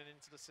adrenaline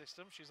into the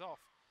system. She's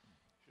off.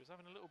 She was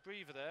having a little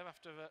breather there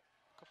after a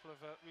couple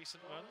of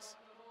recent runs.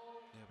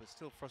 Yeah, but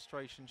still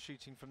frustration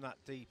shooting from that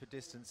deeper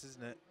distance,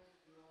 isn't it?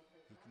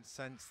 You can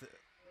sense that.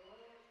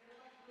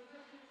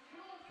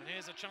 And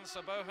here's a chance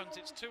for Bohunt.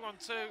 It's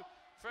 2-on-2.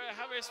 Freya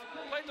Harris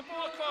played the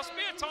ball across.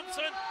 Mia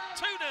Thompson,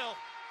 2-0.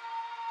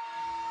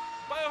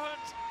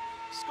 Bohunt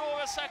score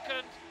a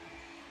second.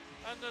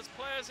 And there's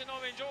players in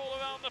orange all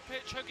around the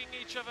pitch hugging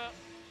each other.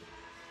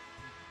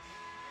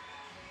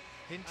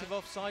 Hint of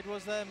offside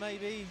was there,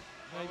 maybe?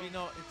 Maybe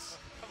not. It's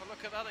have a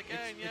look at that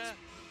again,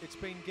 it's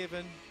been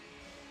given.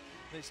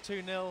 It's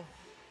 2-0,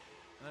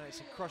 and it's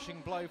a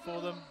crushing blow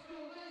for them.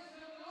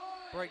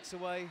 Breaks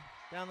away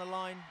down the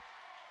line.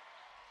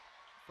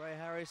 Freya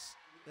Harris,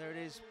 there it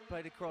is,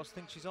 played across.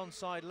 Think she's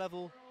onside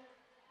level,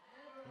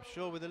 I'm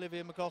sure, with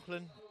Olivia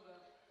McLaughlin.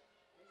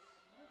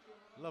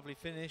 Lovely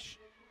finish.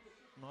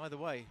 And either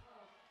way,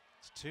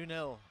 it's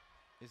 2-0.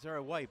 Is there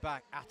a way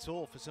back at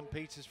all for St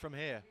Peter's from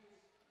here?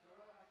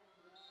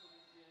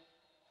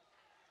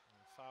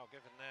 Foul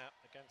given there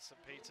against St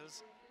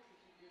Peter's.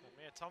 And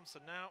Mia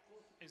Thompson now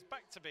is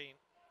back to being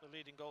the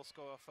leading goal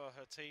scorer for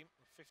her team,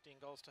 15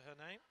 goals to her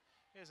name.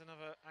 Here's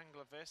another angle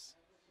of this.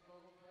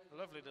 A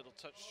lovely little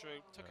touch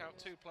through, took out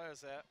 2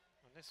 players there,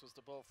 and this was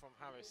the ball from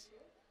Harris.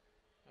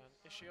 And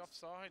is she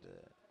offside?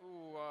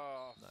 Ooh,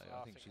 no,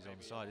 I think she's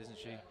onside, isn't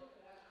she?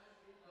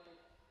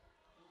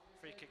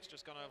 Free kick's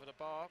just gone over the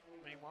bar,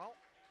 meanwhile.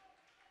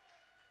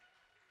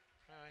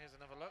 Here's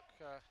another look.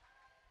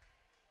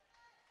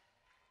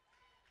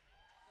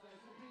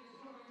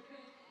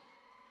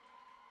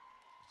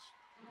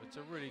 It's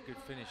a really good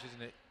finish,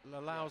 isn't it?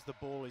 Allows the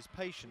ball, is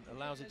patient,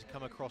 allows it to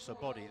come across her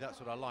body. That's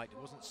what I liked. It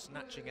wasn't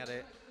snatching at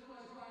it.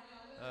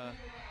 Well,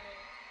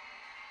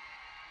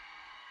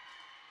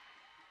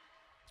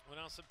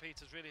 now St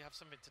Peter's really have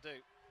something to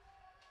do.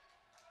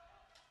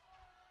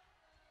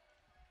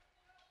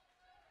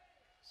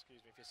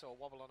 Excuse me if you saw a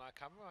wobble on our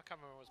camera. Our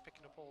camera was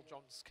picking up all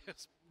John's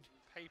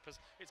papers.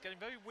 It's getting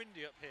very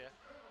windy up here,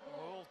 and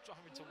we're all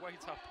having to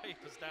weight our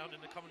papers down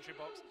in the commentary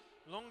box.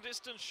 Long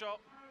distance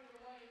shot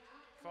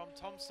from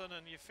Thompson,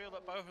 and you feel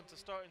that Bohunt are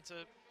starting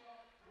to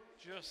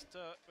just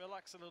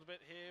relax a little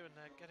bit here, and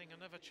they're getting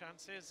another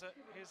chance. Here's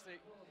the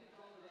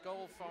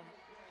goal from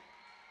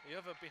the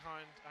other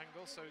behind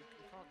angle, so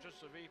you can't judge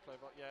the replay,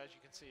 but yeah, as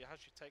you can see, how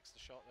she takes the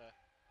shot there.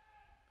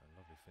 A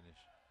lovely finish.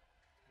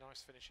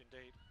 Nice finish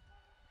indeed.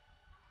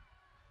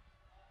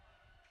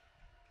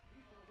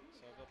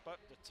 So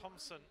the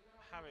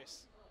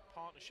Thompson-Harris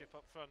partnership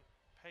up front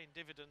paying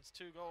dividends.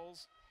 2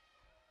 goals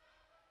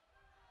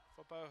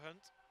for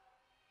Bohunt.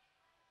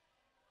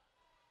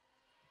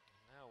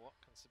 Now what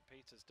can St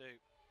Peter's do?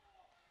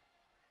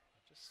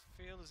 I just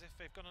feel as if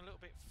they've gone a little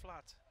bit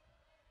flat.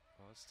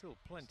 Well, there's still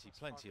plenty of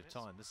 5 minutes.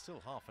 time. There's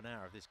still half an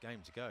hour of this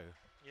game to go.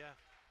 Yeah.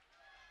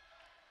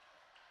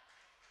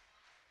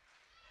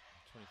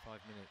 25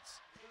 minutes.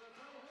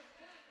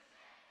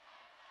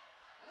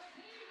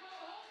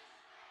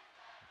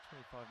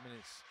 25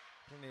 minutes,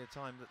 plenty of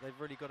time that they've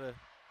really got to,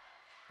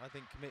 I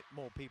think, commit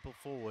more people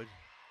forward.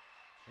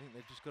 I think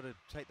they've just got to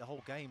take the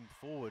whole game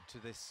forward to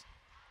this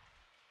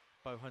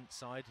Bohunt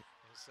side.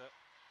 His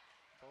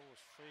ball was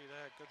free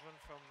there. Good run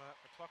from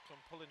McLaughlin,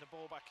 pulling the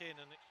ball back in,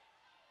 and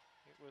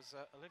it was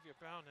Olivia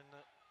Brown in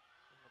the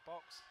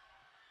box.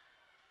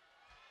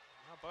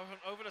 Now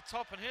Bohunt over the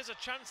top, and here's a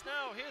chance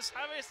now. Here's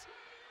Harris.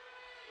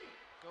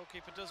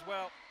 Goalkeeper does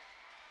well.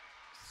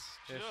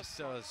 Yes,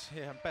 she does.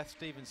 Yeah, and Beth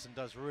Stevenson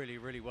does really,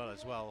 really well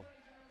as well.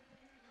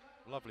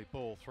 Lovely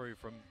ball through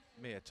from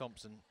Mia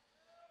Thompson.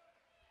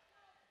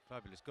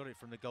 Fabulous. Got it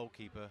from the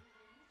goalkeeper.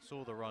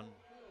 Saw the run.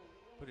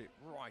 Put it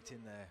right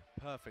in there.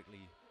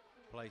 Perfectly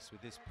placed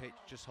with this pitch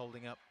just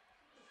holding up.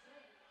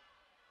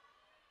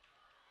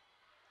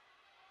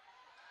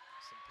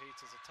 St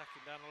Peter's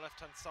attacking down the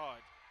left-hand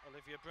side.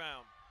 Olivia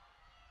Brown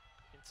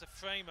into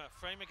Framer.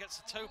 Framer gets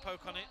a toe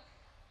poke on it.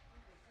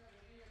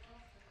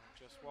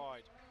 Just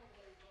wide.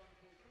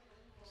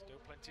 Still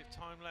plenty of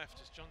time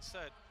left, as John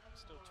said.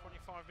 Still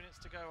 25 minutes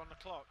to go on the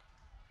clock.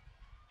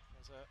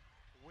 As the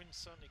wind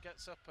certainly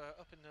gets up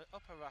in the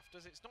upper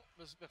rafters. It's not,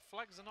 the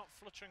flags are not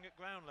fluttering at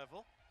ground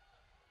level.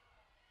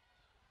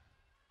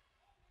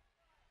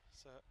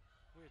 It's a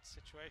weird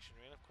situation,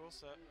 really. Of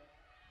course,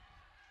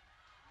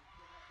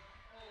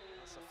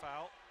 that's a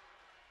foul.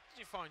 Did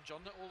you find,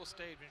 John, that all the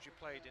stadiums you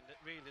played in, that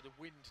really the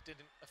wind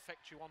didn't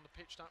affect you on the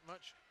pitch that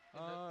much?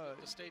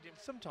 The stadium?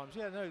 Sometimes,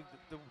 yeah. No,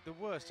 the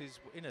worst is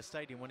in a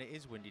stadium when it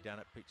is windy down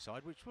at pitch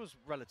side, which was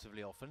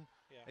relatively often.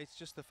 Yeah. It's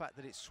just the fact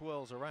that it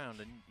swirls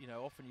around, and you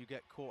know, often you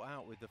get caught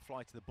out with the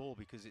flight of the ball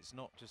because it's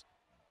not just,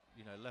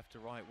 you know, left to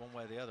right, one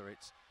way or the other.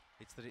 It's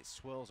that it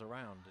swirls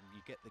around, and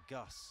you get the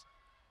gusts.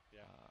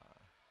 Yeah.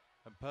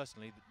 And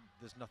personally,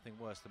 there's nothing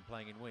worse than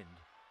playing in wind.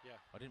 Yeah.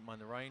 I didn't mind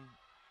the rain,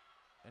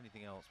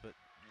 anything else, but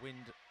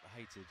wind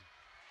hated.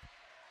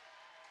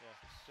 Yeah.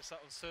 Just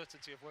that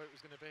uncertainty of where it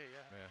was going to be.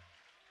 Yeah. Yeah.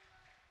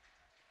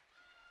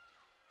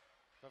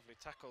 Lovely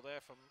tackle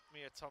there from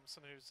Mia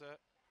Thompson, who's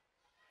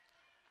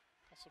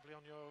possibly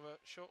on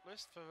your short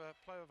list for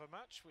player of a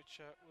match,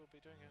 which we'll be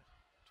doing in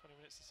 20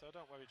 minutes or so.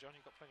 Don't worry, John,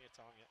 you've got plenty of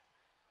time yet.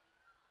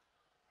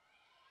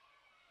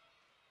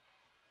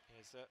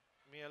 Here's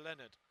Mia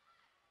Leonard.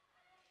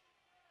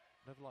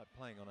 Never liked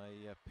playing on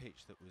a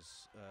pitch that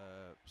was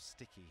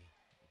sticky,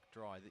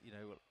 dry. That, you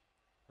know,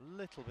 a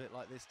little bit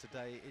like this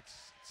today.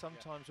 It's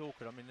sometimes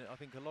awkward. I mean, I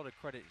think a lot of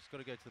credit has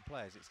got to go to the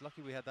players. It's lucky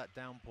we had that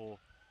downpour,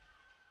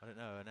 I don't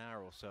know, an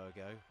hour or so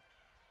ago.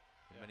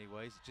 In many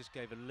ways, it just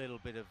gave a little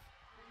bit of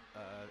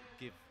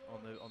give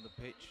on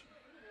the pitch,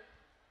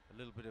 a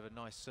little bit of a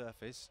nice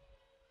surface.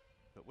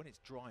 But when it's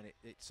dry and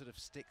it sort of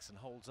sticks and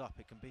holds up,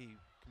 it can be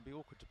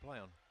awkward to play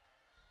on.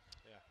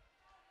 Yeah.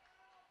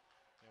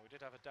 Yeah, we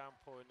did have a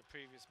downpour in the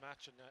previous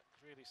match, and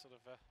really sort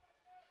of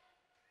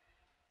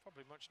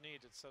probably much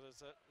needed. So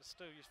there's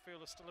still, you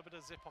feel there's still a bit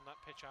of zip on that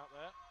pitch out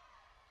there.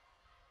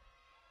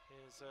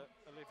 Here's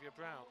Olivia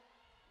Brown.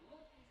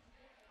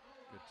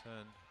 Good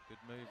turn, good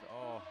move.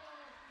 Oh,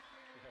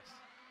 yes.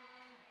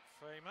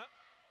 Framer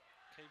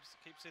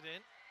keeps it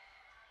in.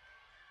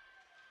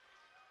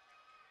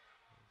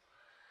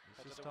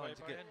 It's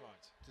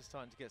just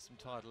starting to get some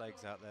tired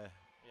legs out there.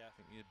 Yeah. I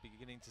think you're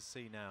beginning to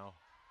see now.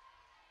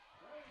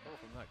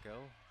 From that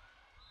goal.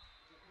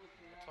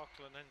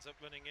 McLaughlin ends up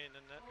running in,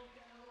 and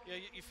yeah,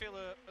 you feel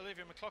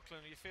Olivia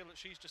McLaughlin. You feel that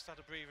she's just had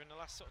a breather in the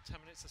last sort of 10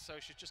 minutes or so.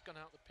 She's just gone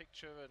out the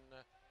picture, and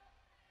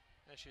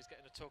she's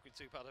getting a talking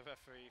to by the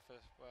referee for,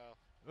 well,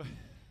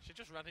 she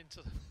just ran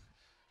into them.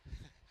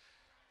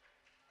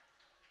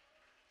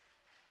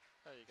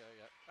 There you go.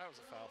 Yeah, that was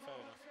a foul. Fair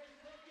enough.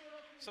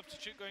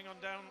 Substitute going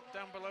on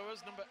down below us.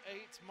 Number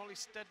 8, Molly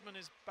Steadman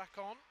is back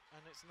on,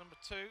 and it's number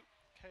 2,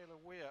 Kayla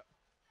Weir.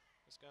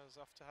 Just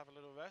goes off to have a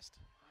little rest.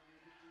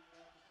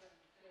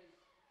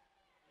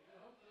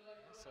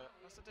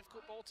 That's a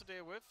difficult ball to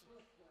deal with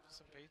for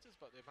St Peter's,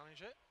 but they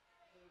manage it.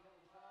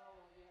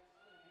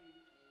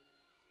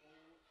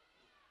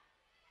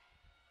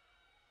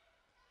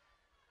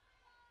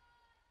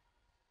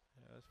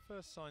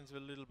 First signs of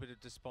a little bit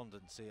of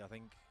despondency, I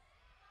think.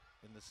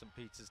 in the St.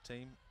 Peter's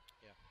team.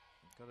 Yeah.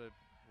 Got to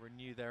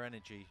renew their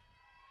energy.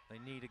 They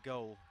need a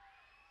goal.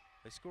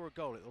 They score a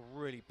goal, it'll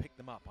really pick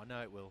them up. I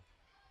know it will.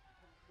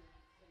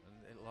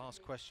 And it'll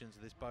ask questions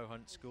of this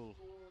Bohunt school.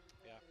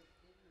 Yeah.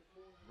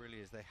 Really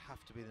is. They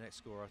have to be the next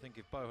scorer. I think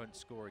if Bohunt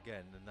score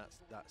again, then that's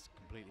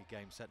completely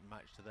game, set and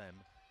match to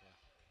them. Yeah.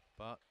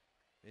 But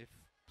if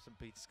St.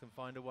 Peter's can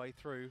find a way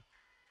through,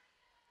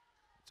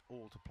 it's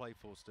all to play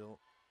for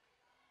still.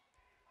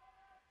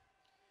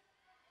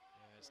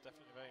 Yeah, it's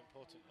definitely very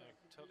important. I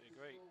totally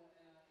agree.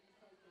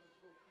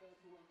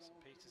 St.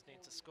 Peter's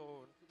need to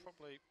score and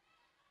probably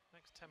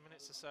next 10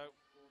 minutes or so.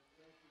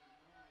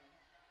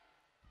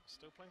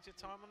 Still plenty of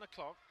time on the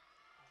clock. I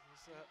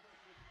don't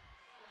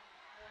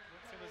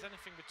feel there's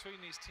anything between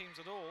these teams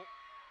at all.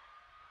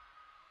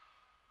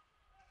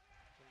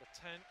 Number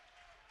 10.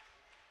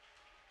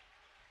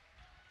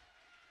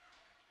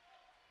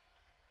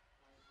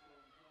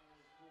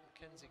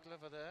 Mackenzie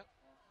Glover there.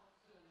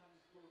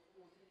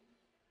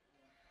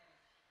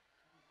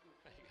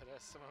 There you go,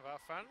 there's some of our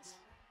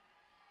fans.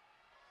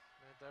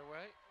 Made their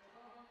way.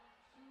 I'm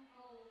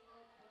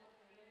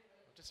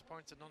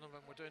disappointed none of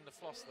them were doing the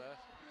floss there.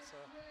 So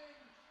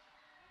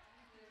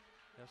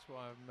That's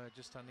why I'm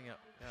just standing up.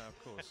 Yeah, of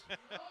course.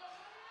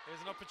 here's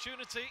an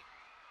opportunity.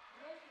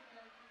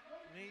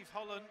 Neve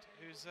Holland,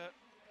 who's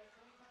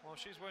well,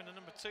 she's wearing the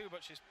number 2, but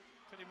she's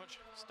pretty much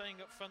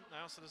staying up front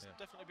now. So there's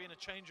definitely been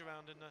a change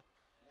around in the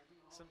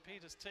St.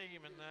 Peter's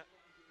team, and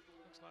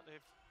looks like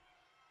they've.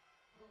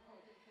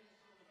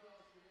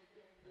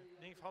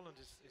 Neve Holland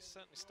is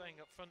certainly staying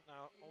up front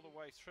now all the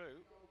way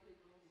through.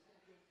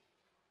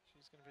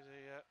 She's going to be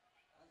the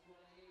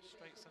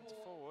straight centre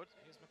forward.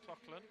 Here's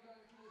McLaughlin,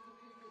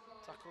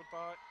 tackled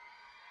by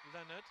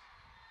Leonard.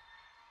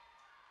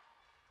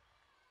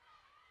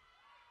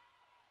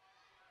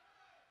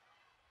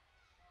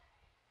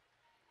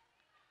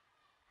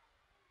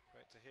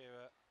 Great to hear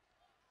a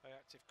very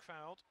active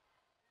crowd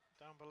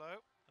down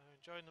below. They're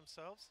enjoying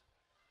themselves.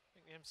 I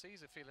think the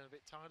MCs are feeling a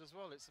bit tired as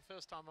well. It's the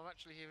first time I'm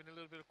actually hearing a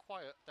little bit of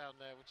quiet down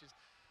there, which is,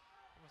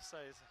 I must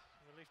say, is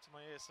a relief to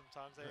my ears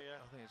sometimes. I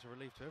think it's a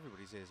relief to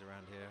everybody's ears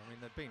around here. I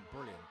mean, they've been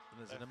brilliant, and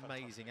there's an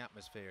amazing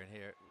atmosphere in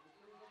here.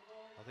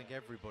 I think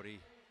everybody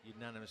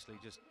unanimously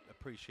just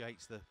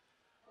appreciates the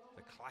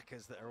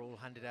clackers that are all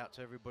handed out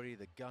to everybody,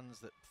 the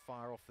guns that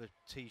fire off the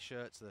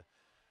T-shirts, the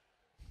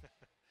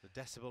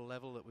decibel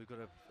level that we've got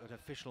an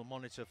official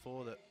monitor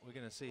for, that we're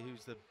going to see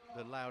who's the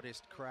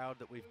loudest crowd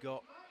that we've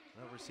got.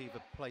 They'll receive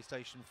a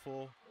PlayStation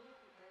 4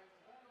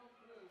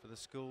 for the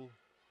school.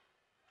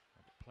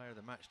 Player of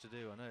the match to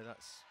do. I know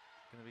that's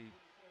going to be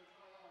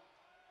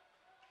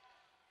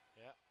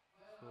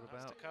thought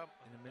about to come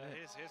in a minute.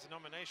 Here's a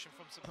nomination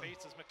from St.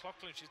 Peter's.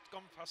 McLaughlin, she's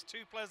gone past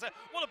 2 players there.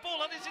 What a ball,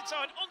 that is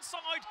inside,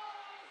 onside.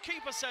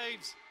 Keeper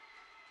saves.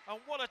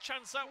 And what a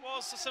chance that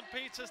was for St.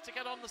 Peter's to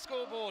get on the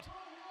scoreboard.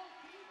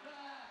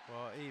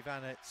 Well, Eve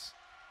Annett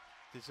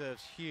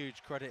deserves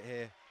huge credit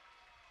here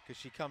because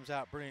she comes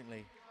out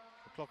brilliantly.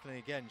 McLaughlin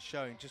again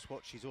showing just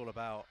what she's all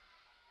about.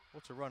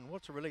 What a run,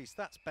 what a release,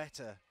 that's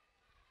better.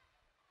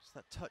 Just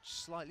that touch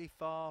slightly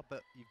far,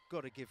 but you've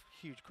got to give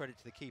huge credit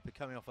to the keeper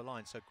coming off the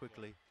line so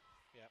quickly.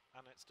 Yeah,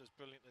 Annett does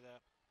brilliantly there.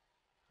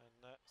 And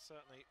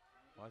certainly...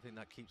 Well, I think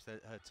that keeps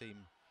her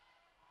team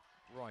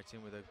right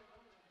in with a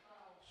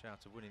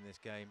shout of winning this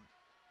game.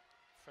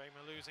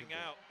 Framer losing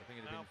out. I think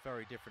it would have been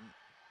very different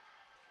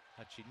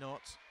had she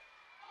not.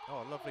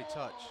 Oh, lovely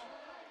touch.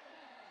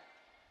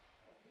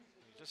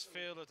 You just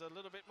feel there's a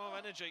little bit more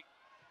energy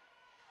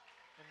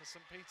in the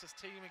St. Peter's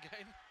team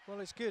again. Well,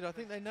 it's good. I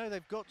think they know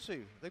they've got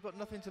to. They've got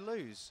nothing to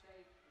lose.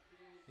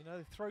 You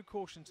know, throw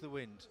caution to the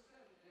wind.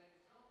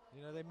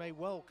 You know, they may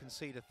well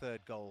concede a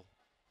 3rd goal.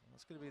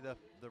 That's going to be the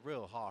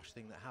real harsh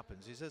thing that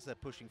happens, is as they're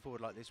pushing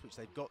forward like this, which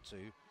they've got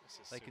to,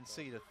 they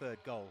concede a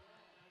 3rd goal.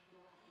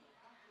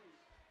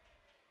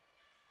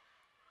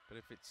 But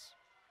if it's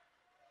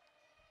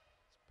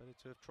better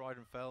to have tried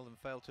and failed than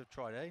failed to have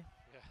tried, eh?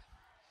 Yeah,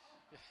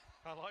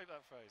 I like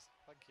that phrase.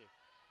 Thank you.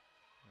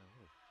 Oh,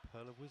 what a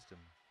pearl of wisdom.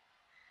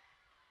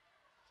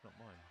 It's not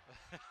mine.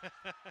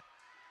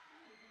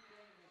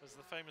 There's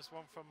the famous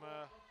one from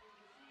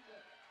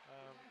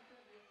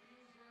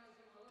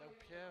Del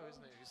Piero,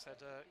 isn't it? Who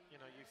said, you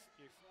know, you've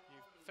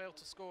failed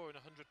to score in 100%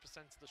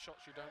 of the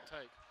shots you don't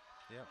take.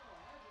 Yeah.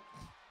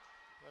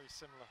 Very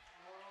similar.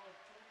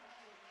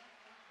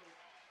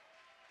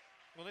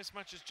 Well, this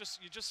match is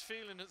you're just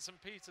feeling that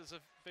St. Peter's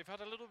they've had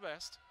a little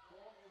rest,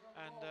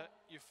 and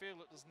you feel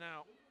that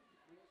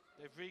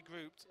they've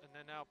regrouped and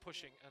they're now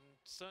pushing. And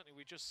certainly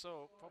we just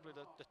saw probably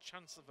the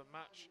chance of a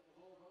match.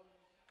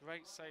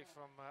 Great save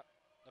from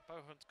the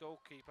Bohunt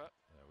goalkeeper.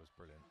 That was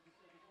brilliant.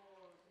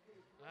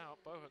 Now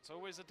Bohunt's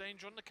always a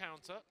danger on the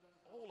counter.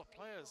 All the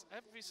players,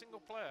 every single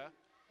player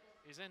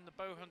is in the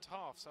Bohunt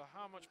half. So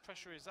how much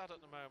pressure is that at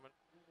the moment?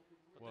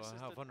 But well,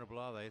 how vulnerable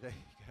are they? There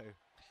you go.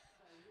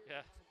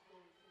 Yeah.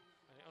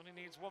 And it only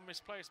needs one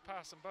misplaced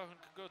pass and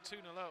Bohunt could go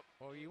 2-0 up.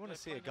 Well, you want to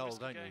see a goal,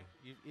 don't you?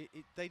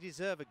 They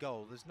deserve a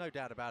goal. There's no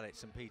doubt about it,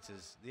 St.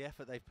 Peter's. The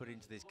effort they've put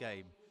into this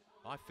game.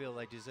 I feel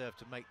they deserve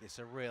to make this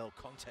a real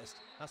contest.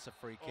 That's a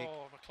free kick.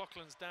 Oh,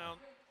 McLaughlin's down.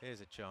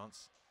 Here's a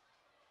chance.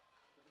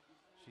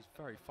 She's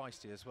very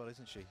feisty as well,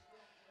 isn't she?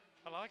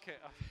 I like it.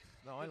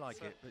 No, I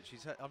like it, but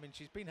I mean,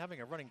 she's been having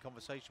a running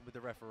conversation with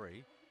the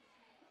referee.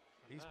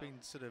 He's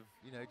been sort of,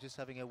 you know, just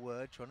having a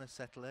word, trying to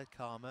settle her,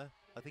 calm her.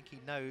 I think he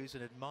knows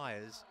and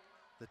admires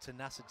the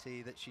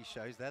tenacity that she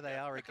shows. There they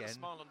are look again. At the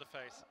smile on the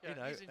face. Yeah, you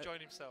know, he's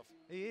enjoying himself.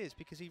 He is,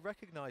 because he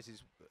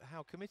recognises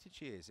how committed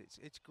she is.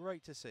 It's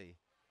great to see.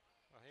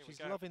 Well, She's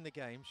loving the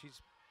game.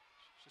 She's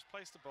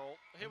placed the ball.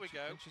 Here we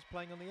go. And she's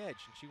playing on the edge,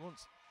 and she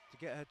wants to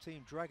get her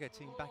team, drag her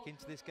team back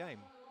into this game.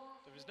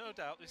 There is no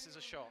doubt this is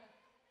a shot.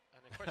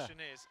 And the question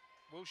is,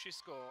 will she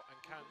score,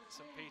 and can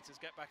St Peter's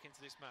get back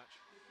into this match?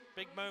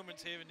 Big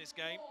moments here in this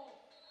game.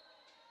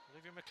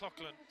 Olivia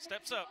McLaughlin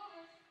steps up.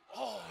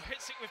 Oh,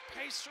 hits it with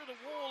pace through the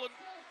wall and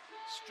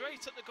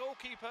straight at the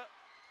goalkeeper.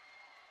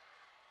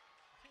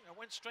 I think that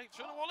went straight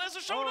through the wall. There's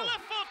a shot on the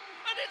left foot,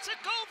 and it's a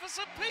goal for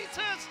St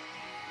Peter's.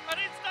 And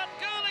it's that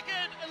girl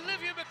again,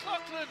 Olivia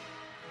McLaughlin,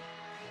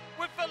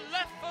 with the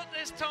left foot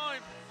this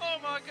time. Oh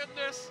my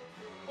goodness.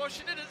 Well,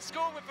 she didn't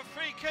score with a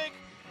free kick,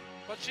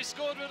 but she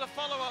scored with a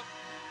follow-up.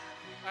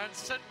 And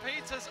St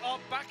Peter's are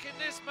back in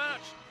this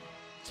match.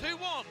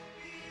 2-1.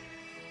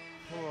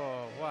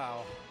 Oh,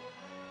 wow.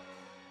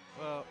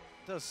 Well,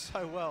 does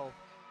so well.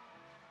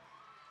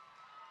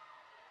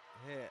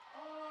 Here,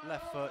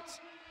 left foot.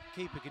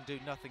 Keeper can do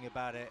nothing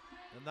about it.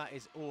 And that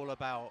is all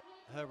about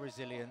her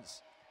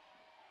resilience,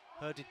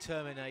 her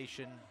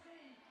determination,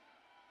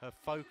 her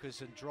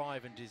focus and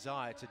drive and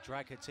desire to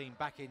drag her team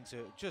back into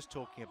it. Just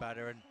talking about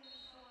her, and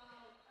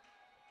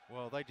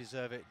well, they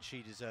deserve it and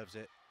she deserves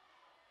it.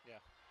 Yeah,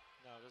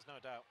 no, there's no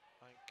doubt.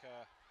 I think,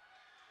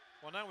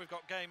 well, now we've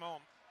got game on.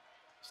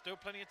 Still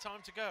plenty of time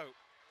to go.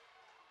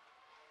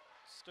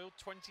 Still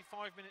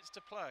 25 minutes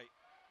to play.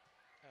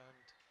 And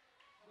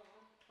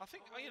I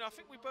think, you know, I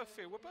think we both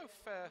feel, we're both,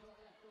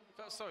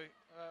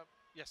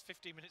 yes,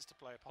 15 minutes to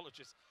play,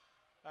 apologies.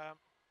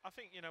 I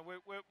think, you know,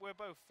 we're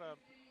both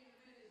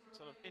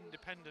sort of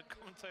independent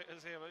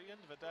commentators here, but at the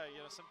end of the day, you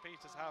know, St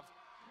Peter's have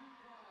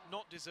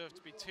not deserved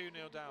to be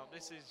 2-0 down.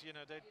 This is, you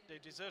know, they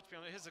deserve to be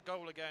on it. Here's a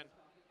goal again.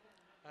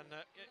 And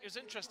it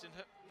was interesting,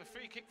 the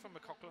free kick from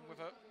McLaughlin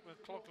with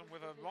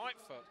her right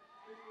foot,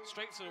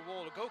 straight to the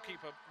wall. The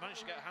goalkeeper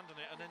managed to get a hand on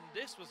it, and then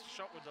this was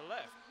shot with the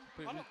left.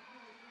 And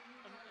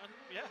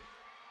yeah,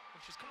 and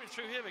she's coming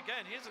through here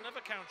again. Here's another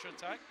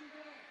counter-attack.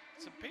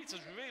 St Peter's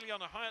really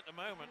on a high at the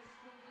moment.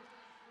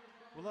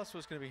 Well, that's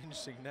what's going to be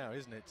interesting now,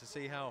 isn't it? To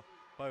see how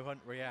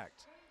Bohunt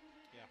react.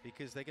 Yeah.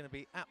 Because they're going to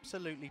be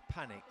absolutely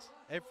panicked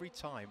every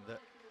time that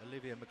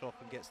Olivia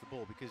McLaughlin gets the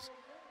ball, because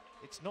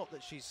it's not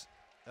that she's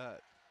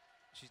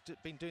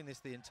been doing this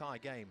the entire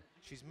game.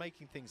 She's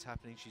making things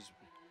happening.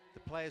 The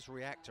players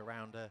react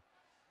around her.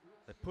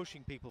 They're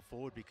pushing people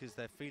forward because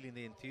they're feeling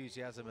the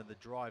enthusiasm and the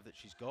drive that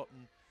she's got,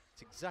 and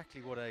it's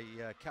exactly what a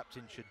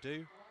captain should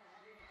do.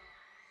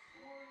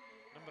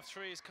 Number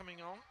 3 is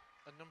coming on,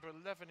 and number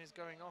 11 is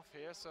going off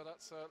here, so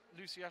that's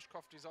Lucy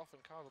Ashcroft is off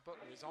and Cara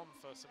Butler is on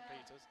for St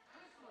Peter's.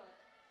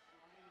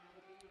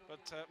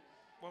 But,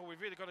 well,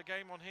 we've really got a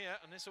game on here,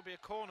 and this will be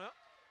a corner.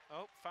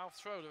 Oh, foul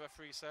throw, the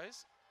referee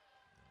says.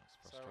 It's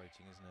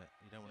frustrating, isn't it?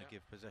 You don't want to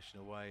give possession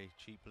away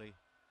cheaply.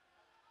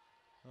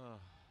 Oh,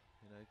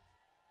 you know,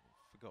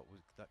 forgot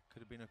that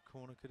could have been a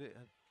corner, could it?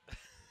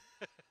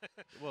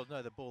 Well,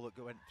 no, the ball that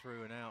went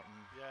through and out, and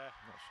yeah,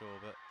 I'm not sure,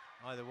 but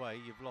either way,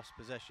 you've lost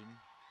possession.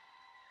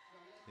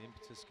 The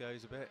impetus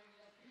goes a bit.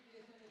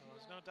 Well,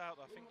 there's no doubt.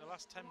 I think the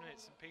last 10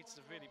 minutes St Peter's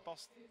have really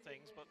bossed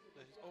things, but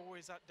there's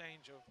always that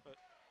danger. But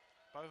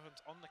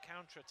Bohunt on the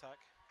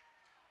counter-attack.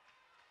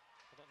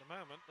 But at the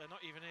moment, they're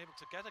not even able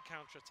to get a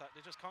counter-attack.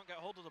 They just can't get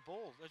hold of the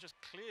ball. They're just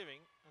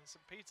clearing, and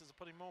St Peter's are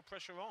putting more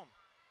pressure on.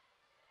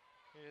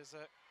 Here's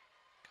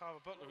Cara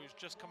Butler, who's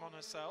just come on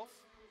herself.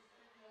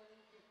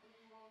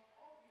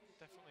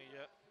 Definitely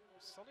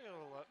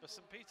Solihull, the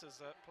St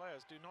Peter's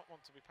players do not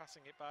want to be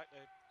passing it back.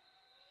 The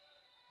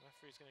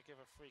referee's going to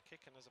give a free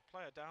kick, and there's a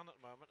player down at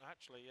the moment,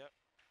 actually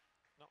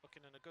not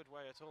looking in a good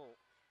way at all.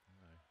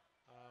 No.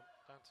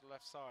 Down to the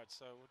left side,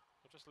 so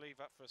we'll just leave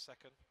that for a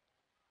second.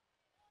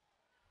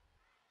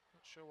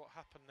 Not sure what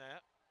happened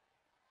there.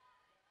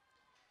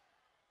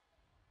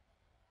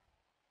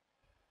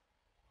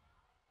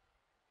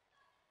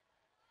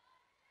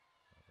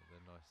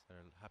 They're nice.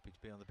 They're happy to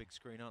be on the big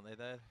screen, aren't they?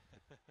 There,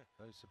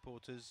 those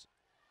supporters.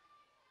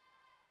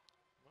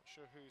 Not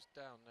sure who's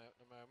down there at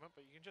the moment,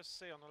 but you can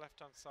just see on the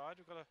left-hand side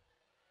we've got a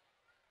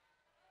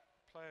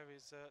player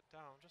is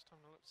down. Just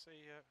having a look to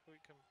see who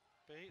it can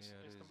be.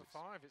 It's number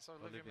 5. It's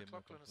Olivia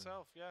McLaughlin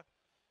herself. Yeah,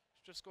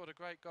 she's just scored a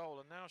great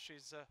goal, and now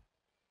she's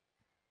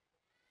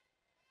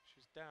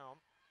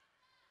down.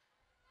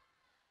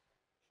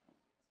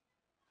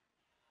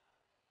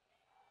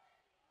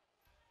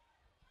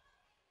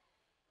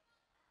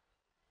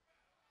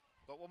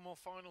 Got one more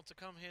final to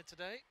come here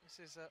today. This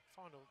is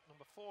final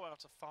number 4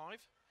 out of 5.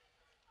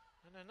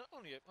 And then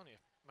only a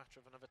matter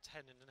of another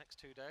 10 in the next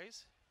 2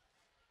 days.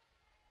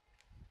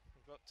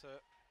 We've got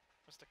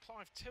Mr.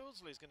 Clive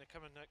Tilsley is going to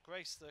come and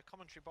grace the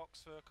commentary box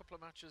for a couple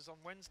of matches on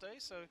Wednesday,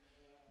 so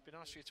it'd be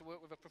nice for you to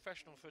work with a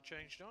professional for a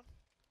change, John.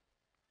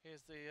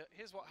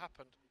 Here's what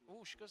happened.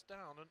 Oh, she goes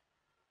down, and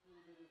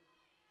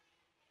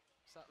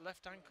it's that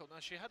left ankle.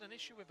 Now, she had an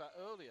issue with that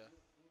earlier,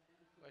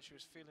 where she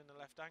was feeling the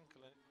left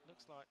ankle, and it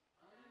looks like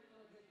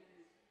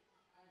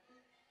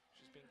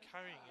she's been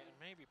carrying it and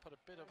maybe put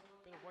a bit of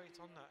weight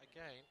on that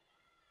again.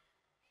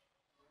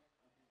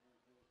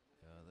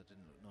 Yeah, that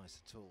didn't look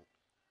nice at all.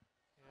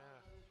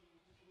 Yeah.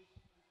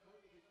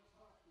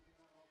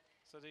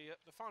 So the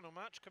final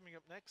match coming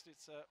up next,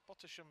 it's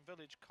Bottisham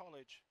Village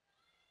College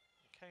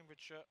in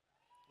Cambridgeshire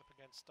up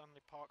against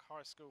Stanley Park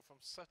High School from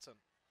Sutton.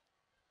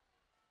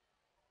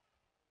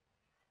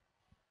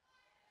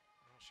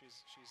 Well,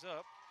 she's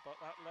up, but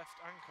that left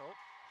ankle,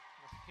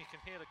 you can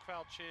hear the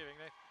crowd cheering.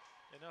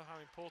 They know how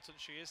important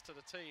she is to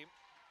the team.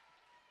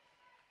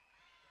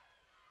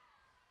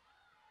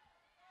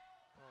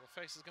 Well, the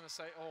face is going to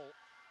say all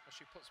as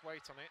she puts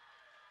weight on it.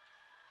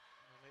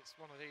 And it's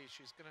one of these,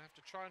 she's going to have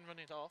to try and run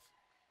it off.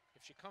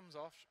 If she comes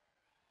off,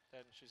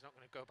 then she's not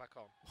going to go back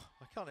on.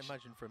 I can't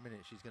imagine for a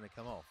minute she's going to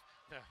come off.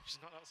 No,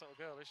 she's not that sort of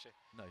girl, is she?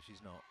 No,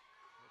 she's not.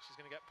 She's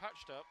going to get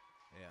patched up.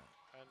 Yeah.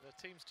 And the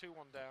team's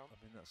 2-1 down. I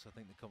mean, that's, I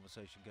think, the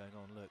conversation going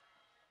on. Look,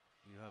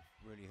 you have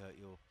really hurt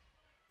your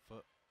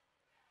foot.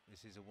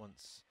 This is a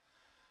once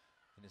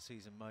in a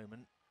season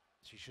moment.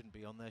 She shouldn't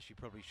be on there. She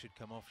probably should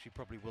come off. She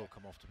probably will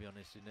come off, to be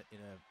honest, in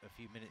a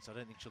few minutes. I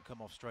don't think she'll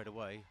come off straight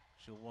away.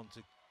 She'll want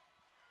to.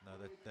 No,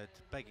 they're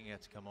begging her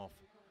to come off.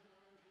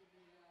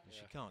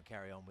 She can't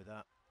carry on with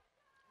that.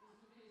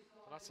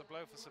 Well, that's a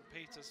blow for St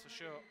Peter's for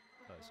sure.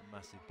 Oh, it's a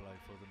massive blow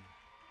for them.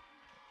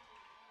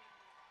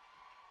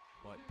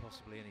 Quite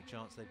possibly any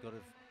chance they've got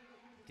of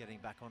getting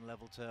back on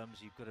level terms.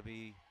 You've got to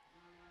be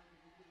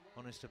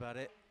honest about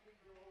it.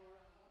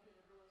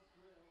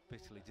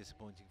 Bitterly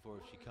disappointing for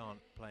her if she can't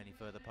play any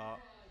further part.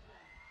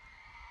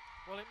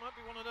 Well, it might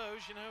be one of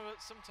those, you know,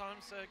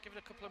 sometimes give it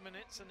a couple of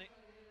minutes and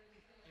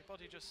your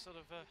body just sort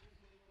of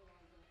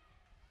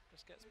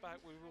just gets back.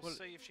 We will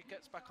see if she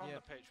gets back on the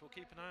pitch. We'll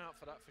keep an eye out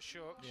for that for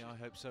sure. Yeah, I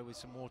hope so, with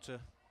some water,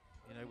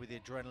 you know, with the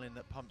adrenaline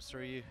that pumps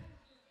through you.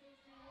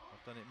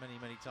 I've done it many,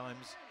 many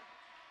times.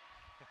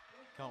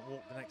 Can't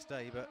walk the next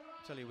day, but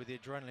I tell you, with the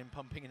adrenaline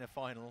pumping in a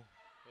final,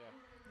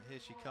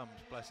 here she comes,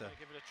 bless her.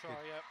 Give it a try,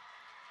 yeah.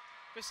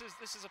 This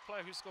is a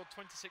player who scored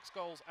 26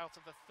 goals out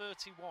of the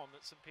 31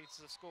 that St Peter's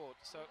have scored,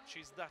 so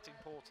she's that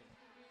important.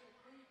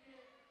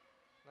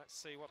 Let's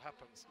see what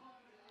happens.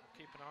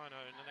 Keep an eye on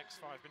her in the next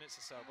 5 minutes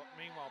or so. But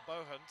meanwhile,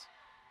 Bohunt,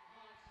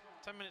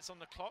 10 minutes on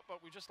the clock,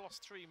 but we just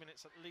lost 3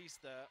 minutes at least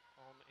there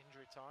on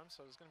injury time,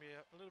 so there's going to be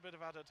a little bit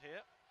of added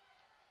here.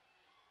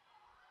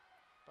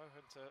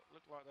 Bohunt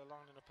look like they're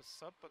lining up a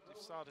sub, but they've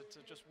decided to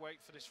just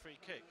wait for this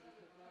free kick.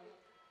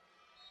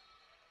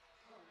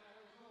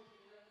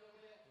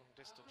 Long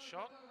distance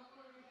shot.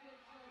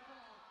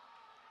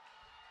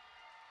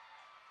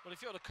 Well,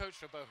 if you're the coach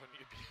for Bohunt,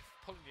 you'd be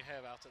pulling your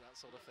hair out at that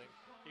sort of thing.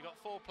 You got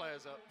 4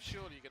 players up,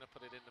 surely you're going to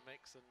put it in the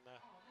mix, and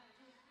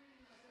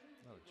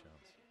not a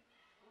chance.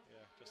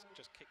 Yeah,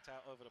 just kicked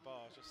out over the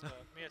bar. Just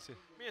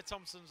Mia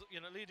Thompson's,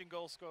 you know, leading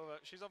goal scorer.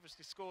 She's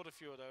obviously scored a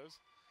few of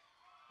those,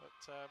 but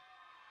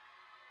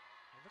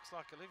it looks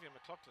like Olivia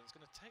McLaughlin's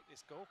going to take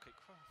this goal kick.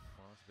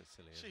 Well, that's a bit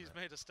silly. She's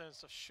made a stern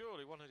stuff.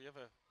 Surely one of the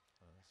other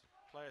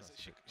players that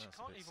she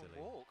can't even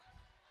walk.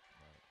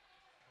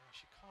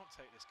 She can't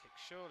take this kick,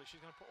 surely.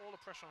 She's going to put all the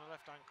pressure on the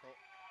left ankle.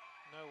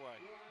 No way.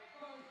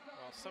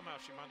 Well, somehow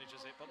she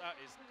manages it, but that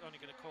is only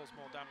going to cause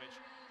more damage.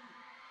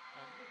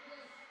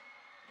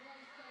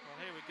 Well,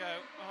 here we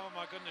go. Oh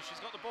my goodness, she's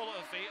got the ball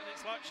at her feet, and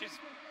it's like she's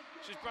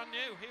brand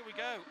new. Here we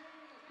go.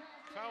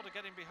 Crowd are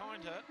getting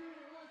behind her.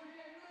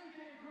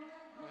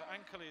 Her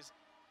ankle is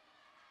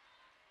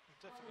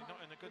definitely not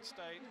in a good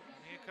state.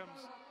 And here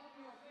comes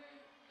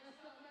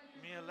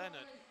Mia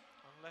Leonard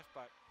on left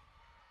back.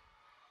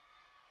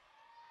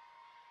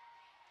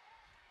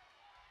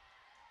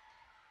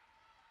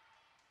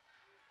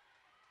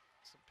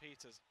 St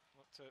Peter's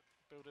look to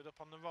build it up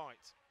on the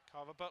right.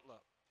 Carver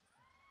Butler.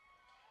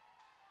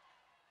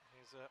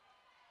 Here's a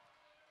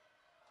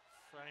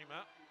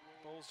framer.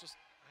 Ball's just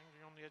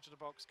hanging on the edge of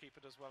the box. Keeper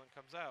does well and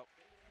comes out.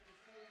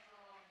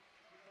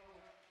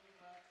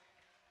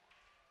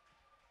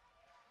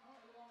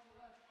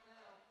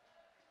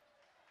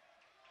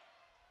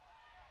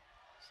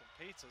 St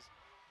Peter's.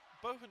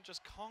 Bohunt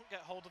just can't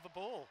get hold of the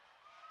ball.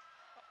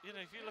 You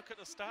know, if you look at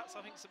the stats,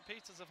 I think St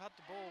Peter's have had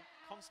the ball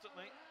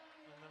constantly.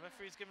 And the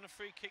referee's given a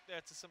free kick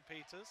there to St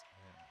Peter's.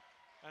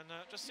 Yeah. And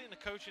just seeing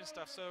the coaching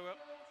staff, so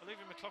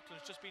Olivia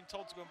McLaughlin's just been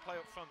told to go and play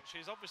up front.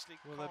 She's obviously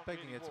they're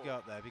begging her to go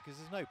up there because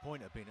there's no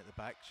point of being at the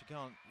back. She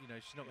can't, you know,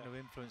 she's not going to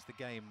influence the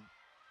game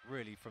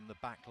really from the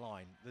back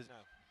line.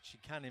 She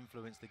can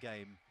influence the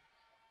game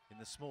in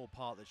the small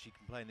part that she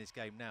can play in this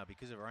game now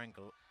because of her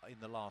ankle in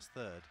the last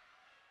third.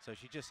 So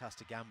she just has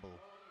to gamble.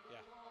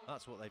 Yeah.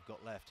 That's what they've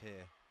got left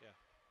here. Yeah,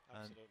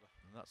 absolutely.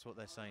 And that's what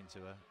they're saying to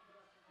her.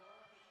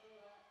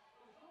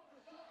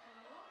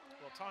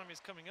 Well, Well, time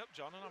is coming up,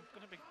 John, and I'm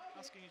going to be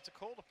asking you to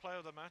call the player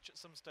of the match at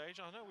some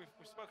stage. I know we've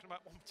spoken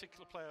about one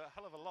particular player a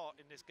hell of a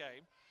lot in this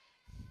game.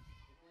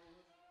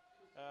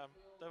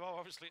 There are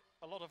obviously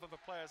a lot of other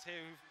players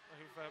here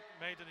who've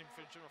made an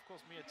infringement. Of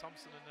course, Mia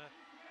Thompson and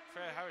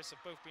Freya Harris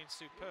have both been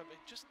superb.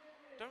 It just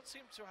don't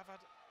seem to have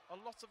had a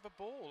lot of the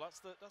ball. That's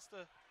the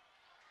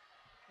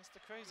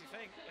crazy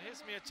thing.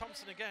 Here's Mia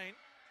Thompson again.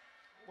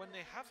 When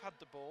they have had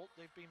the ball,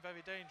 they've been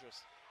very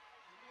dangerous.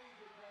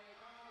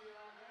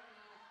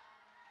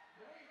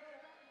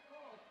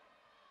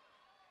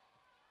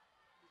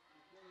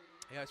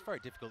 Yeah, it's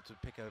very difficult to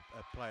pick a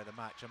player of the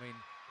match. I mean,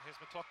 here's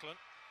McLaughlin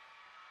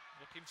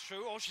looking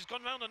through. Oh, she's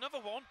gone round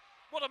another one.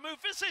 What a move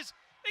this is!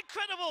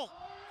 Incredible!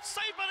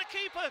 Saved by the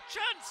keeper.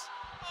 Chance!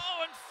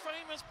 Oh, and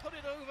Framer's put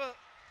it over.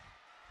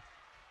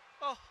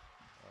 Oh,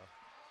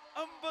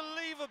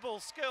 unbelievable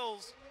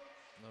skills.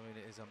 I mean,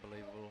 it is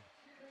unbelievable.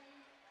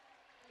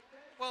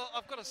 Well,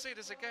 I've got to see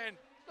this again.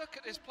 Look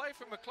at this play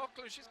from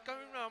McLaughlin. She's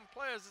going around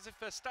players as if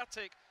they're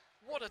static.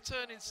 What a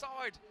turn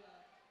inside.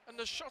 And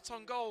the shot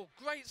on goal.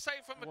 Great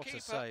save from the keeper. What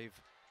a save.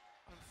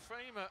 And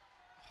Framer.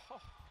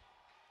 Oh,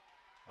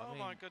 I mean,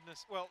 my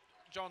goodness. Well,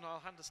 John, I'll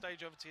hand the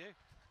stage over to you.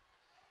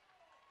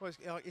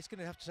 Well, it's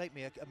going to have to take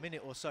me a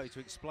minute or so to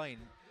explain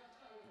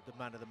the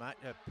man of the match,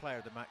 player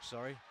of the match,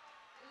 sorry.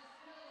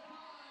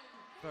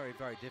 Very,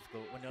 very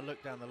difficult. When I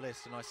look down the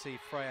list and I see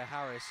Freya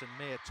Harris and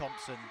Mia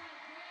Thompson,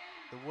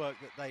 the work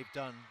that they've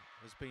done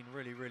has been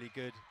really, really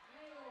good.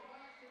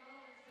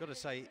 Got to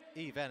say,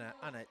 Eve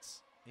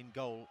Annetts in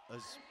goal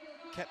has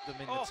kept them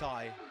in the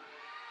tie.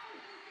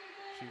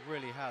 She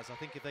really has. I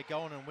think if they go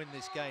on and win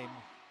this game,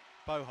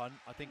 Bohunt,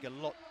 I think a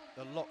lot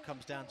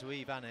comes down to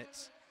Eve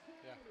Annetts.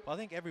 Yeah. But I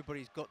think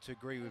everybody's got to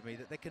agree with me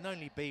that there can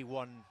only be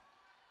one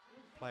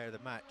player of the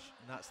match,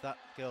 and that's that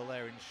girl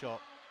there in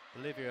shot,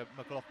 Olivia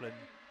McLaughlin.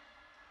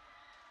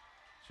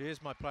 She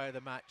is my player of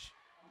the match.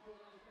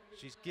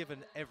 She's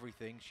given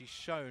everything. She's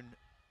shown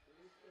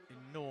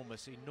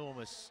enormous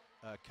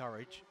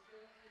courage,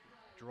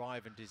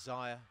 drive and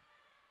desire.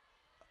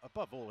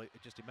 Above all,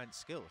 just immense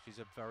skill. She's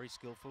a very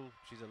skillful,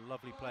 she's a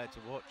lovely player to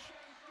watch.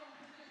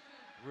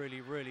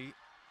 Really, really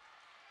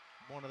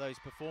one of those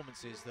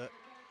performances that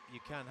you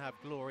can have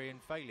glory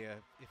and failure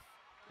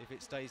if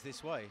it stays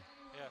this way.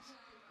 Yes.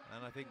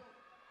 And I think,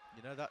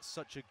 you know, that's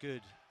such a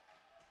good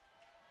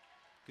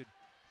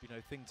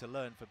thing to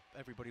learn for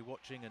everybody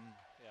watching and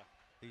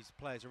these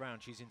players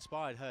around. She's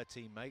inspired her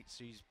teammates.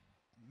 She's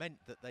meant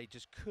that they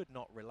just could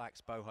not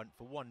relax Bohunt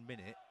for 1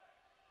 minute.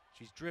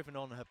 She's driven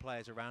on her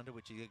players around her,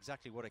 which is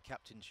exactly what a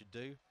captain should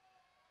do.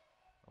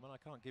 I mean, I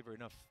can't give her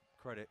enough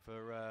credit for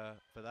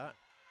that.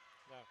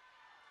 No.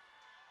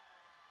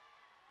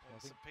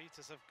 St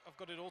Peters have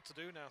got it all to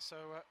do now. So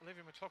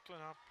Olivia McLaughlin,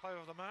 our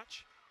player of the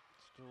match.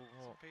 Still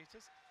St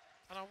Peters.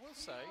 And I will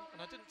say, and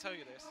I didn't tell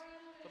you this,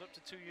 but up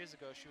to 2 years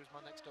ago, she was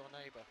my next door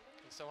neighbour.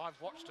 And so I've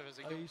watched her as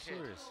a young kid.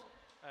 Are you serious?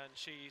 And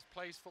she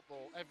plays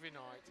football every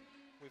night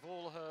with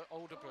all her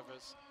older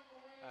brothers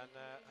and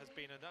has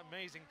been an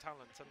amazing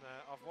talent. And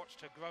I've watched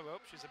her grow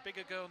up. She's a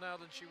bigger girl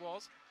now than she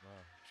was. Wow.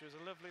 She was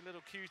a lovely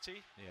little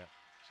cutie. Yeah.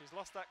 She's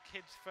lost that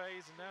kid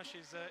phase and now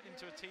she's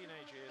into her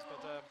teenage years.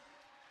 But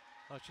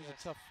she's a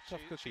tough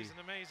cookie. She's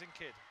an amazing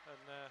kid.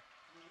 And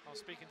I was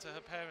speaking to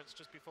her parents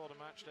just before the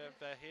match.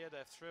 They're here.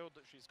 They're thrilled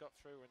that she's got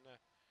through. And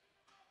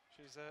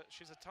she's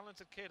a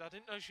talented kid. I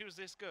didn't know she was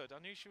this good. I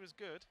knew she was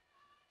good,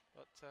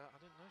 but I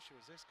didn't know she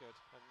was this good.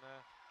 And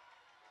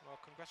well,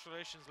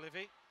 congratulations,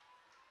 Livy.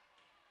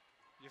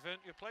 You've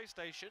earned your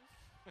PlayStation.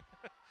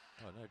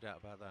 Oh, no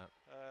doubt about that.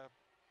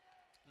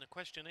 And the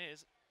question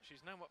is,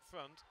 she's now up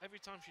front. Every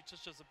time she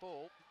touches the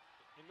ball,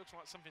 it looks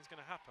like something's going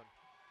to happen.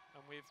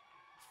 And with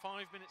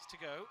 5 minutes to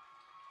go,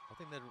 I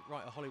think they'd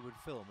write a Hollywood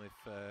film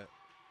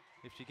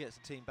if she gets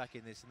the team back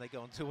in this and they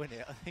go on to win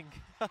it. I think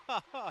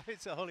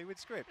it's a Hollywood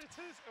script. It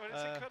is. Well,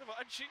 it's incredible.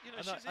 And she, you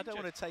know, she's I don't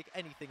want to take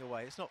anything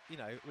away. It's not, you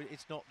know,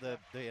 it's not the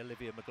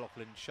Olivia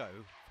McLaughlin show.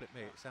 Flip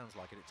me, it sounds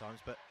like it at times.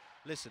 But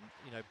listen,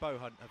 you know,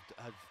 Bohunt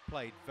have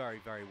played very,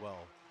 very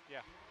well.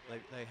 Yeah.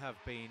 They have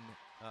been,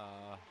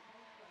 I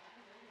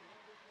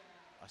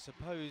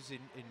suppose,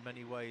 in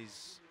many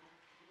ways,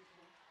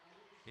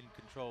 in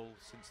control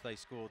since they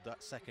scored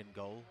that second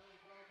goal.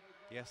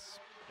 Yes,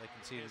 they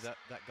conceded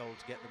that goal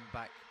to get them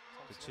back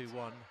to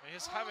 2-1.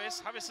 Here's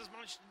Harris. Harris has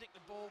managed to nick the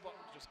ball, but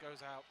just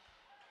goes out.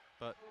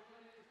 But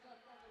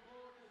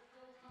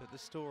the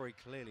story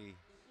clearly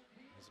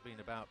has been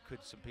about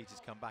could St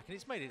Peters come back, and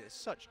it's made it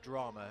such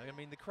drama. I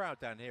mean, the crowd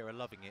down here are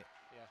loving it.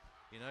 Yeah.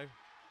 You know,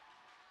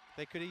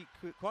 they could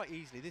quite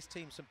easily. This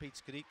team, St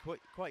Peters, could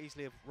quite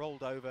easily have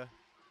rolled over,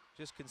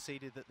 just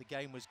conceded that the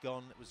game was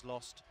gone, it was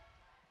lost.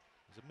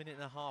 There's a minute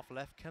and a half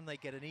left. Can they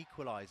get an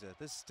equaliser?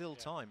 There's still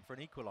time for an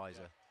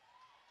equaliser. Yeah.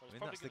 Well, I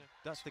mean,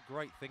 that's the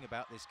great thing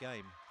about this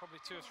game. Probably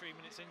 2 or 3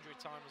 minutes injury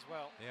time as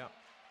well. Yeah.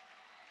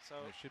 So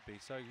it should be.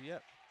 So yeah,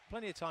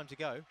 plenty of time to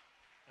go.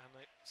 And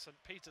St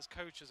Peters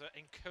coaches are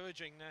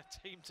encouraging their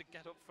team to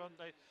get up front.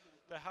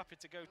 They're happy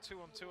to go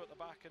 2-on-2 at the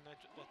back, and they're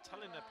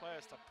telling their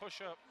players to push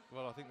up.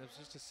 Well, I think there's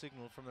just a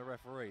signal from the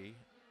referee.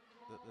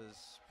 that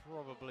there's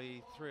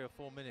probably 3 or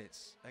 4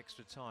 minutes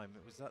extra time.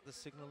 Was that the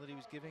signal that he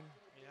was giving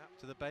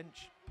to the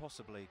bench?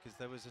 Possibly, because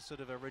there was a sort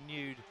of a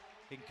renewed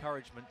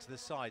encouragement to the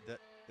side that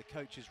the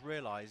coaches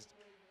realised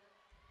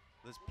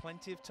there's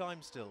plenty of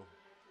time still.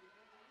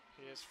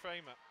 Here's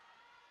Framer.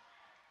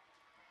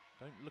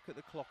 Don't look at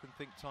the clock and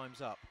think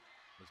time's up.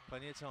 There's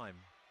plenty of time.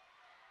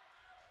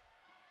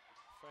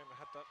 Framer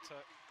had that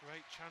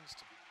great chance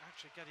to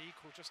actually get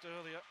equal just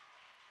earlier.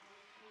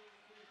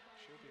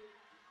 She'll be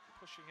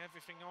pushing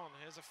everything on.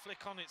 Here's a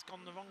flick on. It's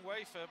gone the wrong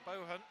way for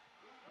Bohunt.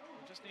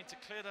 They just need to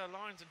clear their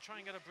lines and try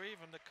and get a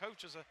breather, and the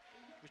coaches are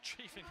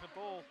retrieving the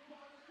ball.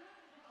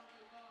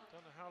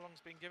 Don't know how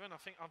long's been given. I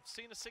think I've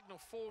seen a signal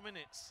 4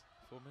 minutes.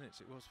 4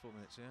 minutes, it was 4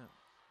 minutes, yeah.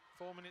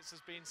 4 minutes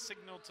has been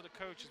signalled to the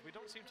coaches. We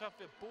don't seem to have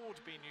the board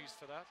being used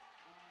for that,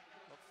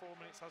 but 4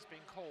 minutes has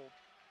been called.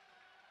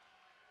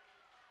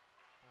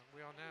 And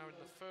we are now in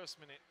the first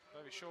minute,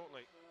 very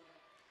shortly.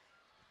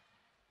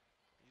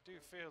 You do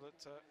feel that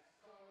St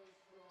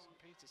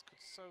Peter's could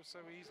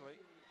so easily.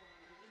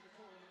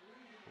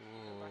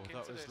 Oh,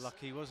 that was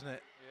lucky, wasn't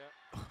it?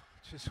 Yeah.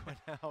 Just went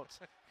out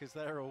because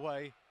they're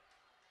away.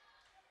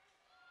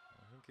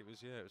 I think it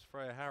was, it was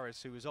Freya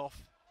Harris who was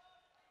off.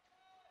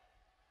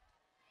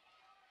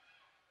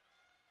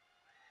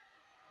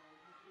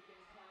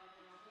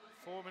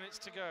 Four minutes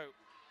to go.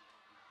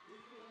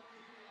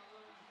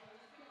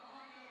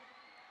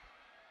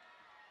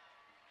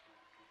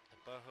 And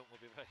Bohunt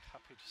will be very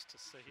happy just to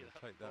see that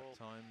take ball that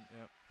time,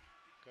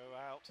 go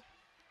out.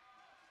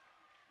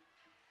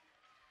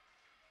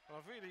 Well,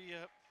 I've really,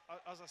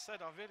 as I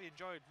said, I've really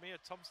enjoyed Mia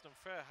Thompson and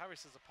Freya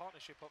Harris as a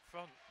partnership up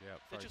front. Yeah,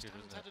 they just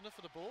haven't had enough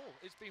of the ball.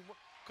 It's been,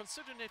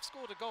 considering they've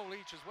scored a goal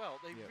each as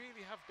well, they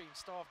really have been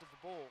starved of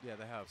the ball. Yeah,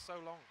 they have. For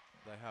so long.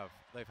 They have.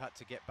 They've had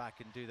to get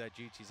back and do their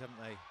duties, haven't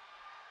they?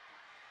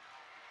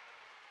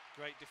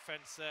 Great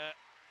defence there.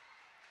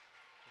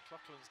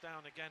 McLaughlin's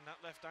down again,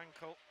 that left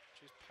ankle.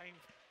 She's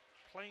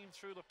playing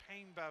through the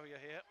pain barrier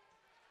here.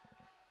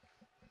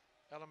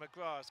 Ella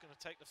McGrath is going to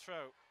take the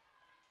throw.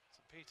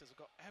 St Peter's have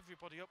got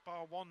everybody up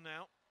bar one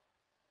now.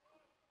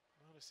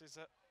 Well, this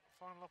is a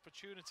final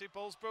opportunity.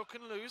 Ball's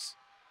broken loose.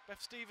 Beth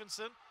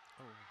Stevenson.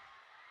 Oh,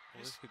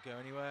 well, this could go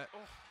anywhere.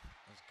 Oh.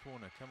 There's a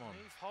corner, come on.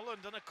 Eve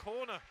Holland and a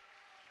corner.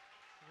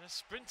 And they're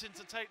sprinting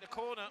to take the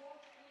corner.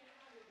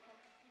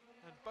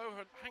 And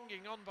Bohunt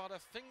hanging on by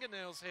their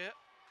fingernails here.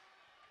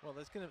 Well,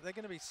 they're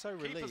gonna be so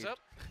Keeper's relieved. up.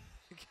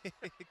 Here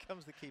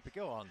comes the keeper.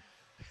 Go on.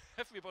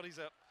 Everybody's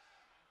up.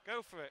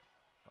 Go for it.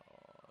 Oh.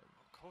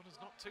 Corner's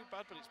not too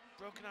bad, but it's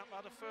broken out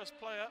by the first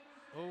player.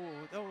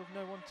 Oh,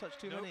 no, one touch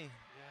too many.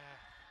 Yeah.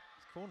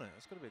 It's corner.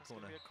 It's got to be a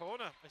corner. It's a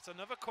corner. It's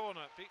another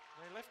corner. They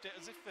left it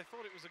as if they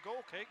thought it was a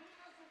goal kick.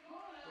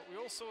 But we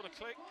all saw the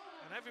click,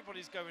 and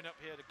everybody's going up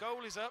here. The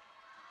goal is up.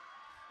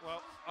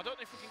 Well, I don't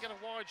know if we can get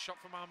a wide shot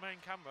from our main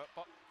camera,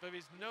 but there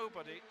is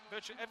nobody,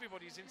 virtually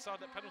everybody's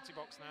inside that penalty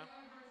box now.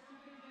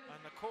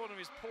 And the corner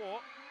is poor.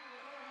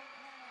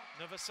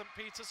 Another St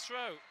Peter's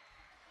throw.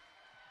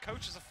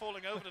 Coaches are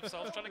falling over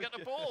themselves trying to get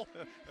the ball.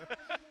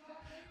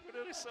 We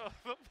nearly saw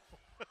them.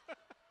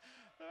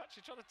 They're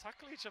actually trying to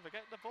tackle each other,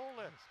 getting the ball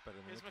there. It's better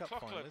than Here's the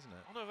cup final, isn't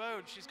it? on her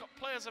own. She's got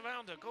players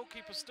around her.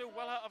 Goalkeeper's still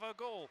well out of her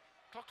goal.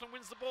 McLaughlin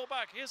wins the ball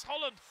back. Here's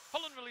Holland.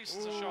 Holland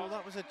releases a shot.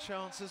 That was a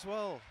chance as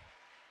well.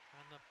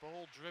 And the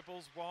ball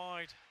dribbles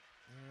wide.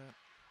 Yeah.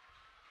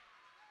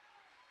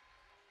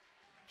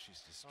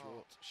 She's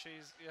distraught.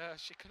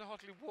 She can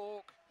hardly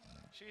walk.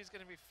 She's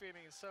going to be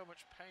feeling in so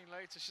much pain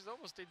later. She's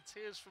almost in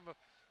tears from a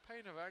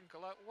pain of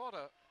ankle. Like,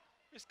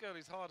 this girl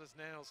is hard as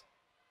nails.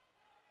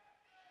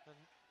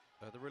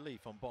 And the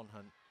relief on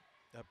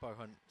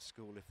Bohunt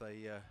School, if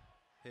they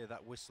hear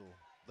that whistle,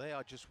 they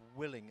are just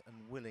willing and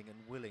willing and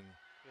willing.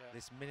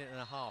 This minute and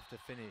a half to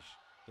finish.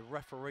 The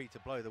referee to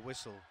blow the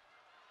whistle.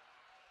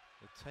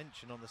 The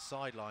tension on the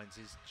sidelines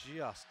is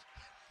just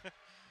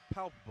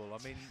palpable.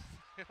 I mean,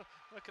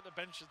 look at the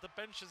benches. The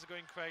benches are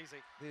going crazy.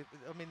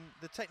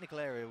 The technical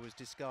area was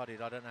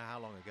discarded I don't know how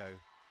long ago.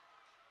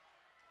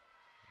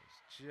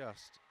 It's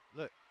just,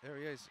 look, there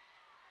he is.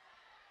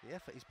 The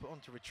effort he's put on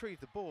to retrieve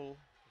the ball.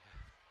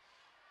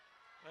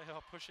 They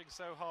are pushing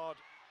so hard.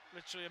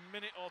 Literally a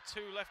minute or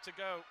two left to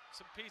go.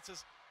 St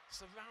Peter's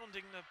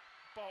surrounding the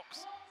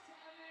box.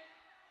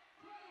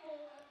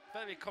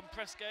 Very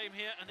compressed game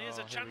here, and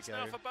here's a chance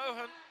now for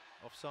Bohunt.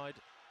 Offside.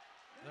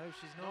 No,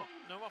 she's not.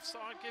 No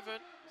offside given.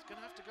 He's going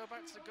to have to go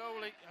back to the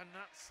goalie, and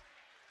that's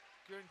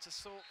going to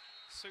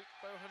suit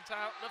Bohunt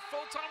out. The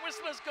full-time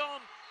whistle has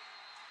gone.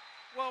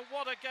 Well,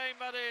 what a game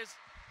that is.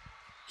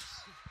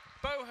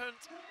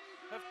 Bohunt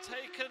have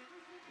taken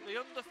the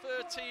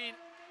under-13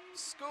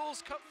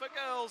 Schools Cup for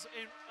Girls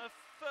in a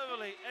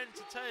thoroughly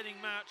entertaining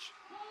match.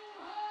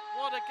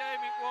 What a game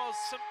it was.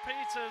 St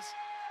Peter's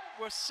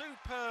were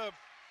superb,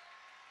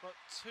 but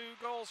 2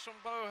 goals from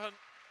Bohunt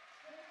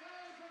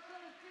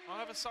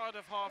either side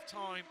of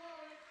half-time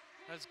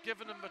has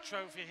given them the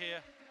trophy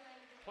here.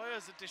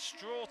 Players are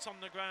distraught on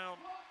the ground.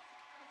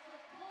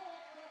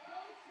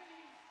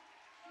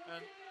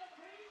 And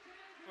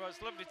well,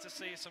 it's lovely to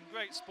see some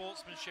great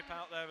sportsmanship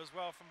out there as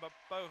well from the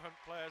Bohunt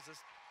players. As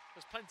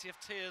There's plenty of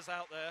tears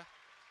out there.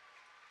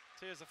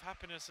 Tears of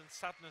happiness and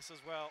sadness as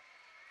well.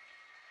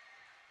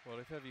 Well,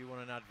 if ever you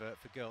want an advert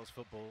for girls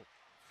football,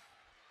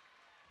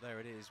 there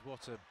it is.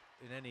 What a,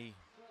 in any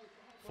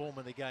form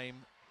of the game,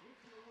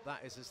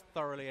 that is as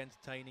thoroughly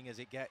entertaining as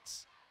it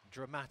gets.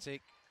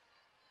 Dramatic.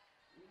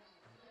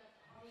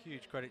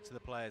 Huge credit to the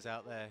players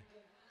out there.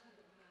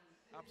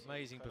 Absolutely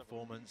Amazing incredible.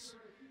 performance.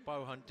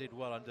 Bohunt did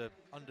well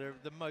under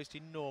the most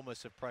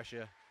enormous of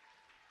pressure.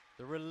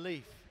 The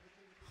relief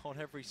on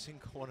every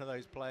single one of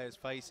those players'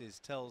 faces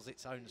tells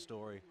its own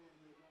story.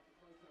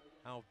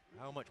 How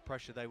much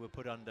pressure they were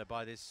put under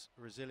by this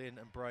resilient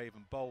and brave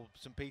and bold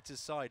St Peter's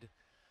side.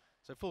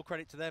 So full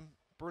credit to them.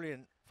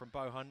 Brilliant from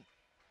Bohunt.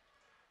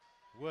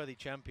 Worthy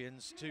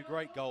champions. 2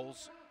 great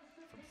goals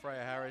from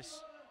Freya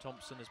Harris.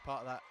 Thompson as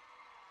part of that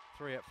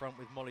 3 up front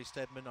with Molly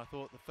Steadman. I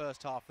thought the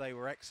first half they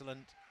were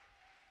excellent.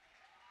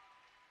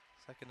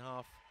 Second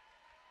half,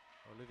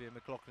 Olivia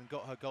McLaughlin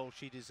got her goal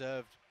she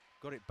deserved.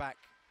 Got it back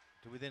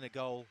to within a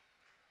goal.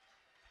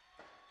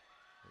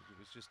 It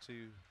was just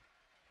too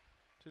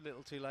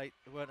little too late.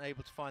 They weren't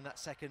able to find that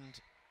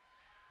second,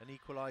 an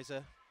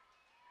equaliser.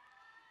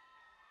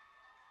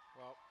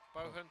 Well,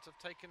 Bohunt have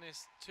taken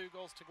this 2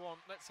 goals to 1.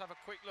 Let's have a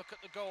quick look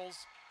at the goals.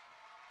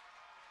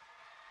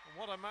 And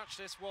what a match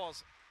this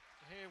was.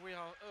 Here we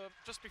are,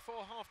 just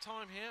before half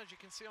time here, as you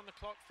can see on the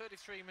clock,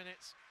 33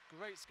 minutes.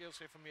 Great skills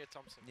here from Mia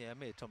Thompson. Yeah,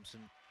 Mia Thompson,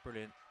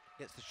 brilliant.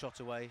 Gets the shot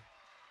away.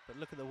 But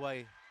look at the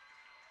way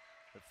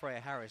that Freya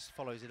Harris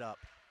follows it up.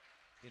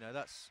 You know,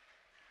 that's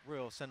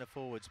real centre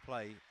forwards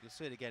play. You'll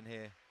see it again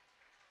here.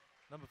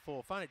 Number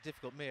 4, found it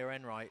difficult, Mia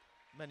Enright,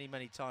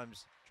 many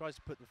times. Tries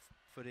to put the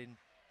foot in,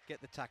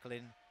 get the tackle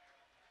in.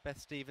 Beth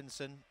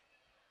Stevenson,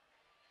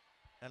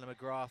 Ella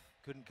McGrath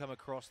couldn't come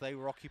across. They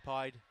were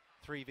occupied,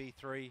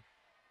 3v3.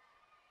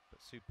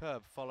 But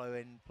superb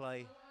follow-in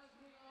play.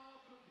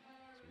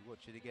 So we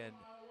watch it again.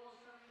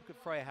 Look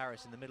at Freya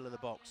Harris in the middle of the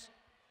box.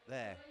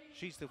 There,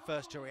 she's the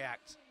first to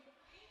react.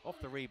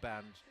 Off the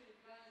rebound,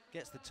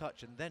 gets the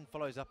touch and then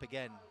follows up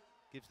again.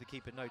 Gives the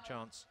keeper no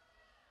chance.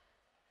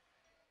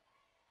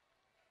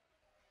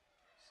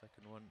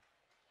 Second one,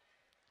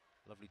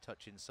 lovely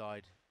touch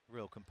inside.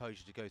 Real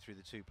composure to go through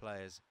the 2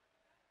 players.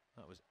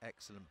 That was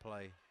excellent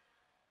play.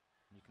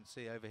 And you can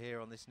see over here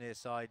on this near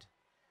side,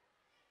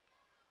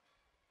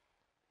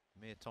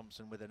 Mia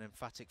Thompson with an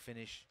emphatic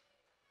finish.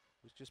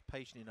 Was just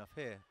patient enough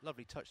here.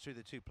 Lovely touch through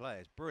the 2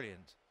 players.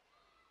 Brilliant.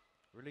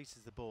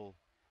 Releases the ball.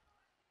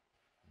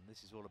 And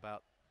this is all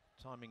about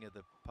timing of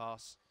the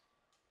pass.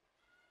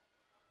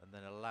 And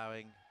then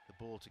allowing the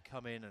ball to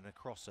come in and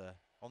across her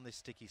on this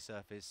sticky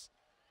surface.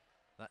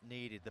 That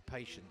needed the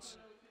patience.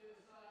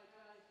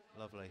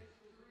 Lovely.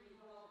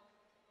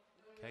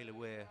 Kayla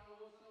Weir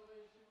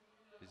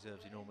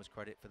deserves enormous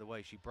credit for the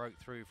way she broke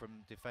through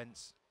from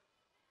defence.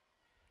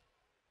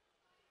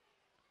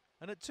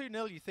 And at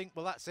 2-0 you think,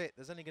 well, that's it.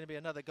 There's only going to be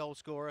another goal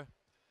scorer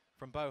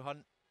from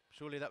Bohunt.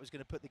 Surely that was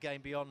going to put the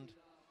game beyond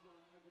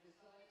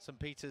St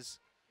Peter's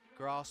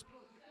grasp.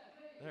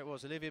 There it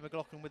was, Olivia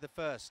McLaughlin with the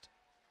first.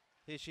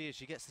 Here she is,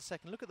 she gets the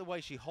second. Look at the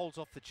way she holds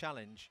off the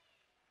challenge.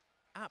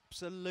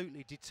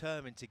 Absolutely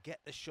determined to get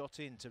the shot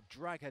in, to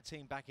drag her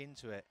team back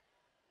into it.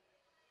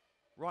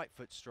 Right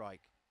foot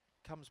strike,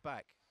 comes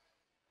back.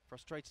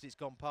 Frustrated it's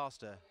gone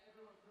past her.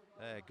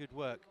 Good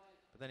work,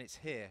 but then it's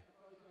here.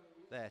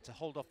 There to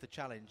hold off the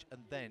challenge,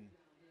 and then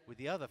with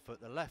the other foot,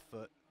 the left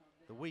foot,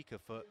 the weaker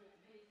foot,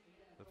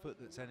 the foot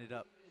that's ended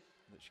up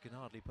that she can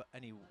hardly put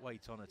any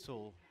weight on at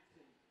all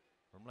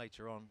from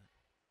later on.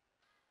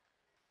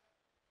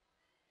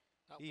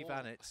 Eve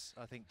Annitz,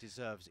 I think,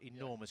 deserves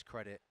enormous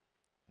credit.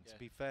 And to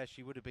be fair,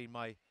 she would have been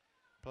my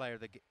player of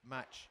the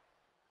match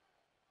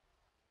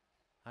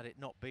had it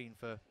not been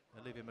for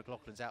Olivia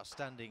McLaughlin's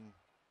outstanding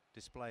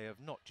display of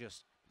not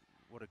just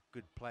what a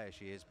good player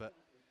she is, but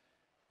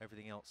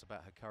everything else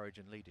about her courage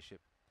and leadership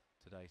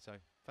today. So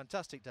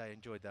fantastic day,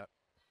 enjoyed that.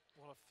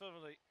 Well, a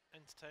thoroughly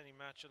entertaining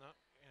match, and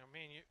you know,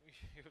 me and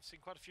you have seen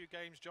quite a few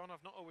games, John.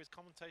 I've not always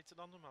commentated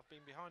on them. I've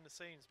been behind the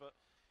scenes, but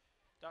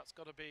that's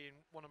got to be in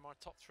one of my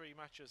top 3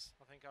 matches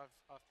I think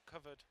I've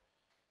covered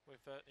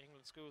with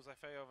England Schools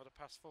FA over the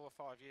past 4 or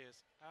 5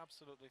 years.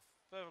 Absolutely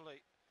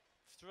thoroughly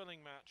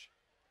thrilling match.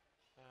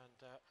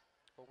 And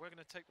well, we're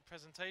going to take the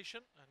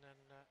presentation and then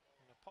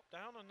pop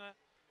down and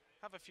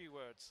have a few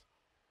words.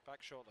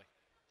 Back shortly.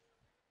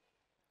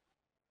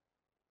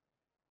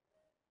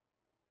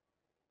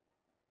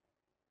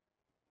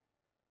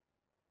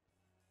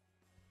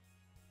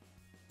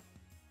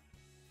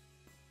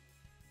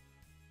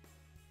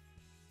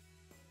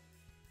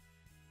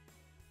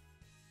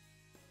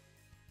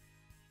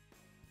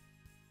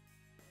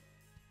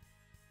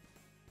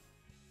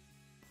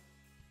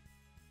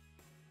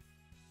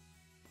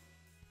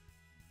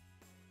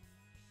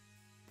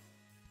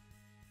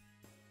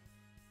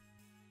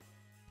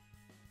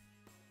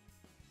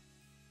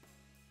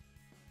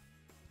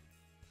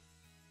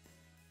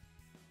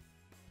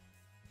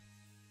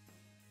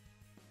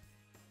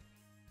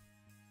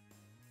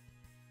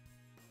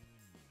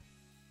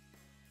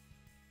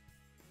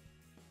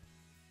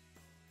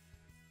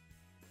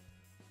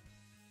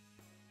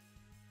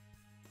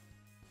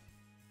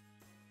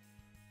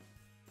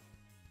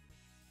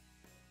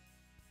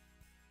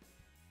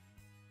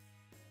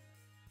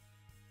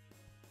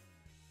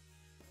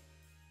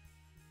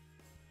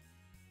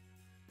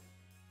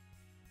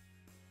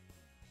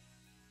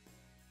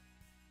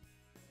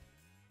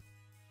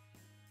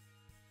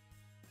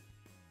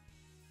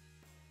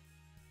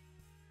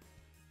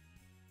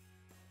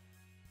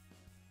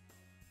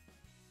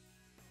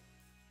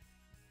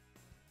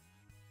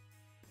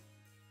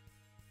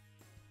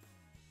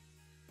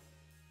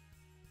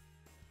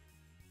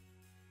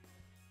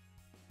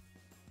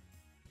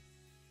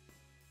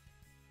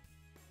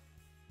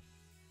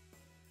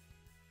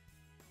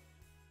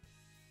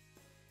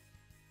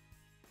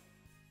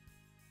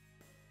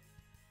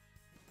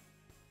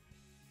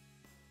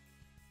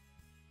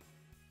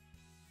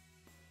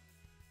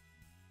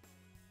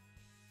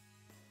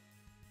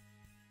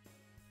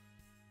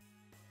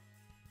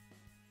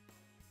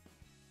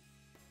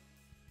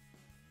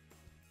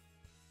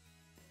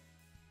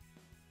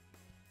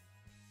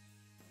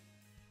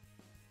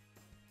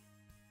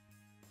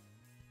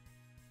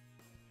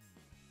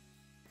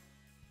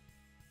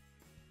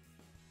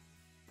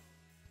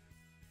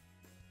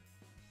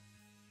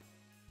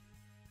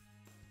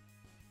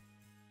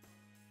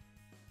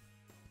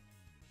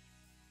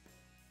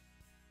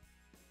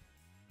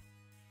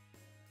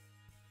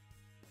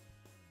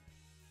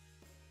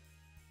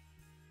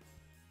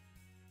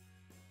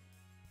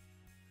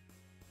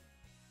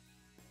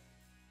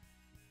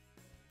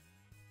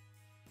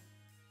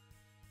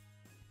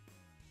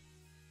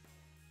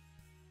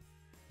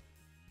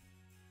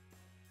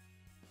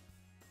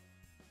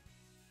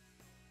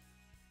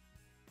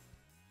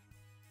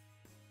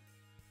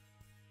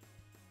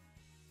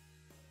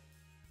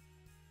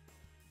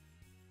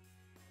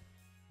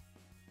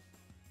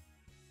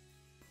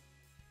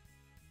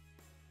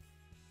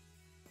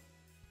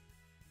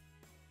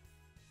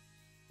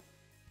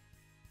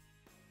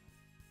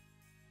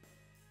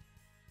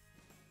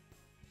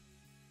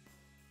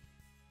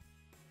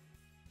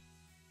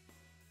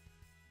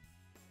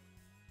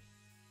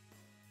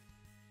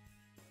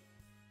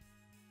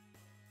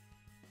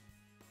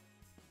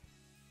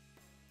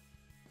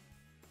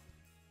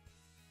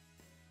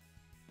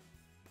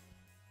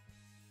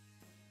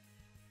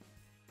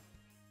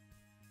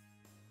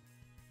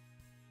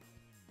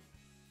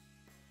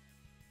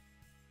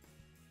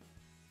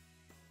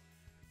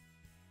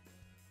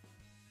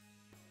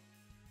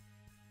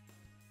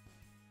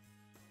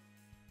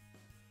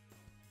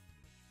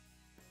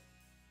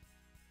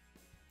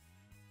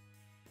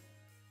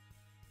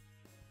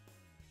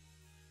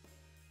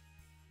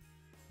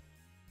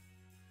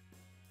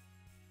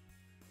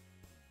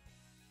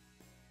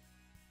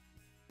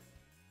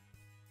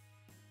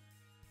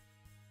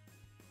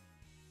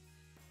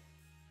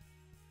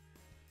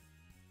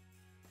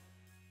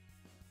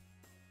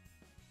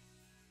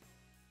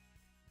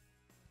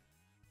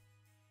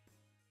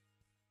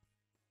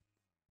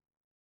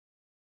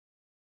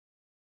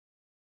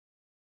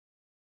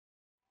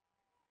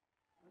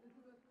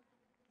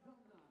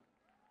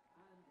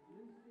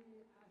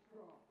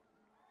 Cross.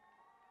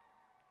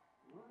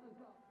 Runners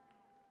up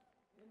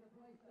in the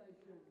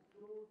PlayStation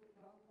Schools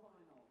Cup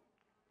Final.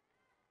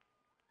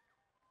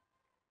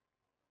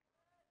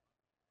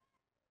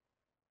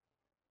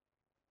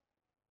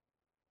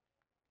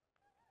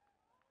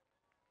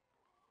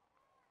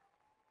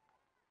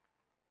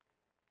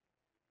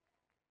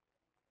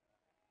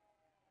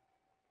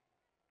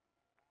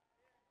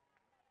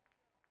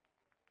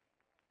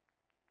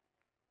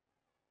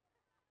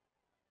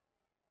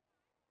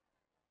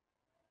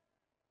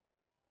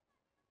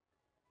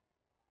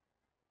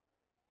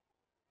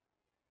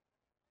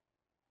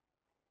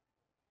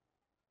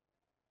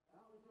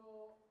 That was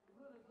your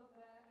runners up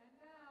there, and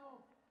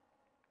now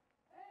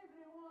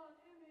everyone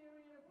in the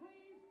arena,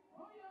 please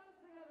put your hands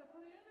together for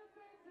the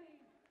under-13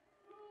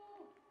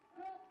 School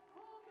Cup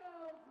for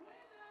Girls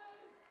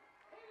winners.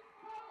 It's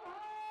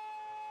Bohunt!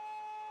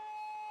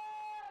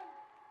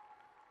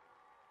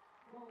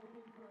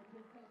 Goalkeeper and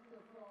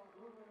contestant for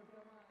women of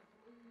the match,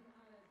 Eve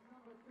Alice.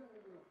 Number 2,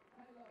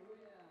 Taylor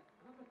Weir.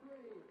 Number 3,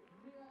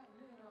 Mia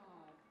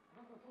Leonard.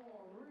 Number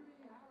 4,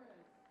 Ruby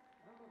Harris.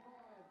 Number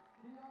 5,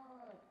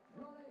 Kiara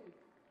Johnny.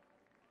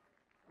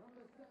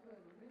 Number 7,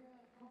 Mia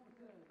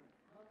Thompson.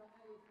 Number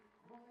 8,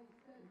 Molly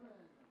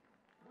Stedman.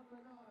 Number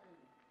 9,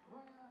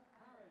 Freya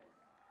Harris.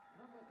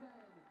 Number 10,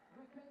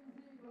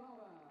 Mackenzie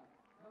Glover.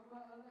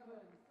 Number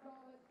 11,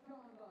 Scarlett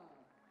Chandler.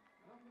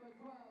 Number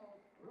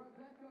 12,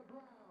 Rebecca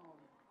Brown.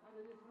 And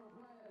additional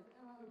players,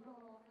 Emma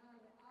O'Donnell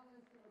and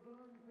Alice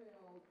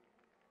Bloomfield.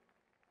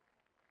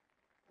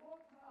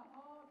 What a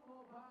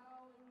hardcore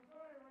battle. It was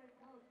very, very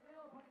close.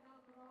 Nail biting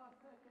down to the last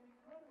second.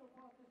 Incredible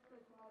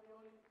participation by the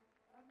audience.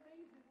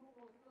 Amazing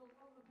football skills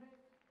on the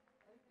pitch.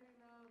 And it came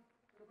down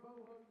to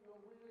Bohunt,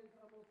 your winners.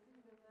 And we'll see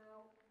them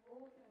now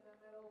all getting their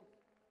medals.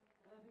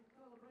 And I think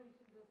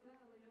celebrations are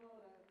certainly in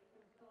order. It's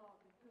going to start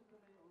in just a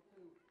minute or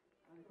two.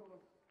 And of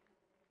course,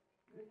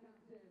 the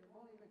captain,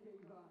 Molly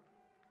McKeever.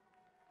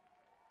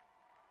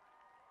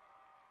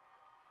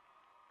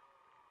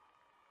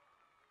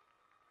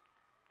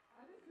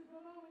 And this is the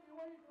moment you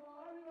wait for.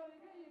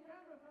 Everybody get your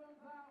camera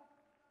phones out.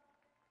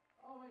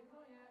 Oh wait,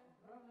 not yet.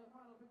 We're having the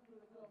final picture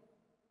of the cup.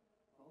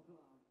 False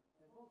alarm.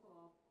 Okay, false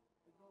alarm.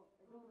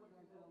 Ignore the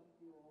myself,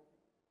 you all.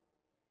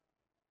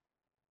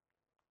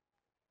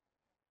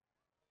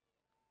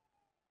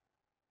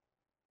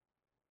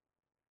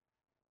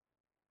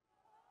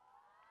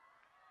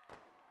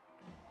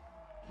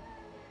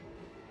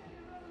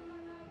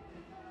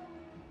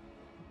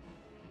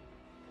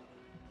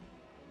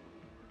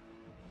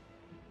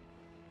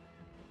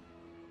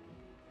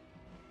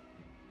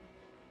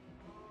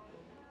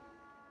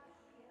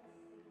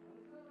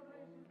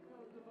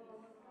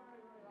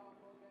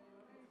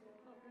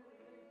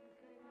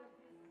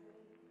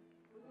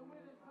 With the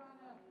winners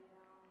banner.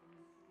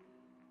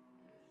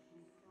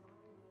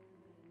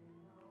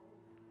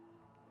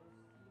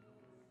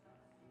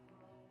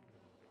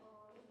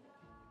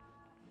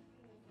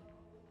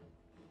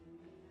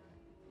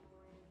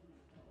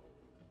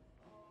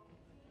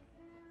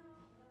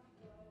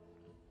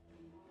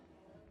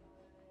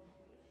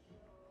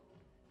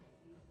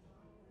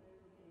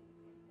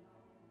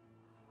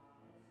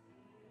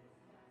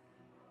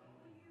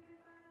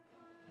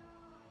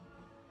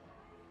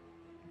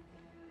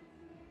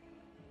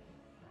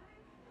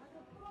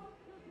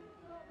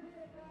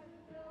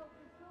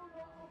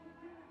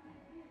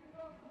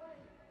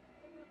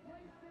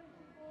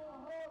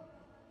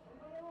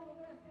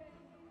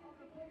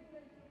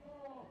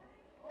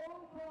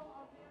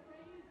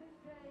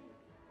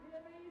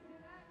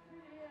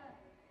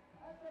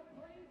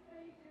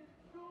 PlayStation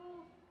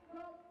Schools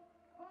Cup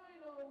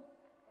Finals.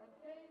 And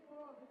game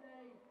 4 of the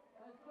day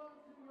has gone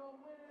to your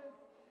winners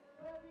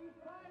for the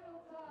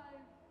final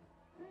time.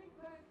 Big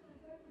thanks to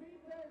St.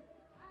 Peter's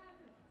and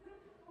to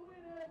the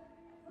winners,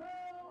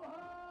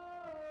 Bohunt!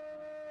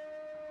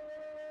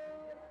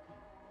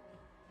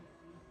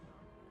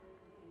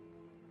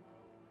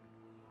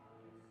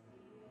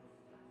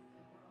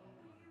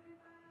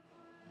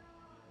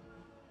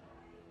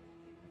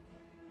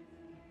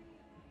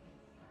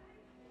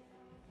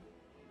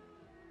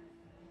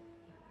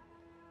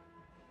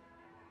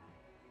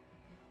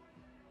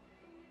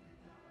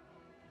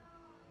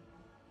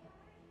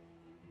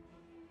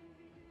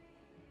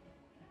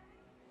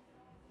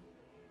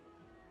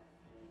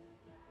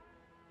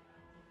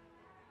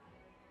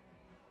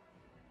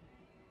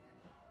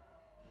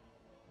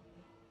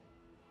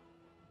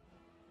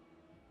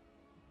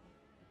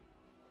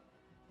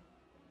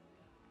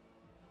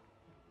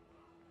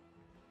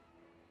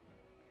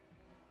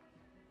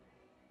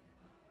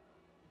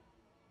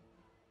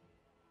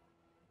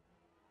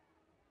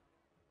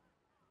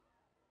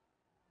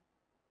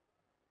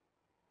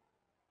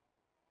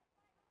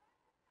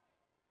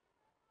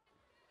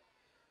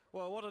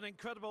 Well, what an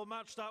incredible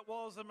match that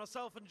was, and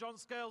myself and John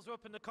Scales were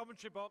up in the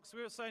commentary box.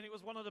 We were saying it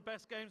was one of the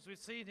best games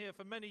we've seen here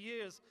for many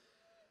years.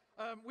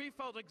 We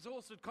felt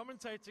exhausted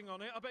commentating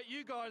on it. I bet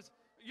you guys,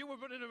 you were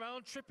running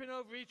around, tripping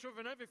over each other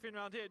and everything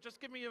around here.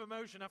 Just give me your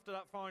emotion after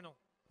that final.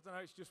 I don't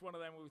know, it's just one of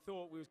them. We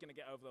thought we was going to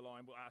get over the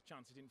line, but our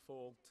chances didn't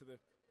fall to the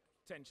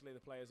potentially the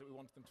players that we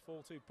wanted them to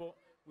fall to. But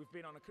we've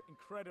been on an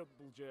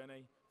incredible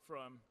journey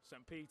from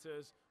St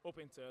Peter's up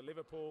into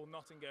Liverpool,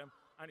 Nottingham,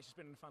 and it's just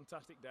been a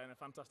fantastic day and a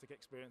fantastic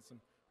experience, and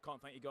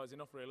can't thank you guys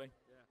enough, really.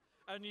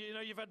 Yeah. And you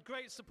know, you've had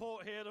great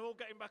support here. They're all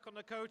getting back on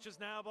the coaches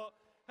now, but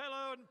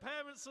hello, and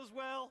parents as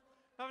well,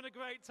 having a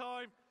great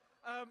time.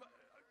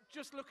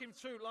 Just looking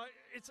through, like,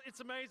 it's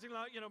amazing,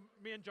 like, you know,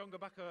 me and John go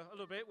back a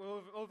little bit, we're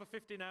over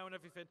 50 now and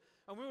everything,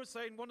 and we were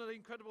saying one of the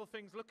incredible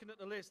things looking at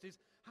the list is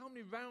how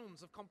many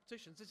rounds of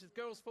competitions. This is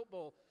girls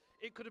football.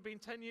 It could have been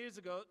 10 years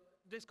ago,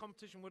 this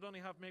competition would only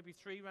have maybe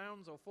 3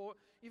 rounds or 4.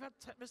 You've had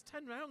there's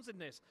 10 rounds in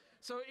this,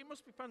 so it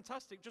must be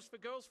fantastic just for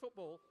girls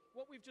football.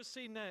 What we've just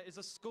seen there is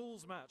a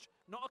schools match,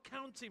 not a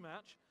county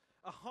match,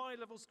 a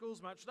high-level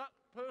schools match. That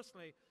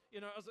personally, you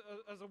know,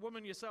 as a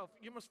woman yourself,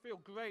 you must feel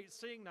great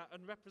seeing that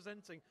and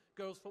representing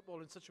girls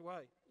football in such a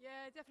way.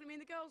 Yeah, definitely. I mean,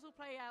 the girls all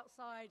play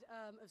outside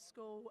of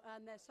school,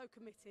 and they're so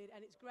committed,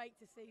 and it's great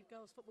to see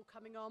girls football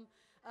coming on.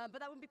 But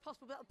that wouldn't be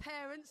possible without the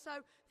parents.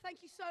 So thank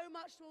you so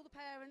much to all the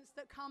parents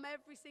that come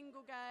every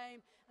single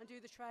game and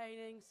do the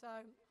training.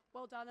 So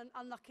well done, and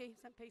unlucky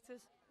St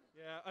Peter's.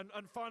 Yeah,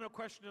 and final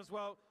question as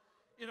well.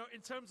 You know,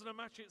 in terms of the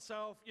match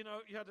itself, you know,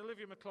 you had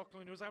Olivia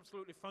McLaughlin, who was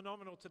absolutely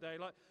phenomenal today.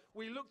 Like,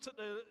 we looked at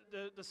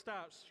the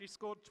stats. She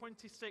scored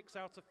 26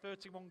 out of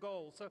 31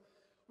 goals. So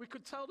we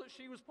could tell that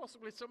she was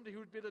possibly somebody who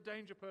would be the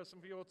danger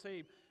person for your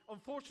team.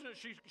 Unfortunately,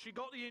 she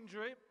got the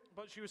injury,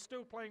 but she was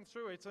still playing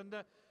through it. And,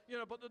 you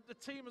know, but the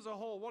team as a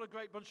whole, what a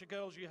great bunch of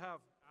girls you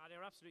have. They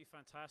were absolutely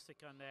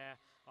fantastic, and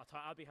I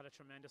thought Albie had a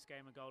tremendous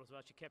game and goal as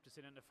well. She kept us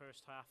in the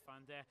first half,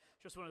 and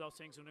just one of those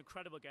things, an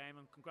incredible game,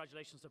 and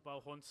congratulations to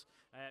Bohunt.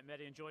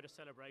 Mary enjoyed the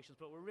celebrations,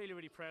 but we're really,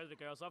 really proud of the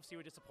girls. Obviously,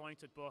 we're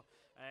disappointed, but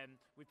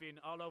we've been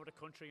all over the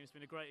country, and it's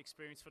been a great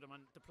experience for them,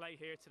 and the play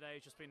here today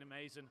has just been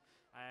amazing.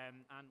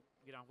 And,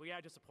 you know, we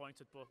are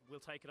disappointed, but we'll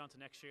take it on to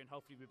next year, and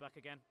hopefully be back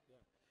again. Yeah.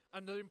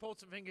 And the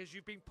important thing is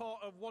you've been part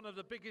of one of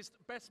the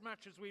best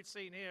matches we've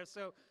seen here,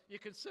 so you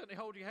can certainly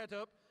hold your head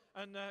up.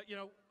 And, you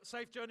know,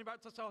 safe journey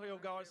back to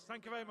Solihull, guys.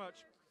 Thank you very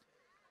much.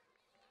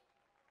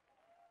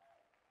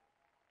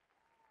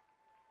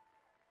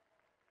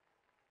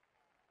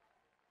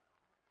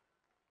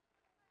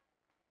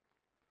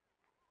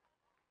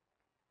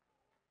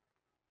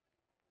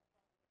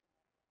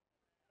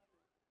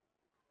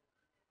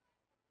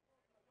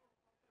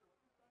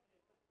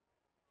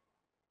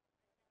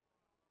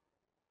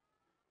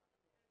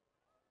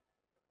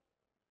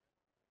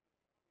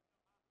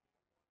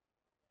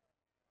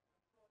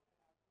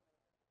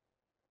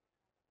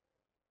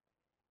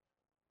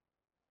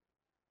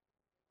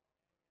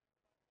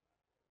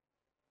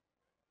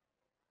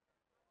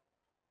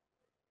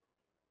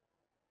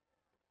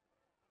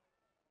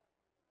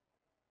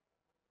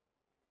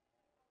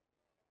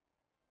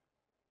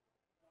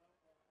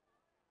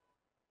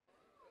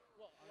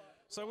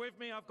 So with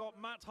me, I've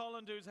got Matt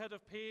Holland, who's head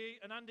of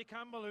PE, and Andy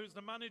Campbell, who's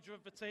the manager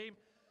of the team.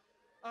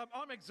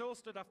 I'm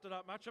exhausted after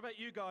that match. I bet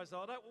you guys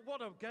are.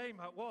 What a game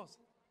that was.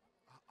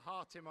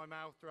 Heart in my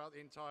mouth throughout the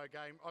entire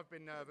game. I've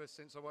been nervous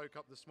since I woke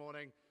up this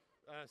morning.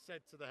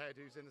 Said to the head,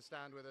 who's in the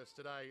stand with us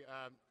today,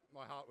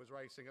 my heart was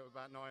racing at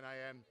about 9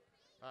 a.m.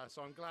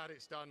 So I'm glad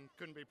it's done.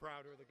 Couldn't be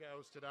prouder of the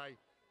girls today,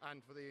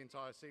 and for the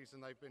entire season,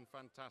 they've been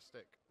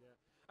fantastic. Yeah.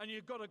 And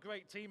you've got a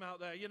great team out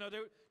there. You know,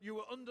 you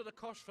were under the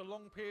cosh for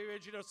long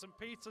periods. You know, St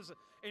Peter's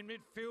in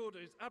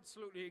midfield is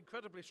absolutely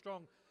incredibly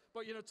strong.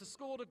 But, you know, to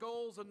score the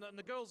goals and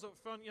the girls up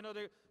front, you know,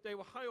 they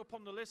were high up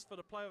on the list for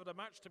the player of the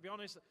match, to be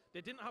honest.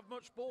 They didn't have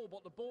much ball,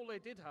 but the ball they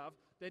did have,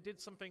 they did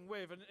something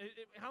with. And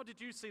how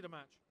did you see the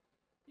match?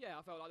 Yeah,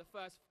 I felt like the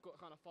first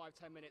kind of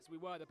 5-10 minutes we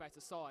were the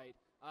better side,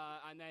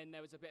 and then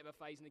there was a bit of a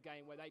phase in the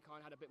game where they kind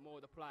of had a bit more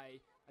of the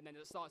play, and then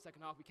at the start of the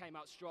second half we came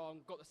out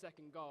strong, got the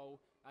second goal,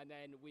 and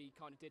then we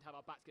kind of did have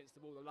our backs against the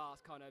wall the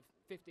last kind of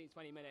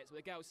 15-20 minutes, but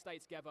the girls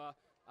stayed together,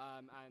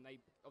 and they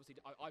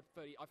obviously,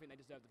 I think they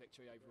deserved the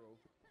victory overall.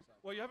 So.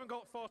 Well, you haven't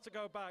got far to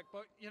go back,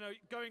 but, you know,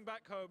 going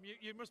back home,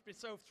 you must be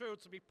so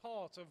thrilled to be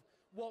part of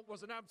what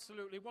was an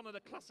absolutely one of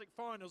the classic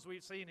finals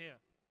we've seen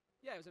here.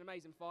 Yeah, it was an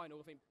amazing final.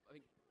 I think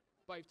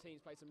both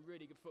teams played some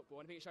really good football,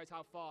 and I think it shows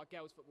how far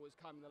girls' football has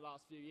come in the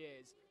last few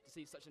years to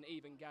see such an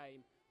even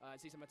game,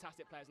 see some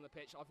fantastic players on the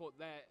pitch. I thought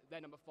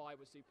their number 5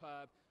 was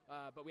superb,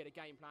 but we had a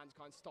game plan to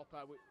kind of stop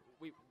her.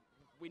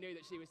 We knew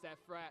that she was their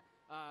threat,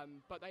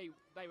 but they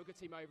were a good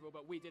team overall,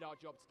 but we did our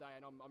job today,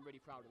 and I'm really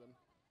proud of them.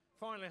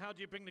 Finally, how do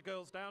you bring the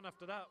girls down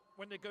after that?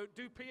 When they go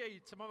do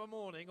PE tomorrow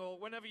morning,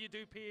 or whenever you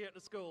do PE at the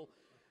school,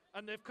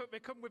 and they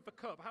come with the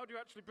cup, how do you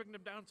actually bring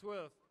them down to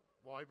earth?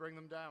 Why bring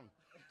them down?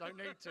 Don't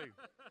need to.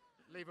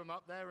 Leave them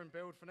up there and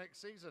build for next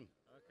season.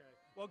 Okay.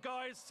 Well,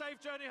 guys, safe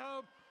journey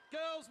home.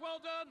 Girls, well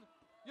done.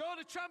 You're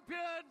the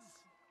champions.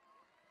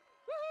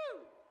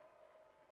 Woohoo!